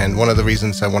earlier, and one of the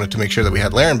reasons I wanted to make sure that we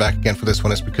had Larryn back again for this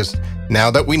one is because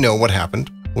now that we know what happened,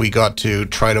 we got to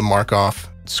try to mark off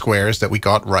squares that we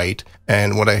got right.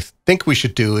 And what I think we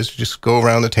should do is just go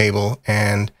around the table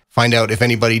and find out if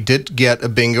anybody did get a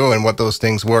bingo and what those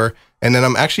things were. And then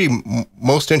I'm actually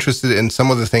most interested in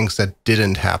some of the things that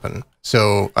didn't happen.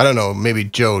 So I don't know, maybe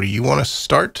Joe, do you want to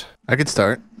start? I could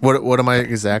start. What am I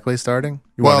exactly starting?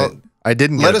 I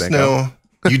didn't get let a us bingo. know.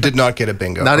 You did not get a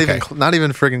bingo. Not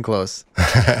even friggin' close.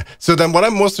 So then what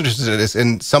I'm most interested in is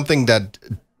in something that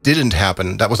didn't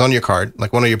happen, that was on your card,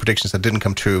 like one of your predictions that didn't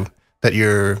come true, that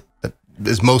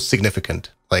is most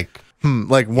significant. Like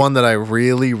one that I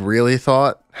really, really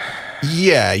thought.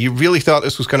 Yeah, you really thought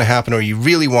this was going to happen, or you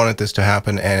really wanted this to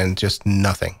happen, and just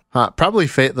nothing. Probably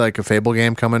like a Fable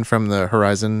game coming from the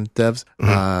Horizon devs,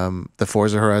 the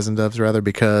Forza Horizon devs rather,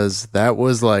 because that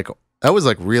was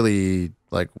really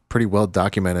like pretty well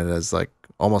documented as like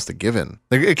almost a given.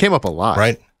 Like, it came up a lot,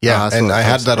 right? Yeah, so and I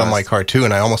had that on my card too,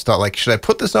 and I almost thought, like, should I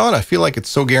put this on? I feel like it's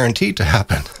so guaranteed to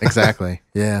happen. Exactly.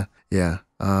 Yeah.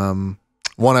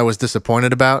 One I was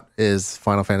disappointed about is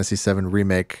Final Fantasy VII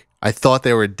Remake. I thought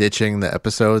they were ditching the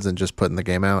episodes and just putting the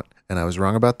game out, and I was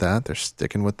wrong about that. They're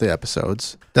sticking with the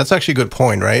episodes. That's actually a good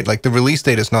point, right? Like, the release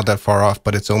date is not that far off,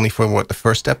 but it's only for the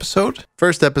first episode?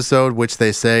 First episode, which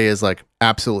they say is like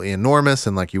absolutely enormous,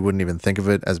 and like you wouldn't even think of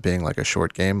it as being like a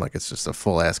short game. Like, it's just a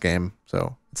full ass game.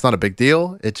 So it's not a big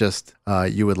deal. It just,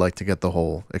 you would like to get the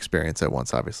whole experience at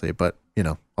once, obviously, but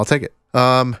I'll take it.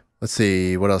 Let's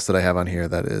see, what else did I have on here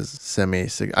that is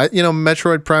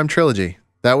Metroid Prime Trilogy.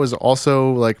 That was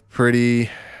also like pretty,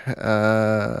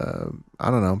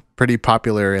 pretty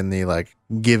popular in the like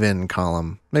given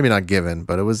column. Maybe not given,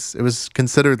 but it was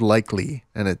considered likely,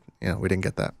 and we didn't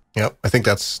get that. Yep, I think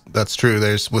that's true.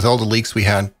 With all the leaks we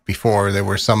had before, there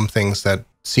were some things that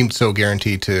seemed so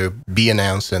guaranteed to be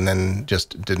announced and then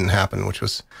just didn't happen, which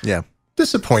was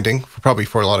disappointing probably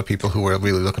for a lot of people who were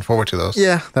really looking forward to those.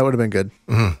 Yeah, that would have been good.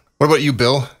 Mm-hmm. What about you,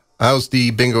 Bill? How's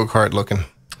the bingo card looking?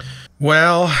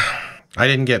 Well, I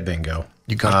didn't get bingo.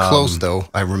 You got close, though.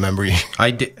 I remember you.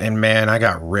 I did, and man, I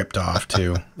got ripped off,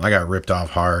 too. I got ripped off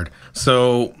hard.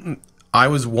 So I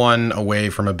was one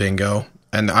away from a bingo,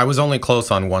 and I was only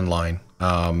close on one line.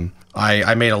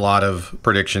 I made a lot of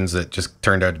predictions that just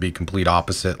turned out to be complete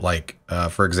opposite. Like,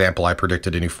 for example, I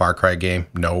predicted a new Far Cry game.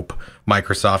 Nope.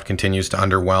 Microsoft continues to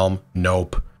underwhelm.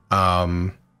 Nope.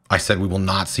 I said we will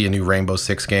not see a new Rainbow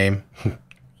Six game.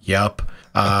 Yep.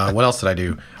 What else did I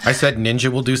do? I said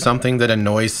Ninja will do something that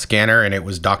annoys Scanner, and it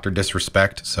was Dr.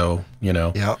 Disrespect. So,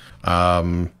 Yeah.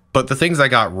 But the things I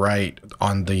got right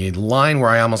on the line where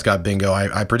I almost got bingo,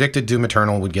 I predicted Doom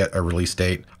Eternal would get a release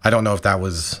date. I don't know if that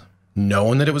was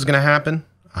known that it was going to happen.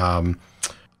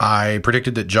 I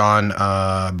predicted that John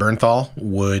Bernthal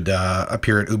would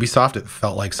appear at Ubisoft. It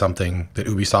felt like something that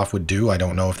Ubisoft would do. I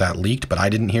don't know if that leaked, but I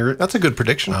didn't hear it. That's a good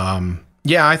prediction.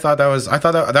 Yeah, I thought that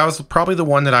was probably the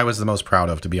one that I was the most proud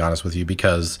of, to be honest with you,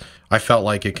 because I felt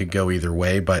like it could go either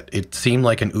way, but it seemed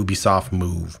like an Ubisoft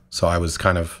move. So I was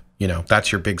kind of,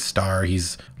 that's your big star.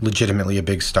 He's legitimately a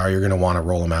big star. You're going to want to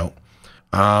roll him out.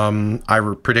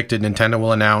 I predicted Nintendo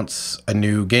will announce a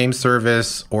new game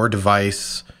service or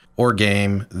device or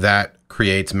game that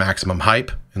creates maximum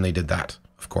hype, and they did that,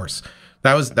 of course.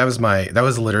 That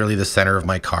was literally the center of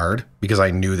my card, because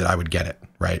I knew that I would get it,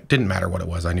 right? Didn't matter what it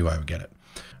was. I knew I would get it.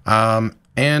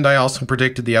 And I also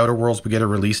predicted the Outer Worlds would get a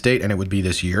release date, and it would be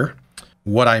this year.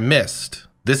 What I missed,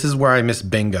 this is where I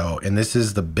missed bingo, and this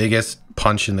is the biggest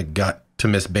punch in the gut to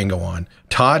miss bingo on.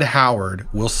 Todd Howard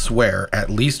will swear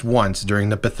at least once during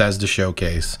the Bethesda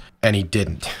showcase, and he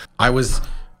didn't.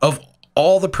 Of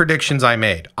all the predictions I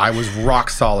made, I was rock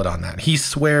solid on that. He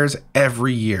swears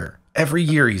every year. Every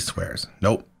year he swears.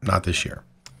 Nope, not this year.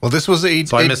 Well, this was a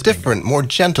different, more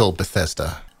gentle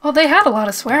Bethesda. Well, they had a lot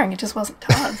of swearing. It just wasn't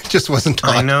done. It just wasn't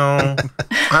taught. I know.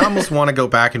 I almost want to go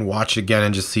back and watch it again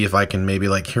and just see if I can maybe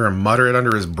like hear him mutter it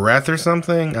under his breath or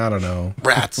something. I don't know.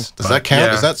 Rats. Does that count?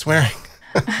 yeah. Is that swearing?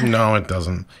 No, it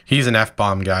doesn't. He's an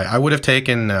F-bomb guy. I would have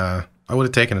taken an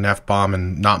F-bomb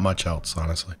and not much else,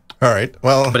 honestly. All right.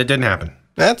 Well, But it didn't happen.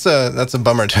 that's a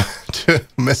bummer to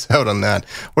miss out on that.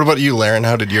 What about you, Larryn?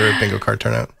 How did your bingo card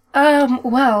turn out?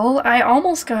 Well, I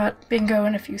almost got bingo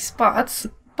in a few spots,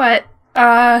 but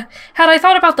had I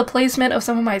thought about the placement of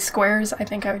some of my squares, I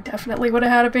think I definitely would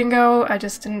have had a bingo. I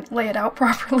just didn't lay it out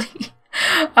properly.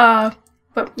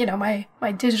 But, you know, my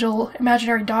digital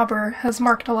imaginary dauber has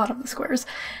marked a lot of the squares.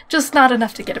 Just not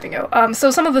enough to get a bingo.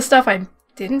 So some of the stuff I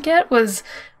didn't get was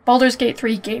Baldur's Gate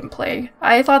 3 gameplay.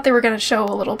 I thought they were going to show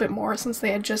a little bit more since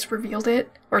they had just revealed it,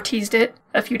 or teased it,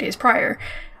 a few days prior.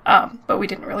 But we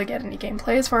didn't really get any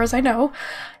gameplay as far as I know.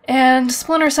 And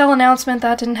Splinter Cell announcement,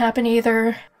 that didn't happen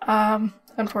either,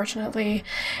 unfortunately.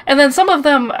 And then some of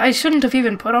them I shouldn't have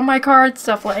even put on my card,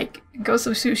 stuff like Ghost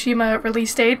of Tsushima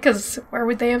release date, because where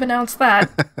would they have announced that?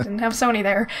 Didn't have Sony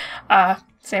there.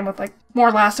 Same with like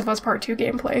more Last of Us Part 2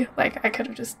 gameplay. Like I could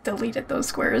have just deleted those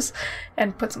squares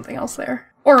and put something else there.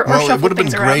 Or Well, it shuffled would have been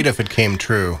things great around. if it came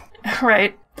true.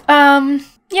 Right.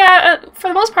 Yeah, for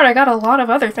the most part, I got a lot of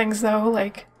other things, though,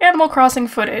 like Animal Crossing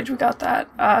footage, we got that.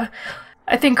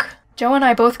 I think Joe and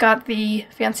I both got the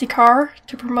fancy car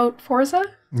to promote Forza.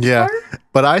 Yeah,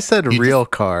 but I said real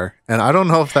car, and I don't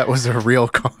know if that was a real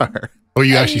car. Oh,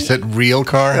 you actually said real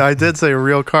car? I did say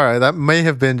real car. That may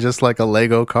have been just like a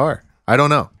Lego car. I don't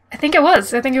know. I think it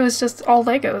was. I think it was just all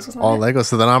Legos, wasn't All it? Lego,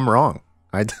 so then I'm wrong.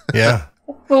 Yeah.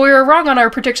 Well, we were wrong on our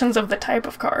predictions of the type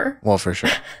of car. Well, for sure.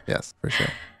 Yes, for sure.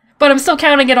 But I'm still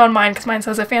counting it on mine, because mine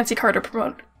says a fancy car to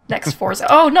promote next Forza.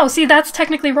 Oh, no, see, that's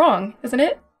technically wrong, isn't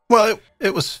it? Well,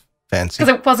 it was fancy.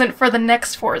 Because it wasn't for the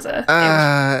next Forza. It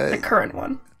was the current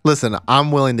one. Listen,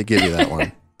 I'm willing to give you that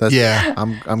one. That's, Yeah.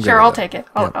 I'm good. Sure, with I'll it. take it.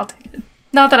 I'll take it.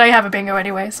 Not that I have a bingo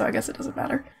anyway, so I guess it doesn't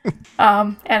matter.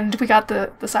 And we got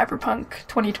the Cyberpunk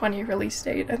 2020 release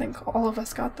date. I think all of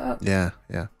us got that,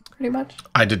 Yeah. pretty much.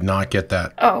 I did not get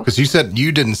that. Oh, Because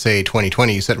you didn't say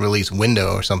 2020, you said release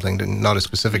window or something, not a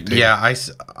specific date. Yeah,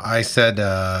 I said,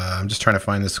 I'm just trying to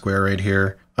find the square right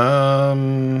here.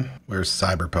 Where's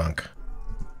Cyberpunk?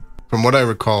 From what I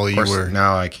recall, you Of course, were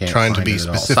now I can't trying to find be it at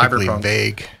all. specifically Cyberpunk.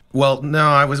 vague. Well,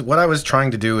 no, what I was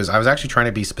trying to do is I was actually trying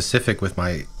to be specific with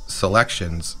my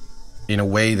selections in a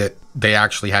way that they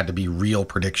actually had to be real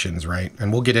predictions, right?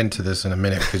 And we'll get into this in a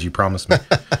minute because you promised me.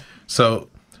 So,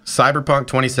 Cyberpunk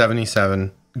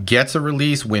 2077 gets a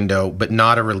release window, but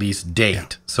not a release date. Yeah.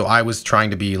 So I was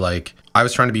trying to be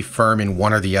firm in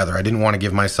one or the other. I didn't want to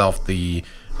give myself the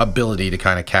ability to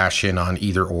kind of cash in on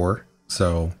either or.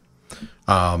 So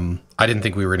I didn't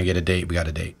think we were going to get a date. We got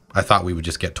a date. I thought we would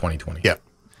just get 2020. Yeah.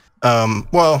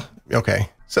 Well, okay.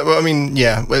 So, I mean,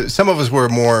 yeah, some of us were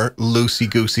more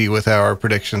loosey-goosey with our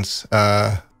predictions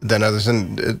than others,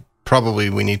 and probably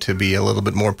we need to be a little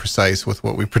bit more precise with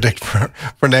what we predict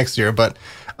for next year. But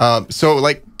so,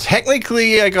 like,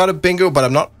 technically I got a bingo, but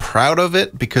I'm not proud of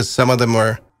it because some of them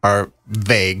are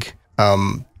vague,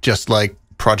 just like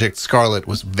Project Scarlet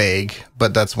was vague,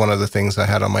 but that's one of the things I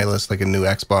had on my list, like a new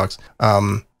Xbox.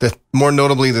 More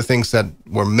notably, the things that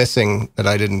were missing that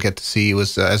I didn't get to see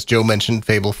was, as Joe mentioned,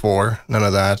 Fable 4. None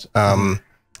of that.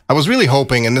 I was really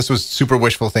hoping, and this was super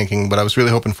wishful thinking, but I was really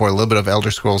hoping for a little bit of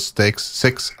Elder Scrolls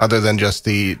 6, other than just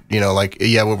the,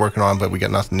 we're working on, but we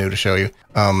got nothing new to show you.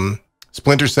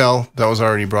 Splinter Cell, that was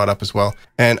already brought up as well.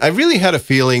 And I really had a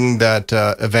feeling that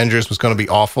Avengers was going to be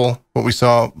awful, what we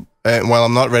saw. And while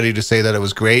I'm not ready to say that it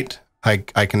was great, I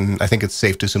think it's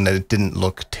safe to assume that it didn't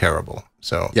look terrible.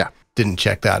 So Yeah. didn't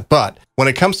check that. But when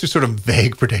it comes to sort of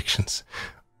vague predictions,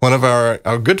 one of our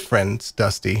good friends,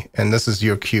 Dusty, and this is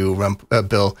your cue,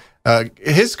 Bill,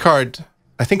 his card,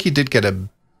 I think he did get a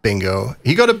bingo.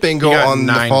 He got a bingo on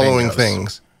the following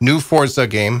things. New Forza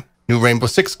game, new Rainbow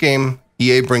Six game,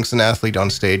 EA brings an athlete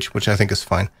on stage, which I think is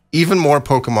fine. Even more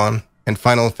Pokemon, and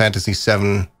Final Fantasy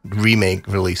VII Remake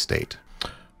release date.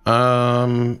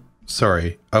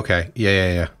 Sorry. Okay.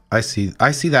 Yeah. I see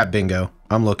that bingo.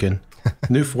 I'm looking.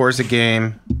 New Forza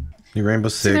game, new Rainbow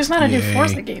Six. See, there's not a new EA.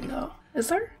 Forza game, though. Is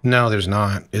there? No, there's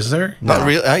not. Is there? Not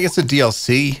really. I guess a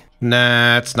DLC.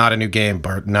 Nah, it's not a new game,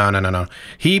 Bart. No.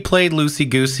 He played Loosey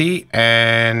Goosey,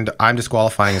 and I'm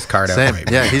disqualifying his card Same.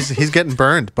 outright. Yeah, he's getting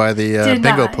burned by the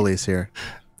bingo police here.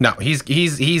 No, he's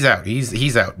out.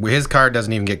 He's out. His card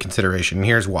doesn't even get consideration, and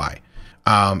here's why.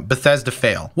 Bethesda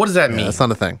fail. What does that mean? That's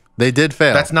not a thing. They did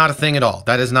fail. That's not a thing at all.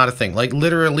 That is not a thing. Like,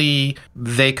 literally,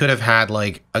 they could have had,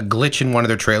 like, a glitch in one of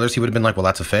their trailers. He would have been like, well,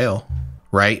 that's a fail.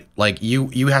 right? Like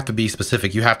you have to be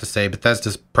specific. You have to say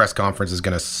Bethesda's press conference is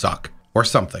going to suck or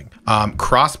something.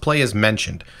 Crossplay is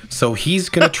mentioned. So he's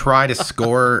going to try to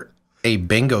score a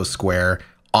bingo square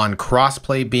on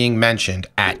crossplay being mentioned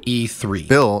at E3.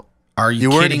 Bill, are you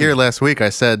weren't kidding here me? last week. I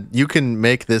said you can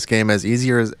make this game as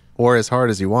easy or as hard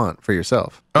as you want for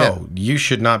yourself. Oh, you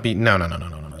should not be. No.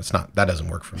 It's not. That doesn't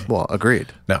work for me. Well, agreed.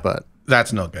 No, but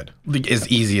that's no good. As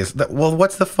easy as that. Well,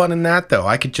 what's the fun in that though?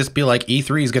 I could just be like,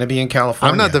 E3 is going to be in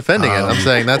California. I'm not defending it. I'm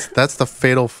saying that's the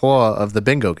fatal flaw of the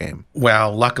bingo game.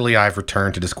 Well, luckily I've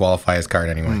returned to disqualify his card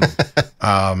anyway.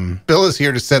 Bill is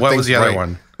here to set What things was the right. other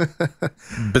one?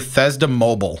 Bethesda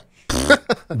Mobile.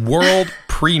 World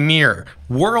premiere.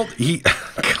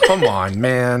 Come on,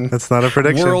 man. That's not a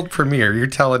prediction. World premiere. You're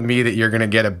telling me that you're going to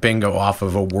get a bingo off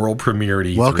of a world premiere at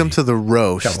E3. Welcome to the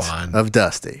roast Come on. of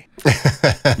Dusty.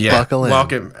 Yeah, Buckle in.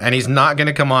 welcome. And he's not going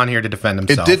to come on here to defend It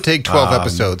himself. did take 12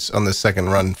 episodes on the second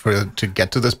run to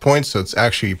get to this point, so it's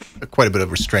actually quite a bit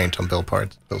of restraint on Bill's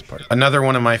part. Another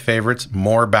one of my favorites,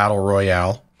 more Battle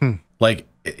Royale. Like,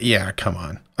 yeah, come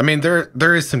on. I mean,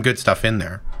 there is some good stuff in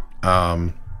there.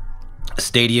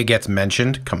 Stadia gets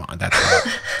mentioned. Come on, that's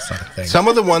not a thing. Some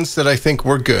of the ones that I think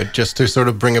were good, just to sort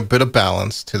of bring a bit of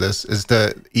balance to this, is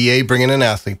the EA bringing an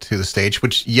athlete to the stage,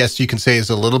 which, yes, you can say is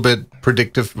a little bit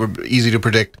predictive, or easy to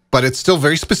predict, but it's still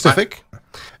very specific.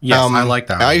 Yes, I like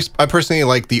that. I personally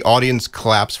like the audience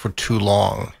claps for too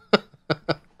long.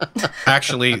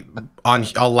 Actually,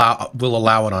 we'll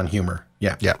allow it on humor.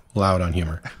 Yeah, allow it on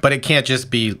humor. But it can't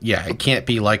just be. Yeah, it can't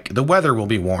be like the weather will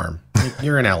be warm.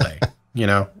 You're in LA. You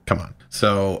know, come on.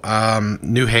 So,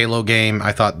 new Halo game.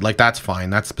 I thought like that's fine.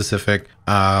 That's specific.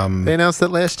 They announced it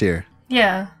last year.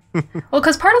 Yeah. Well,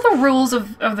 because part of the rules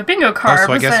of the bingo card so I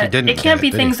was guess he that didn't it can't get it, be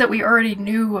did things he? that we already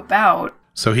knew about.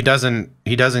 So he doesn't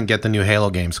get the new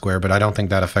Halo game square, but I don't think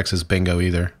that affects his bingo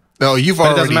either. No, you've But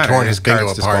it doesn't already matter. torn his bingo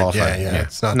card's apart. disqualified. Yeah,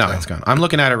 it's not. No, it's gone. I'm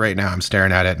looking at it right now. I'm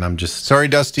staring at it, and I'm just Sorry,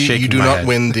 Dusty, shaking you do my not head.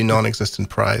 win the non-existent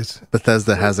prize.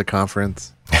 Bethesda has a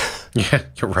conference. Yeah,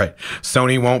 you're right.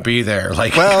 Sony won't be there.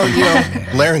 Like, Well, you know,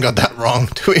 Larryn got that wrong,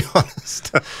 to be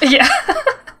honest. Yeah.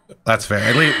 that's fair.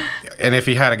 At least, and if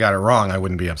he had got it wrong, I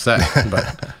wouldn't be upset.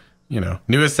 But you know,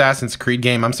 new Assassin's Creed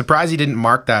game. I'm surprised he didn't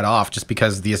mark that off just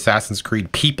because the Assassin's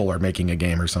Creed people are making a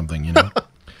game or something. You know,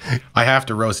 I have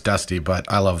to roast Dusty, but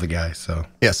I love the guy, so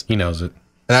Yes. he knows it.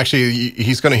 And actually,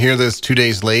 he's going to hear this 2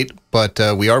 days late, but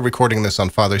we are recording this on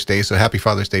Father's Day, so happy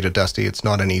Father's Day to Dusty. It's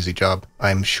not an easy job,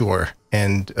 I'm sure.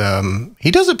 And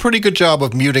he does a pretty good job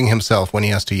of muting himself when he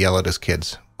has to yell at his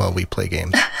kids while we play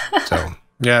games. So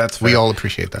Yeah, that's fair. we all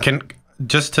appreciate that.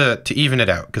 Just to even it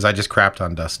out, because I just crapped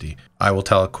on Dusty, I will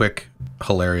tell a quick,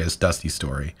 hilarious Dusty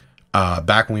story.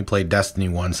 Back when we played Destiny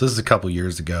 1, so this is a couple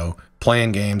years ago,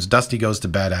 playing games, Dusty goes to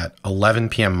bed at 11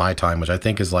 p.m. my time, which I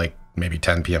think is like maybe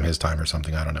 10 p.m. his time or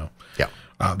something. I don't know. Yeah.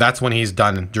 That's when he's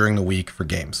done during the week for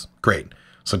games. Great.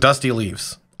 So Dusty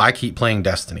leaves. I keep playing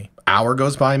Destiny. Hour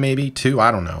goes by, maybe 2.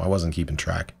 I don't know. I wasn't keeping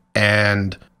track.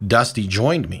 And Dusty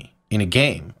joined me in a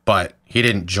game, but he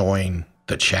didn't join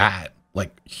the chat.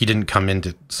 Like, he didn't come in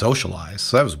to socialize.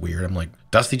 So that was weird. I'm like,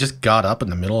 Dusty just got up in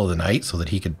the middle of the night so that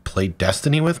he could play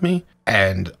Destiny with me.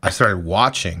 And I started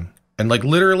watching. And like,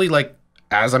 literally, like,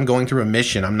 as I'm going through a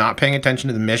mission, I'm not paying attention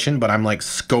to the mission, but I'm like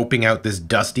scoping out this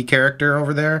Dusty character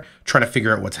over there, trying to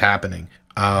figure out what's happening.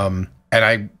 And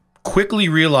I quickly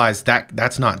realized that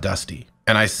that's not Dusty.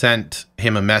 And I sent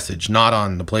him a message, not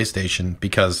on the PlayStation,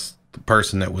 because the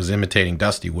person that was imitating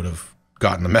Dusty would have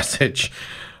gotten the message.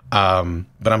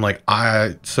 But I'm like,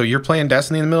 so you're playing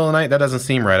Destiny in the middle of the night? That doesn't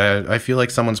seem right. I feel like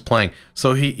someone's playing.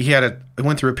 So he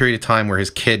went through a period of time where his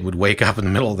kid would wake up in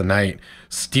the middle of the night,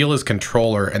 steal his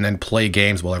controller, and then play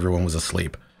games while everyone was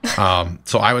asleep.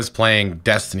 So I was playing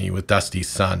Destiny with Dusty's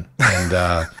son,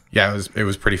 and yeah, it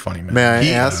was pretty funny, man. May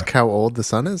I ask how old the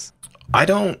son is? I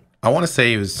want to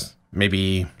say he was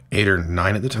maybe 8 or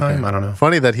 9 at the time. Okay. I don't know.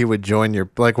 Funny that he would join your,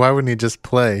 like, why wouldn't he just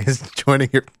play? He's joining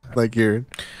your, like, your...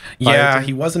 Yeah,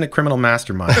 he wasn't a criminal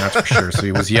mastermind, that's for sure. So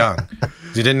he was young.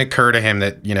 It didn't occur to him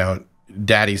that, you know,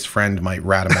 daddy's friend might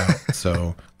rat him out.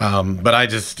 So,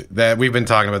 but we've been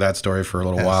talking about that story for a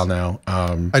little while now.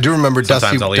 I do remember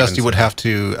Dusty would have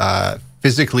to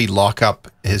physically lock up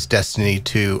his Destiny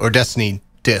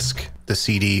disc, the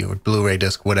CD or Blu-ray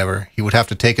disc, whatever. He would have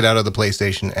to take it out of the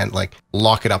PlayStation and like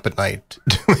lock it up at night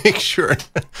to make sure.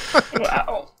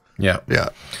 Wow. Yeah. Yeah.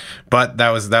 But that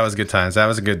was good times. That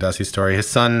was a good Dusty story. His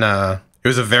son, it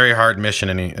was a very hard mission,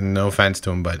 and no offense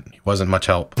to him, but he wasn't much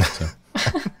help. So.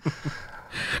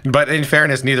 But in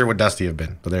fairness, neither would Dusty have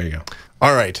been. But there you go.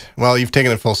 All right. Well, you've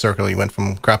taken it full circle. You went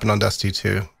from crapping on Dusty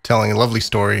to telling a lovely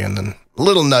story and then a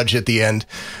little nudge at the end.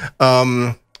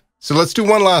 So let's do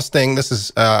one last thing. This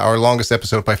is our longest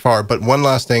episode by far, but one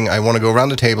last thing. I want to go around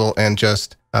the table and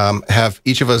just have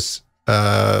each of us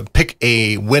pick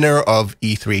a winner of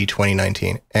E3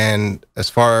 2019. And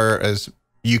as far as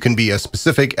you can be as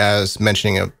specific as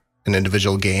mentioning an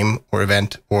individual game or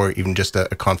event, or even just a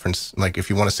conference. Like if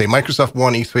you want to say Microsoft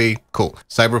won E3, cool.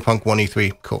 Cyberpunk won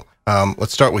E3, cool.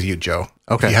 Let's start with you, Joe.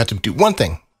 Okay. If you had to do one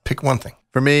thing, pick one thing.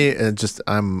 For me,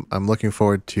 I'm looking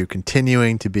forward to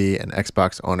continuing to be an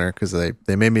Xbox owner because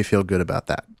they made me feel good about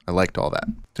that. I liked all that.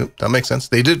 So that makes sense.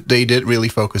 They did really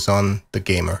focus on the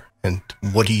gamer and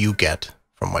what do you get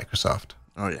from Microsoft.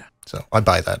 Oh yeah. So I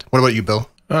buy that. What about you, Bill?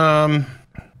 I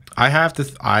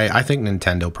think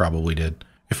Nintendo probably did.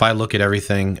 If I look at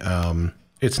everything,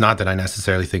 it's not that I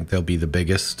necessarily think they'll be the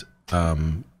biggest.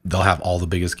 They'll have all the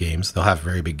biggest games. They'll have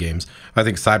very big games. I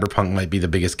think Cyberpunk might be the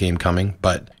biggest game coming,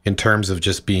 but in terms of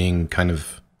just being kind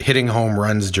of hitting home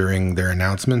runs during their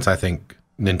announcements, I think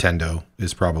Nintendo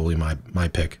is probably my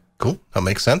pick. Cool. That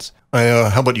makes sense.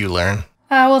 How about you, Larryn?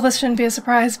 Well, this shouldn't be a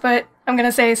surprise, but I'm going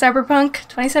to say Cyberpunk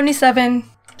 2077,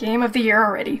 game of the year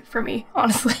already for me,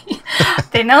 honestly.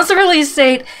 They announced the release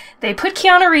date. They put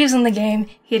Keanu Reeves in the game,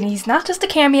 and he's not just a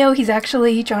cameo, he's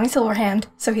actually Johnny Silverhand,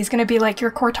 so he's going to be like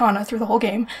your Cortana through the whole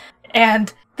game.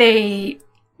 And they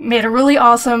made a really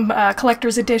awesome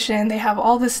collector's edition. They have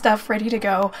all this stuff ready to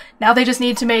go. Now they just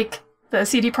need to make the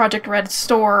CD Projekt Red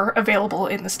store available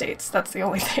in the States. That's the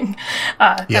only thing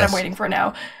that I'm waiting for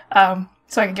now.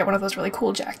 So I can get one of those really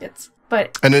cool jackets.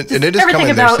 But and it is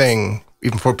coming, they're saying,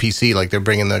 even for PC, like they're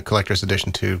bringing the collector's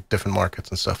edition to different markets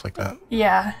and stuff like that.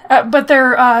 Yeah, but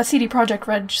their CD Projekt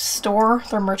Red store,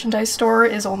 their merchandise store,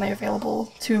 is only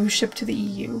available to ship to the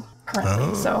EU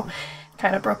currently. So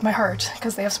kind of broke my heart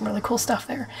because they have some really cool stuff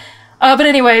there. But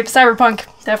anyway, Cyberpunk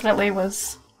definitely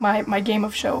was my game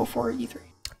of show for E3.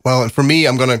 Well, and for me,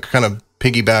 I'm going to kind of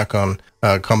piggyback on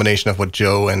a combination of what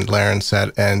Joe and Larryn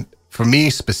said. And for me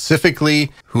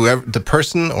specifically, whoever the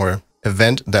person or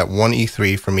event that won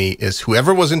E3 for me is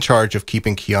whoever was in charge of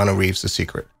keeping Keanu Reeves a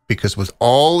secret. Because with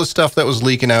all the stuff that was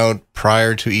leaking out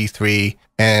prior to E3,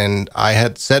 and I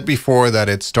had said before that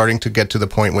it's starting to get to the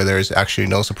point where there's actually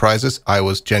no surprises, I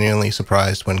was genuinely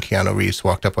surprised when Keanu Reeves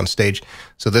walked up on stage.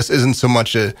 So this isn't so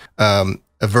much a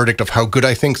verdict of how good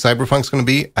I think Cyberpunk's going to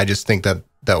be. I just think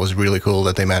that was really cool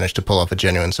that they managed to pull off a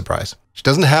genuine surprise. Which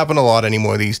doesn't happen a lot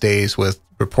anymore these days with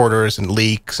reporters and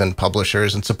leaks and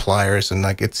publishers and suppliers. And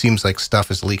like it seems like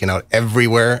stuff is leaking out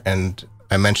everywhere. And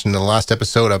I mentioned in the last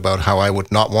episode about how I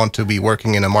would not want to be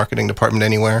working in a marketing department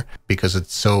anywhere because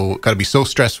it's got to be so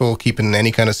stressful keeping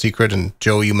any kind of secret. And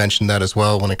Joe, you mentioned that as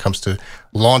well when it comes to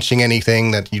launching anything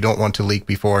that you don't want to leak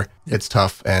before. It's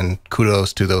tough, and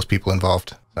kudos to those people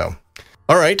involved. So,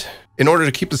 all right. In order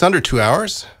to keep this under 2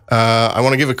 hours, I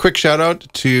want to give a quick shout out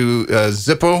to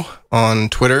Zippo on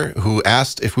Twitter, who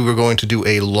asked if we were going to do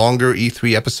a longer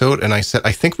E3 episode. And I said,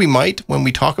 I think we might when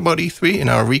we talk about E3 in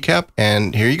our recap.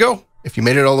 And here you go. If you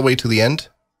made it all the way to the end,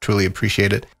 truly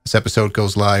appreciate it. This episode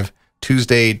goes live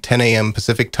Tuesday, 10 a.m.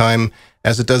 Pacific time,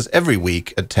 as it does every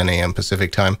week at 10 a.m.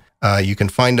 Pacific time. You can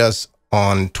find us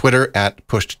on Twitter at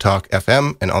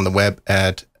pushtotalkfm and on the web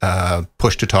at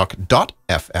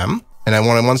pushtotalk.fm. And I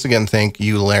want to once again thank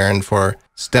you, Larryn, for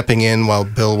stepping in while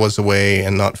Bill was away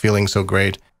and not feeling so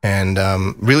great. And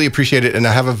really appreciate it. And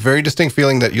I have a very distinct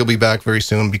feeling that you'll be back very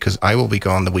soon because I will be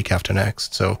gone the week after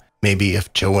next. So maybe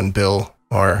if Joe and Bill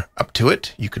are up to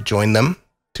it, you could join them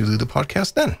to do the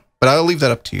podcast then. But I'll leave that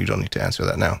up to you. You don't need to answer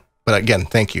that now. But again,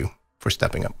 thank you for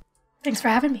stepping up. Thanks for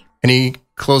having me. Any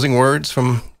closing words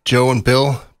from Joe and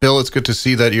Bill? Bill, it's good to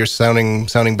see that you're sounding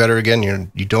better again.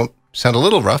 You don't sound a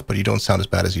little rough, but you don't sound as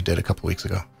bad as you did a couple weeks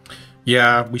ago.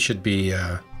 Yeah, we should be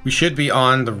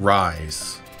on the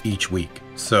rise each week.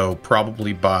 So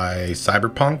probably by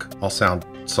Cyberpunk, I'll sound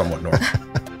somewhat normal.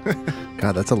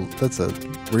 God, that's a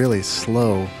really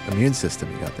slow immune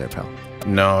system you got there, pal.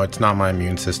 No, it's not my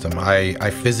immune system. I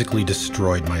physically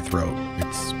destroyed my throat.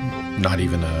 It's not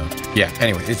even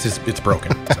anyway, it's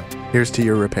broken. So. Here's to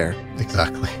your repair.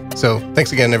 Exactly. So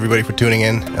thanks again, everybody, for tuning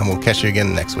in, and we'll catch you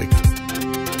again next week.